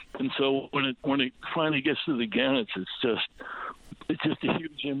it, and so when it finally gets to the gannets, it's just a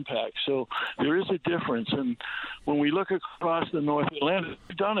huge impact. So there is a difference. And when we look across the North Atlantic,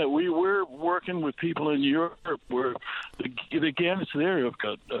 we've done it. We're working with people in Europe where the gannets there have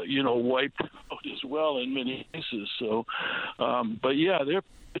got, wiped out as well in many cases. So, but yeah, they're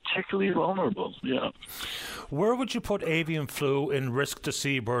particularly vulnerable. Yeah. Where would you put avian flu in risk to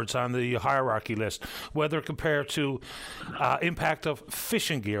seabirds on the hierarchy list, whether compared to impact of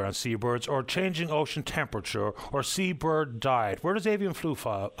fishing gear on seabirds or changing ocean temperature or seabird diet? Where does avian flu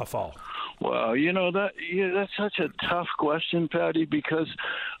fall? Well, that's such a tough question, Patty, because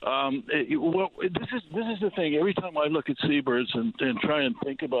this is the thing. Every time I look at seabirds and try and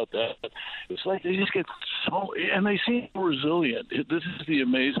think about that, it's like they just get and they seem resilient. This is the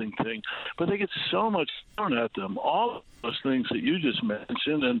amazing thing, but they get so much thrown at them. All of those things that you just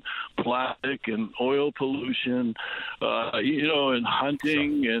mentioned, and plastic and oil pollution, and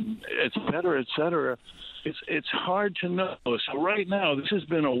hunting and et cetera. It's hard to know. So right now, this has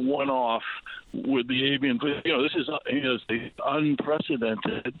been a one-off with the avian. This is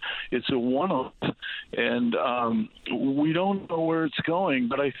unprecedented. It's a one-off, and we don't know where it's going.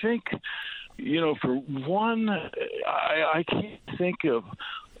 But I think, for one, I can't think of,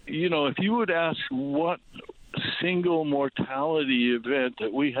 if you would ask what single mortality event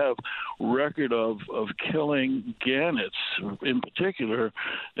that we have record of killing gannets in particular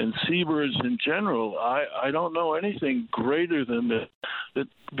and seabirds in general, I don't know anything greater than that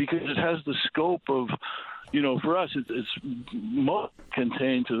because it has the scope of, for us it's most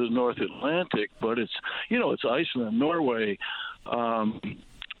contained to the North Atlantic, but it's Iceland, Norway,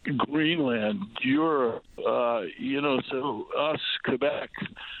 Greenland, Europe, so us, Quebec.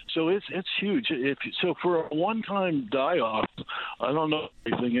 So it's huge. So for a one-time die-off, I don't know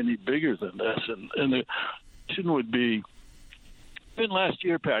anything any bigger than this. And the question would be, even last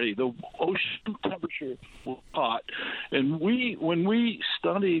year, Patty, the ocean temperature was hot. And when we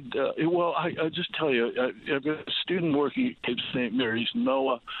studied, I just tell you, I've got a student working at Cape St. Mary's,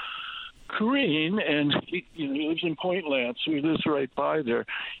 Noah Korean, and he lives in Point Lance, so he lives right by there.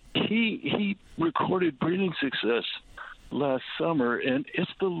 He recorded breeding success last summer, and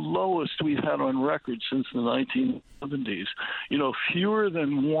it's the lowest we've had on record since the 1970s. Fewer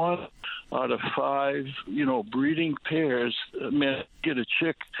than 1 out of 5, breeding pairs get a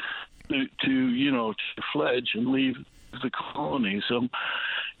chick to fledge and leave the colony. So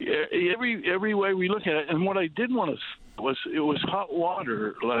every way we look at it, and what I did want to it was hot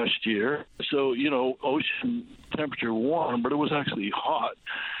water last year, so ocean temperature warm, but it was actually hot,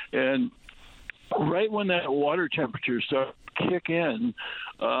 and right when that water temperature started to kick in,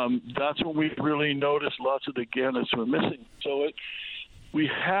 that's when we really noticed lots of the gannets were missing. So we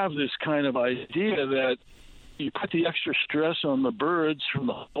have this kind of idea that you put the extra stress on the birds from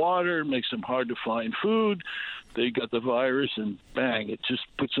the water, makes them hard to find food. They got the virus, and bang, it just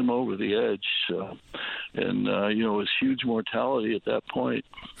puts them over the edge. It's huge mortality at that point.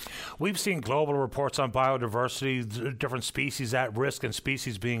 We've seen global reports on biodiversity, different species at risk and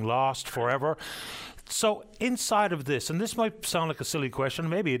species being lost forever. So inside of this, and this might sound like a silly question,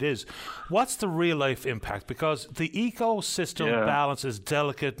 maybe it is, what's the real-life impact? Because the ecosystem balance is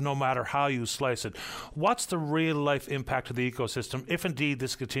delicate no matter how you slice it. What's the real-life impact of the ecosystem if indeed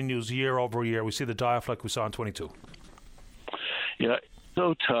this continues year over year? We see the die-off like we saw in 22. Yeah,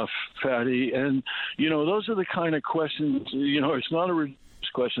 so tough, Patty. And, those are the kind of questions, it's not a religious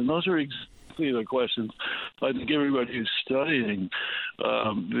question. Those are exactly the questions I think everybody who's studying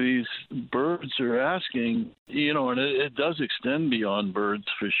these birds are asking, and it does extend beyond birds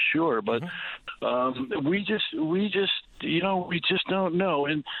for sure, but we just don't know.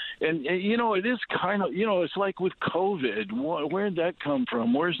 And it is kind of, it's like with COVID. Where'd that come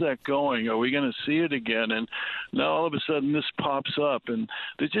from? Where's that going? Are we going to see it again? And now all of a sudden this pops up, and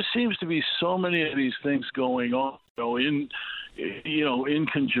there just seems to be so many of these things going on, in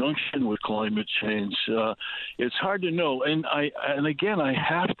conjunction with climate change. It's hard to know. And again, I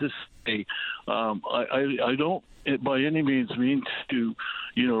have to say, I don't by any means mean to,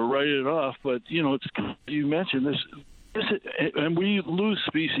 write it off, but, it's, you mentioned this, and we lose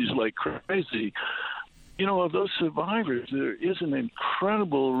species like crazy. Of those survivors, there is an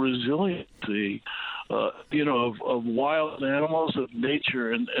incredible resiliency, of wild animals, of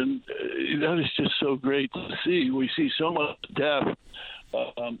nature, and that is just so great to see. We see so much death.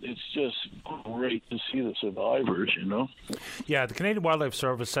 It's just great to see the survivors, Yeah, the Canadian Wildlife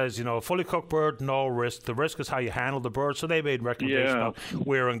Service says, a fully cooked bird, no risk. The risk is how you handle the bird. So they made recommendations about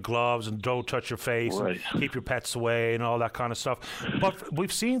wearing gloves and don't touch your face and keep your pets away and all that kind of stuff. But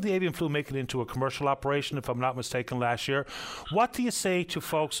we've seen the avian flu make it into a commercial operation, if I'm not mistaken, last year. What do you say to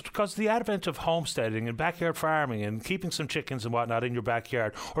folks, because the advent of homesteading and backyard farming and keeping some chickens and whatnot in your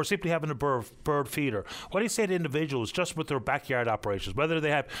backyard, or simply having a bird feeder, what do you say to individuals just with their backyard operations, whether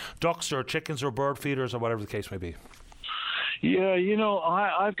they have ducks or chickens or bird feeders or whatever the case may be? Yeah,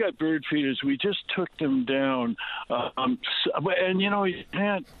 I've got bird feeders. We just took them down, and you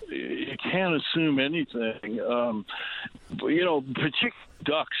can't assume anything. Particularly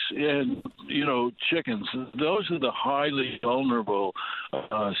ducks and chickens. Those are the highly vulnerable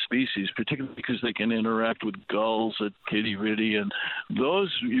species, particularly because they can interact with gulls at Kitty Riddy, and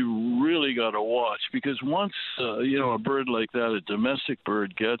those you really got to watch, because once a bird like that, a domestic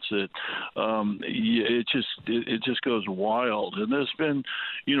bird, gets it, it just goes wild. And there's been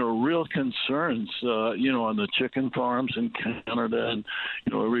real concerns on the chicken farms in Canada and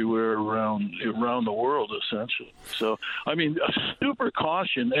everywhere around the world, essentially. So I mean, super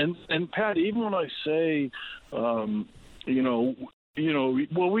caution. And Pat, even when I say we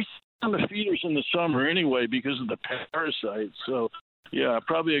on the feeders in the summer anyway because of the parasites. So yeah,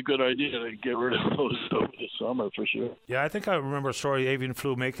 probably a good idea to get rid of those over the summer for sure. Yeah, I think I remember a story, avian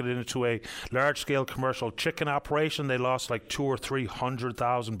flu making it into a large-scale commercial chicken operation. They lost like 200,000 or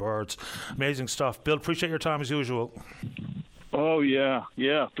 300,000 birds. Amazing stuff. Bill, appreciate your time as usual. Oh, yeah,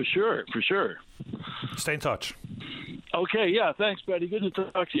 for sure. Stay in touch. Okay, yeah, thanks, Betty. Good to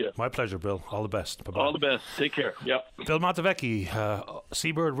talk to you. My pleasure, Bill. All the best. Bye-bye. All the best. Take care. Yep. Bill Montevecchi,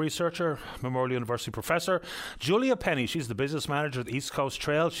 seabird researcher, Memorial University professor. Julia Penny, she's the business manager of the East Coast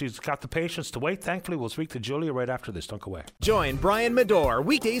Trail. She's got the patience to wait. Thankfully, we'll speak to Julia right after this. Don't go away. Join Brian Medore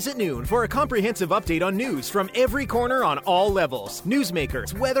weekdays at noon for a comprehensive update on news from every corner on all levels.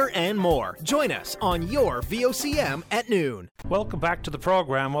 Newsmakers, weather, and more. Join us on your VOCM at noon. Welcome back to the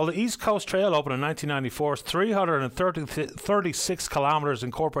program. Well, the East Coast Trail opened in 1994. It's 336 kilometres,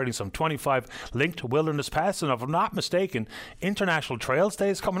 incorporating some 25 linked wilderness paths. And if I'm not mistaken, International Trails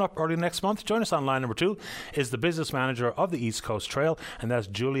Day is coming up early next month. Join us on line number 2 is the business manager of the East Coast Trail, and that's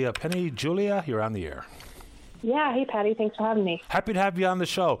Julia Penny. Julia, you're on the air. Yeah, hey Patty, thanks for having me. Happy to have you on the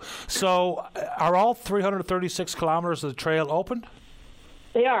show. So, are all 336 kilometres of the trail open?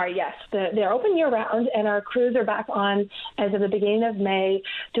 They are, yes. They're open year-round, and our crews are back on as of the beginning of May,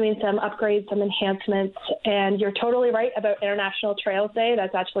 doing some upgrades, some enhancements. And you're totally right about International Trails Day.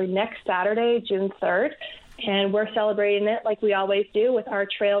 That's actually next Saturday, June 3rd. And we're celebrating it like we always do with our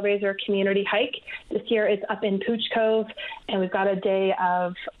Trailraiser community hike. This year it's up in Pooch Cove, and we've got a day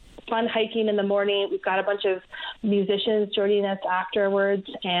of fun hiking in the morning. We've got a bunch of musicians joining us afterwards,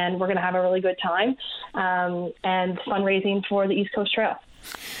 and we're going to have a really good time and fundraising for the East Coast Trail.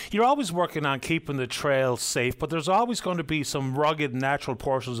 You're always working on keeping the trail safe, but there's always going to be some rugged natural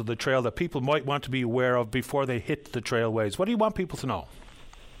portions of the trail that people might want to be aware of before they hit the trailways. What do you want people to know?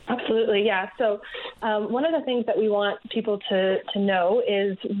 Absolutely, yeah. So one of the things that we want people to know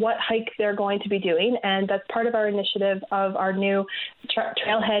is what hike they're going to be doing, and that's part of our initiative of our new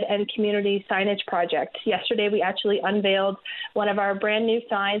Trailhead and Community Signage Project. Yesterday, we actually unveiled one of our brand new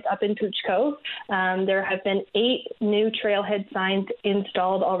signs up in Pooch Cove. There have been 8 new trailhead signs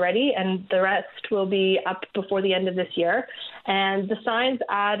installed already, and the rest will be up before the end of this year. And the signs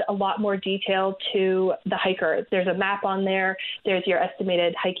add a lot more detail to the hiker. There's a map on there. There's your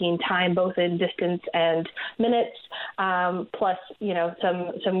estimated hiking time, both in distance and minutes, plus,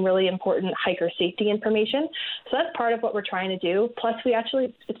 some really important hiker safety information. So that's part of what we're trying to do. Plus,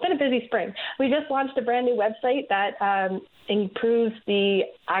 it's been a busy spring. We just launched a brand new website that improves the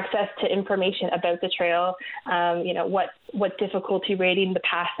access to information about the trail, what difficulty rating the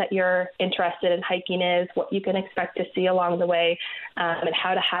path that you're interested in hiking is, what you can expect to see along the way, and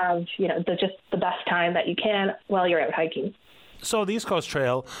how to have, just the best time that you can while you're out hiking. So the East Coast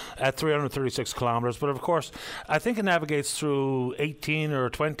Trail at 336 kilometres, but of course, I think it navigates through 18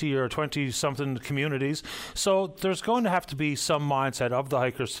 or 20-something communities. So there's going to have to be some mindset of the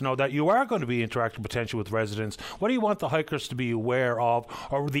hikers to know that you are going to be interacting potentially with residents. What do you want the hikers to be aware of,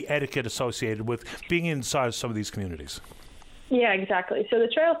 or the etiquette associated with being inside some of these communities? Yeah, exactly. So the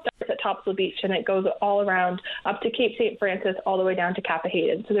trail starts at Topsail Beach and it goes all around up to Cape St. Francis all the way down to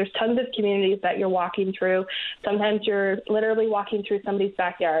Capahaden. So there's tons of communities that you're walking through. Sometimes you're literally walking through somebody's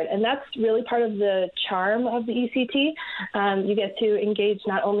backyard. And that's really part of the charm of the ECT. You get to engage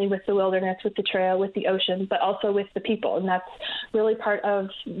not only with the wilderness, with the trail, with the ocean, but also with the people. And that's really part of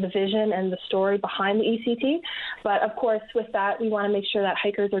the vision and the story behind the ECT. But of course, with that, we want to make sure that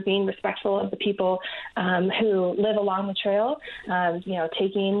hikers are being respectful of the people who live along the trail.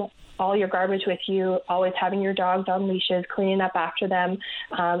 Taking all your garbage with you, always having your dogs on leashes, cleaning up after them,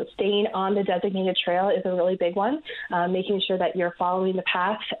 staying on the designated trail is a really big one, making sure that you're following the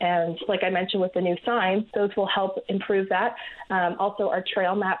path. And like I mentioned with the new signs, those will help improve that. Also, our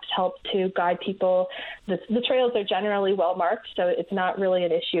trail maps help to guide people. The trails are generally well marked, so it's not really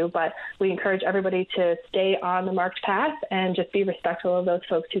an issue, but we encourage everybody to stay on the marked path and just be respectful of those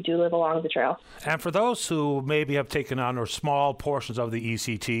folks who do live along the trail. And for those who maybe have taken on or small portions of the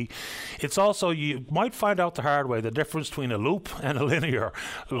ECT, it's also, you might find out the hard way, the difference between a loop and a linear,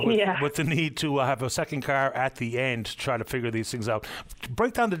 with the need to have a second car at the end to try to figure these things out.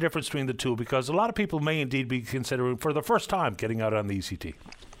 Break down the difference between the two, because a lot of people may indeed be considering for the first time getting out on the ECT.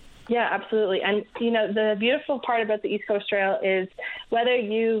 Yeah, absolutely. And, the beautiful part about the East Coast Trail is whether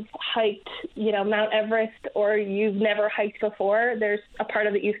you've hiked, Mount Everest or you've never hiked before, there's a part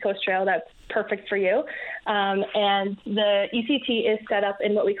of the East Coast Trail that's perfect for you. And the ECT is set up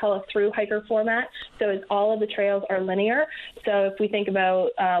in what we call a through hiker format. So all of the trails are linear. So if we think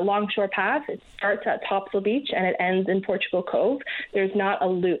about Longshore Path, it starts at Topsail Beach and it ends in Portugal Cove. There's not a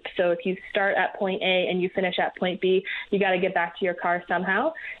loop. So if you start at point A and you finish at point B, you got to get back to your car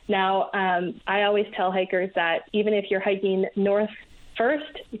somehow. Now, I always tell hikers that even if you're hiking north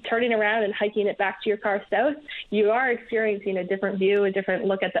first, turning around and hiking it back to your car south, you are experiencing a different view, a different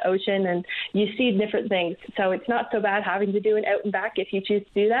look at the ocean, and you see different things. So it's not so bad having to do an out and back if you choose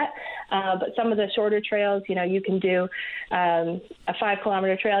to do that. But some of the shorter trails, you can do a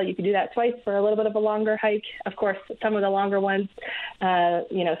 5-kilometer trail. You can do that twice for a little bit of a longer hike. Of course, some of the longer ones,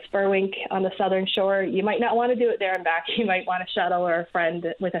 Spurwink on the southern shore, you might not want to do it there and back. You might want a shuttle or a friend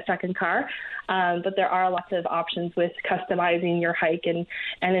with a second car. But there are lots of options with customizing your hike and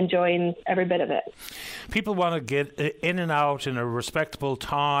enjoying every bit of it. People want to get in and out in a respectable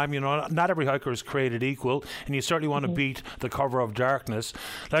time. Not every hiker is created equal, and you certainly want to beat the cover of darkness.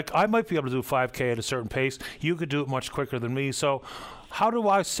 Like, I might be able to do 5K at a certain pace. You could do it much quicker than me. So how do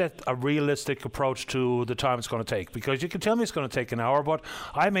I set a realistic approach to the time it's going to take? Because you can tell me it's going to take an hour, but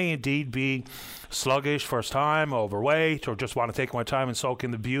I may indeed be sluggish first time, overweight, or just want to take my time and soak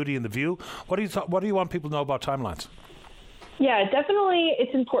in the beauty and the view. What do you want people to know about timelines? Yeah, definitely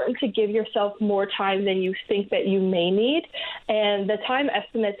it's important to give yourself more time than you think that you may need. And the time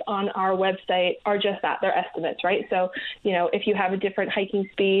estimates on our website are just that. They're estimates, right? So, if you have a different hiking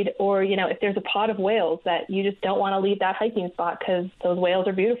speed or, if there's a pod of whales that you just don't want to leave that hiking spot because those whales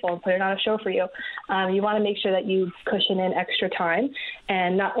are beautiful and put it on a show for you, you want to make sure that you cushion in extra time.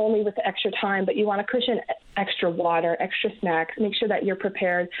 And not only with the extra time, but you want to cushion extra water, extra snacks, make sure that you're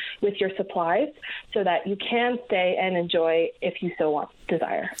prepared with your supplies so that you can stay and enjoy if you so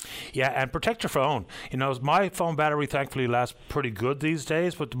desire. Yeah, and protect your phone. My phone battery thankfully lasts pretty good these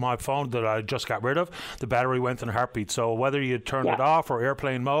days, but my phone that I just got rid of, the battery went in a heartbeat. So whether you turn it off or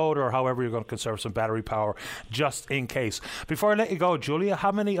airplane mode or however you're going to conserve some battery power, just in case. Before I let you go, Julia,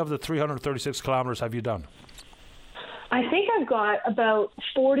 how many of the 336 kilometres have you done? I think I've got about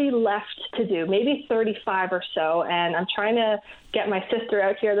 40 left to do, maybe 35 or so, and I'm trying to get my sister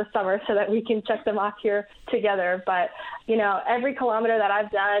out here this summer so that we can check them off here together. But, every kilometer that I've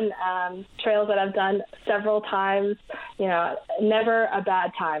done, trails that I've done several times, never a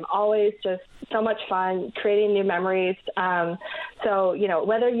bad time, always just so much fun, creating new memories. So,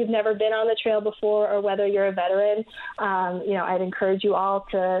 whether you've never been on the trail before or whether you're a veteran, I'd encourage you all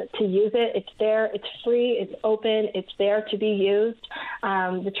to use it. It's there, it's free, it's open, it's there to be used.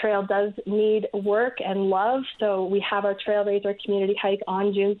 The trail does need work and love, so we have our Trailraiser community hike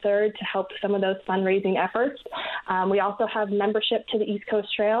on June 3rd to help some of those fundraising efforts. We also have membership to the East Coast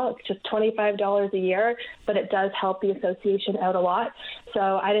Trail. It's just $25 a year, but it does help the association out a lot.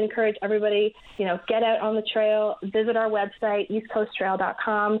 So I'd encourage everybody get out on the trail, visit our website,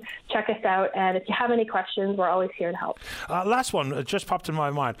 eastcoasttrail.com, check us out, and if you have any questions, we're always here to help. Last one, it just popped in my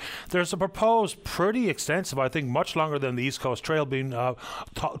mind. There's a proposed, pretty extensive, I think much longer than the East Coast Trail being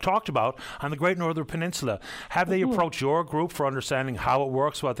talked about on the Great Northern Peninsula. Have they approached your group for understanding how it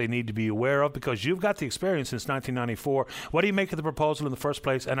works, what they need to be aware of? Because you've got the experience since 1994. What do you make of the proposal in the first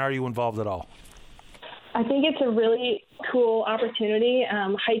place, and are you involved at all? I think it's a really cool opportunity.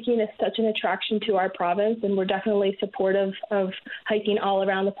 Hiking is such an attraction to our province, and we're definitely supportive of hiking all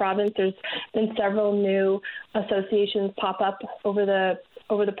around the province. There's been several new associations pop up over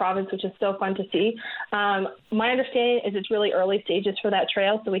the province, which is so fun to see. My understanding is it's really early stages for that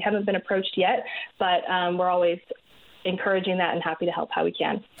trail, so we haven't been approached yet, but we're always encouraging that and happy to help how we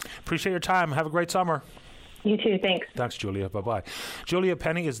can. Appreciate your time. Have a great summer. You too, thanks. Thanks, Julia. Bye-bye. Julia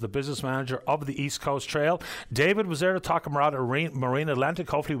Penny is the business manager of the East Coast Trail. David was there to talk about Marine Atlantic.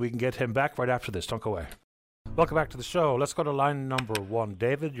 Hopefully we can get him back right after this. Don't go away. Welcome back to the show. Let's go to line number 1.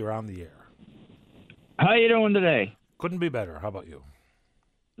 David, you're on the air. How you doing today? Couldn't be better. How about you?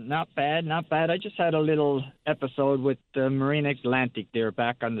 Not bad, not bad. I just had a little episode with Marine Atlantic there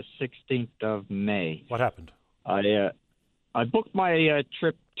back on the 16th of May. What happened? I booked my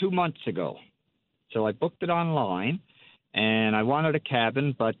trip 2 months ago. So I booked it online, and I wanted a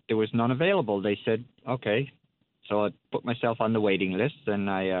cabin, but there was none available. They said, okay. So I put myself on the waiting list, and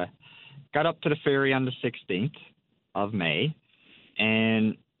I got up to the ferry on the 16th of May.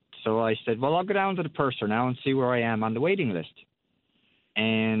 And so I said, well, I'll go down to the purser now and see where I am on the waiting list.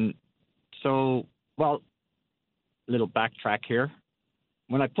 And so, well, little backtrack here.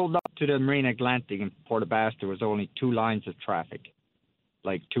 When I pulled up to the Marine Atlantic in Port aux Basques, there was only 2 lines of traffic,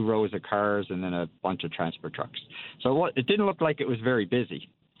 like 2 rows of cars and then a bunch of transport trucks. So it didn't look like it was very busy.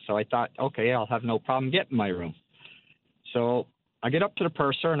 So I thought, okay, I'll have no problem getting my room. So I get up to the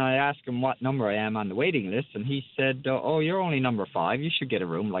purser and I ask him what number I am on the waiting list. And he said, oh, you're only number 5. You should get a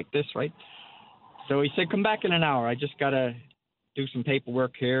room like this, right? So he said, come back in an hour. I just got to do some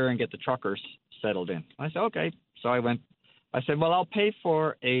paperwork here and get the truckers settled in. I said, okay. So I went. I said, well, I'll pay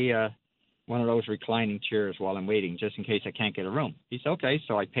for one of those reclining chairs while I'm waiting, just in case I can't get a room. He said, okay.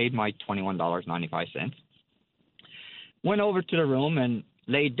 So I paid my $21.95. Went over to the room and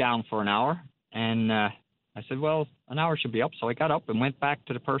laid down for an hour. And I said, well, an hour should be up. So I got up and went back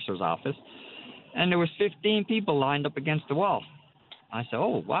to the purser's office. And there was 15 people lined up against the wall. I said,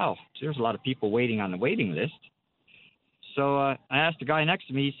 oh, wow. There's a lot of people waiting on the waiting list. So I asked the guy next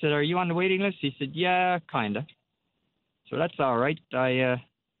to me, he said, are you on the waiting list? He said, yeah, kind of. So that's all right. I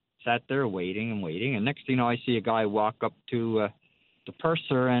sat there waiting and waiting. And next thing you know, I see a guy walk up to the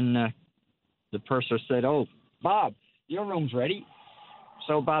purser, and the purser said, oh, Bob, your room's ready.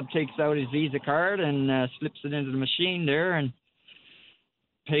 So Bob takes out his Visa card and slips it into the machine there and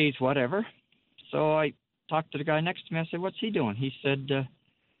pays whatever. So I talked to the guy next to me. I said, what's he doing? He said,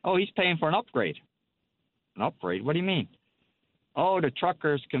 oh, he's paying for an upgrade. An upgrade? What do you mean? Oh, the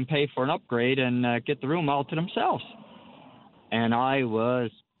truckers can pay for an upgrade and get the room all to themselves. And I was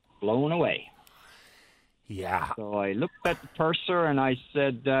blown away. Yeah. So I looked at the purser and I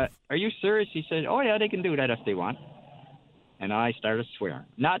said, are you serious? He said, oh, yeah, they can do that if they want. And I started swearing.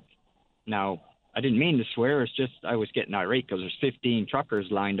 Now, I didn't mean to swear. It's just I was getting irate because there's 15 truckers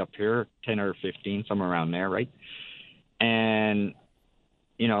lined up here, 10 or 15, somewhere around there, right? And,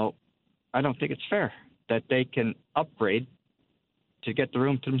 I don't think it's fair that they can upgrade to get the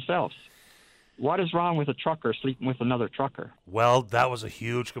room to themselves. What is wrong with a trucker sleeping with another trucker? Well, that was a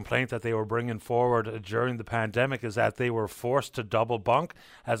huge complaint that they were bringing forward during the pandemic, is that they were forced to double bunk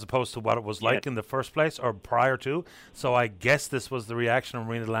as opposed to what it was like in the first place or prior to. So I guess this was the reaction of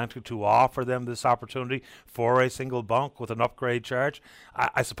Marine Atlantic to offer them this opportunity for a single bunk with an upgrade charge.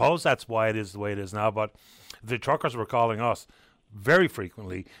 I suppose that's why it is the way it is now, but the truckers were calling us very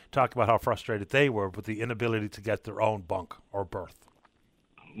frequently, talking about how frustrated they were with the inability to get their own bunk or berth.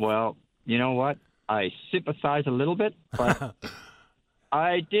 Well, you know what? I sympathize a little bit, but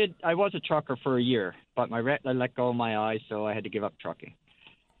I was a trucker for a year, but my retina let go of my eyes, so I had to give up trucking.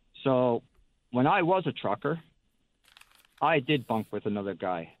 So when I was a trucker, I did bunk with another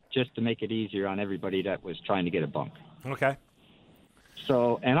guy just to make it easier on everybody that was trying to get a bunk. Okay.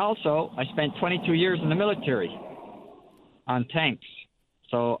 So, and also, I spent 22 years in the military on tanks.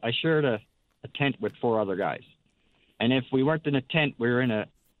 So I shared a tent with 4 other guys. And if we weren't in a tent, we were in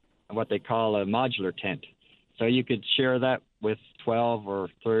what they call a modular tent. So you could share that with 12 or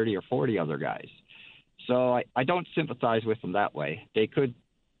 30 or 40 other guys. So I don't sympathize with them that way. They could,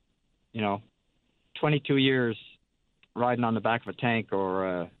 22 years riding on the back of a tank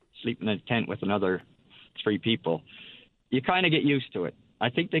or sleeping in a tent with another 3 people. You kind of get used to it. I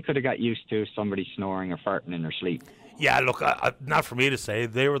think they could have got used to somebody snoring or farting in their sleep. Yeah, look, not for me to say.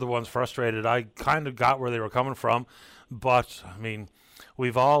 They were the ones frustrated. I kind of got where they were coming from, but, I mean,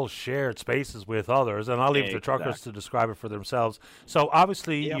 we've all shared spaces with others, and I'll leave the truckers to describe it for themselves. So,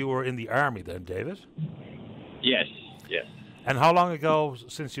 obviously, you were in the Army then, David? Yes. And how long ago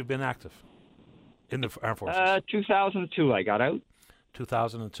since you've been active in the Armed Forces? 2002 I got out.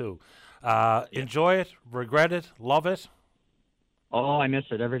 2002. Enjoy it, regret it, love it? Oh, I miss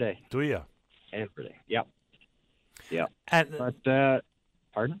it every day. Do you? Every day, yep. But,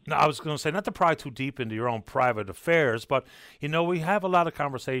 pardon? No, I was going to say, not to pry too deep into your own private affairs, but, we have a lot of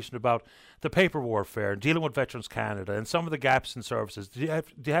conversation about the paper warfare, dealing with Veterans Canada, and some of the gaps in services. Do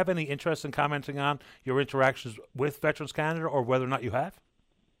you have any interest in commenting on your interactions with Veterans Canada, or whether or not you have?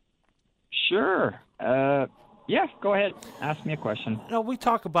 Sure. Yeah, go ahead. Ask me a question. We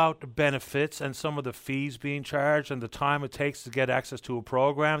talk about the benefits and some of the fees being charged and the time it takes to get access to a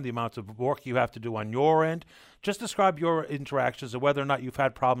program, the amount of work you have to do on your end. Just describe your interactions and whether or not you've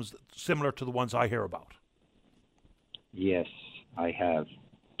had problems similar to the ones I hear about. Yes, I have.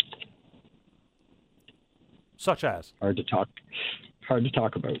 Such as? Hard to talk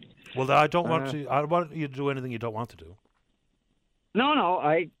about. Well, I don't want you to do anything you don't want to do. No,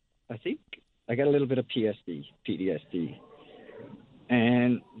 I think I got a little bit of PTSD.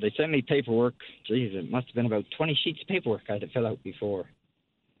 And they sent me paperwork. Geez, it must have been about 20 sheets of paperwork I had to fill out before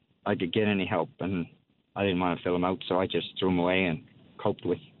I could get any help. And I didn't want to fill them out, so I just threw them away and coped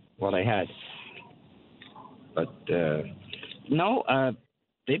with what I had. But,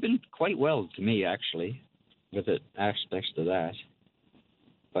 they've been quite well to me, actually, with the aspects to that.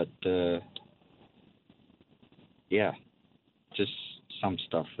 But, just some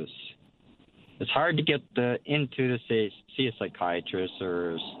stuff is... It's hard to get into to see a psychiatrist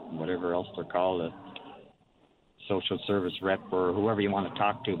or whatever else they're called, a social service rep or whoever you want to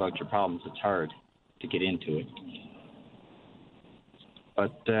talk to about your problems. It's hard to get into it.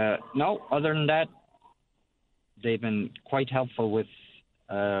 But other than that, they've been quite helpful with,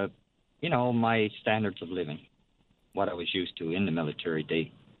 my standards of living, what I was used to in the military.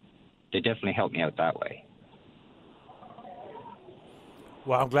 They definitely helped me out that way.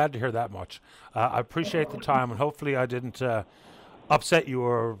 Well, I'm glad to hear that much. I appreciate the time, and hopefully I didn't upset you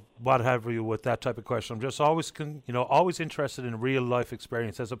or what have you with that type of question. I'm just always interested in real life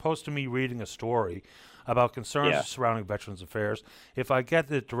experience, as opposed to me reading a story about concerns surrounding Veterans Affairs. If I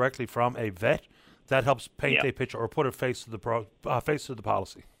get it directly from a vet, that helps paint a picture or put a face to the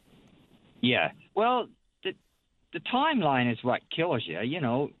policy. Yeah. Well, the timeline is what kills you.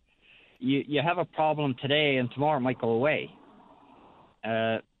 You have a problem today, and tomorrow it might go away.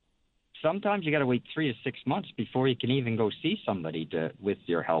 Sometimes you got to wait 3 to 6 months before you can even go see somebody with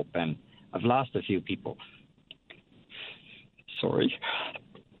your help. And I've lost a few people. Sorry.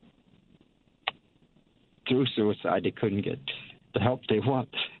 Through suicide, they couldn't get the help they want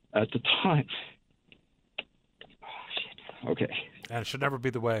at the time. Oh, shit. Okay. And it should never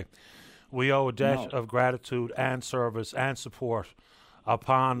be the way. We owe a debt of gratitude and service and support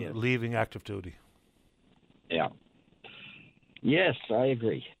upon leaving active duty. Yeah. Yes, I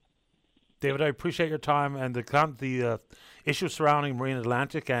agree. David, I appreciate your time and the issues surrounding Marine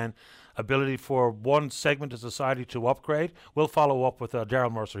Atlantic and ability for one segment of society to upgrade. We'll follow up with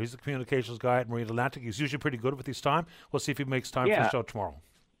Daryl Mercer. He's the communications guy at Marine Atlantic. He's usually pretty good with his time. We'll see if he makes time for the show tomorrow.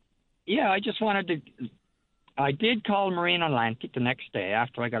 Yeah, I just wanted to... I did call Marine Atlantic the next day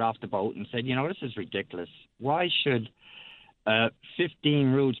after I got off the boat and said, this is ridiculous. Why should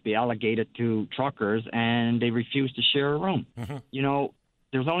 15 rooms be allocated to truckers and they refuse to share a room? Mm-hmm.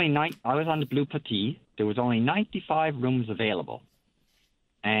 There's only I was on the Blue Petit. There was only 95 rooms available.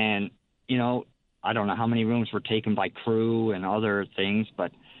 And, I don't know how many rooms were taken by crew and other things,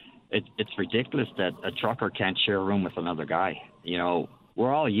 but it's ridiculous that a trucker can't share a room with another guy.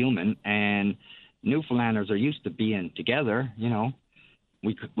 We're all human, and Newfoundlanders are used to being together.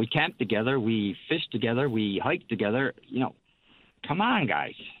 We camp together, we fish together, we hike together. Come on,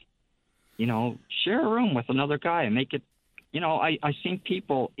 guys. Share a room with another guy and make it. I seen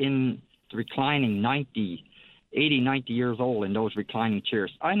people in the reclining 80, 90 years old in those reclining chairs.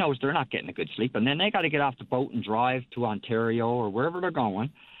 I know they're not getting a good sleep, and then they got to get off the boat and drive to Ontario or wherever they're going.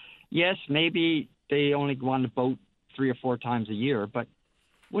 Yes, maybe they only go on the boat 3 or 4 times a year, but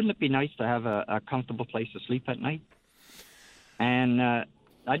wouldn't it be nice to have a comfortable place to sleep at night? And I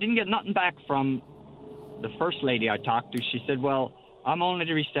didn't get nothing back from the first lady I talked to. She said, well, I'm only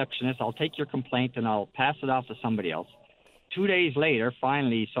the receptionist. I'll take your complaint and I'll pass it off to somebody else. 2 days later,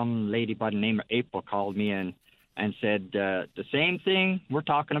 finally, some lady by the name of April called me and and said the same thing we're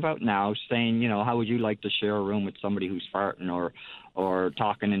talking about now, saying, how would you like to share a room with somebody who's farting or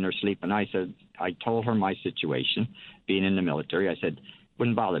talking in their sleep? And I told her my situation, being in the military. I said,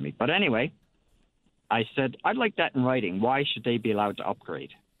 wouldn't bother me. But anyway, I said, I'd like that in writing. Why should they be allowed to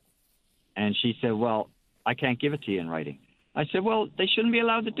upgrade? And she said, well, I can't give it to you in writing. I said, well, they shouldn't be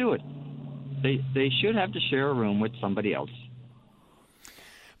allowed to do it. They should have to share a room with somebody else.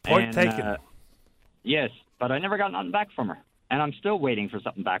 Point taken. Yes, but I never got nothing back from her. And I'm still waiting for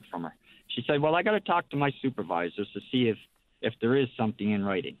something back from her. She said, well, I got to talk to my supervisors to see if there is something in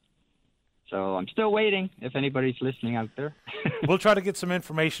writing. So I'm still waiting, if anybody's listening out there. We'll try to get some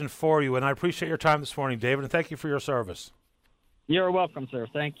information for you, and I appreciate your time this morning, David, and thank you for your service. You're welcome, sir.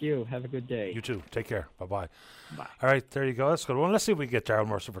 Thank you. Have a good day. You too. Take care. Bye-bye. Bye. All right, there you go. That's good. Well, let's see if we can get Darryl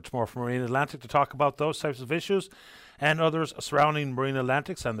Mercer for tomorrow from Marine Atlantic to talk about those types of issues and others surrounding Marine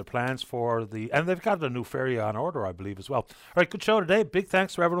Atlantics and the plans for and they've got a new ferry on order, I believe, as well. All right, good show today. Big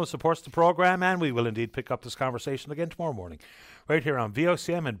thanks to everyone who supports the program, and we will indeed pick up this conversation again tomorrow morning, right here on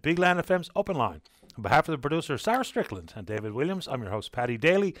VOCM and Big Land FM's Open Line. On behalf of the producer, Sarah Strickland and David Williams, I'm your host, Paddy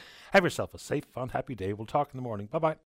Daly. Have yourself a safe, fun, happy day. We'll talk in the morning. Bye-bye.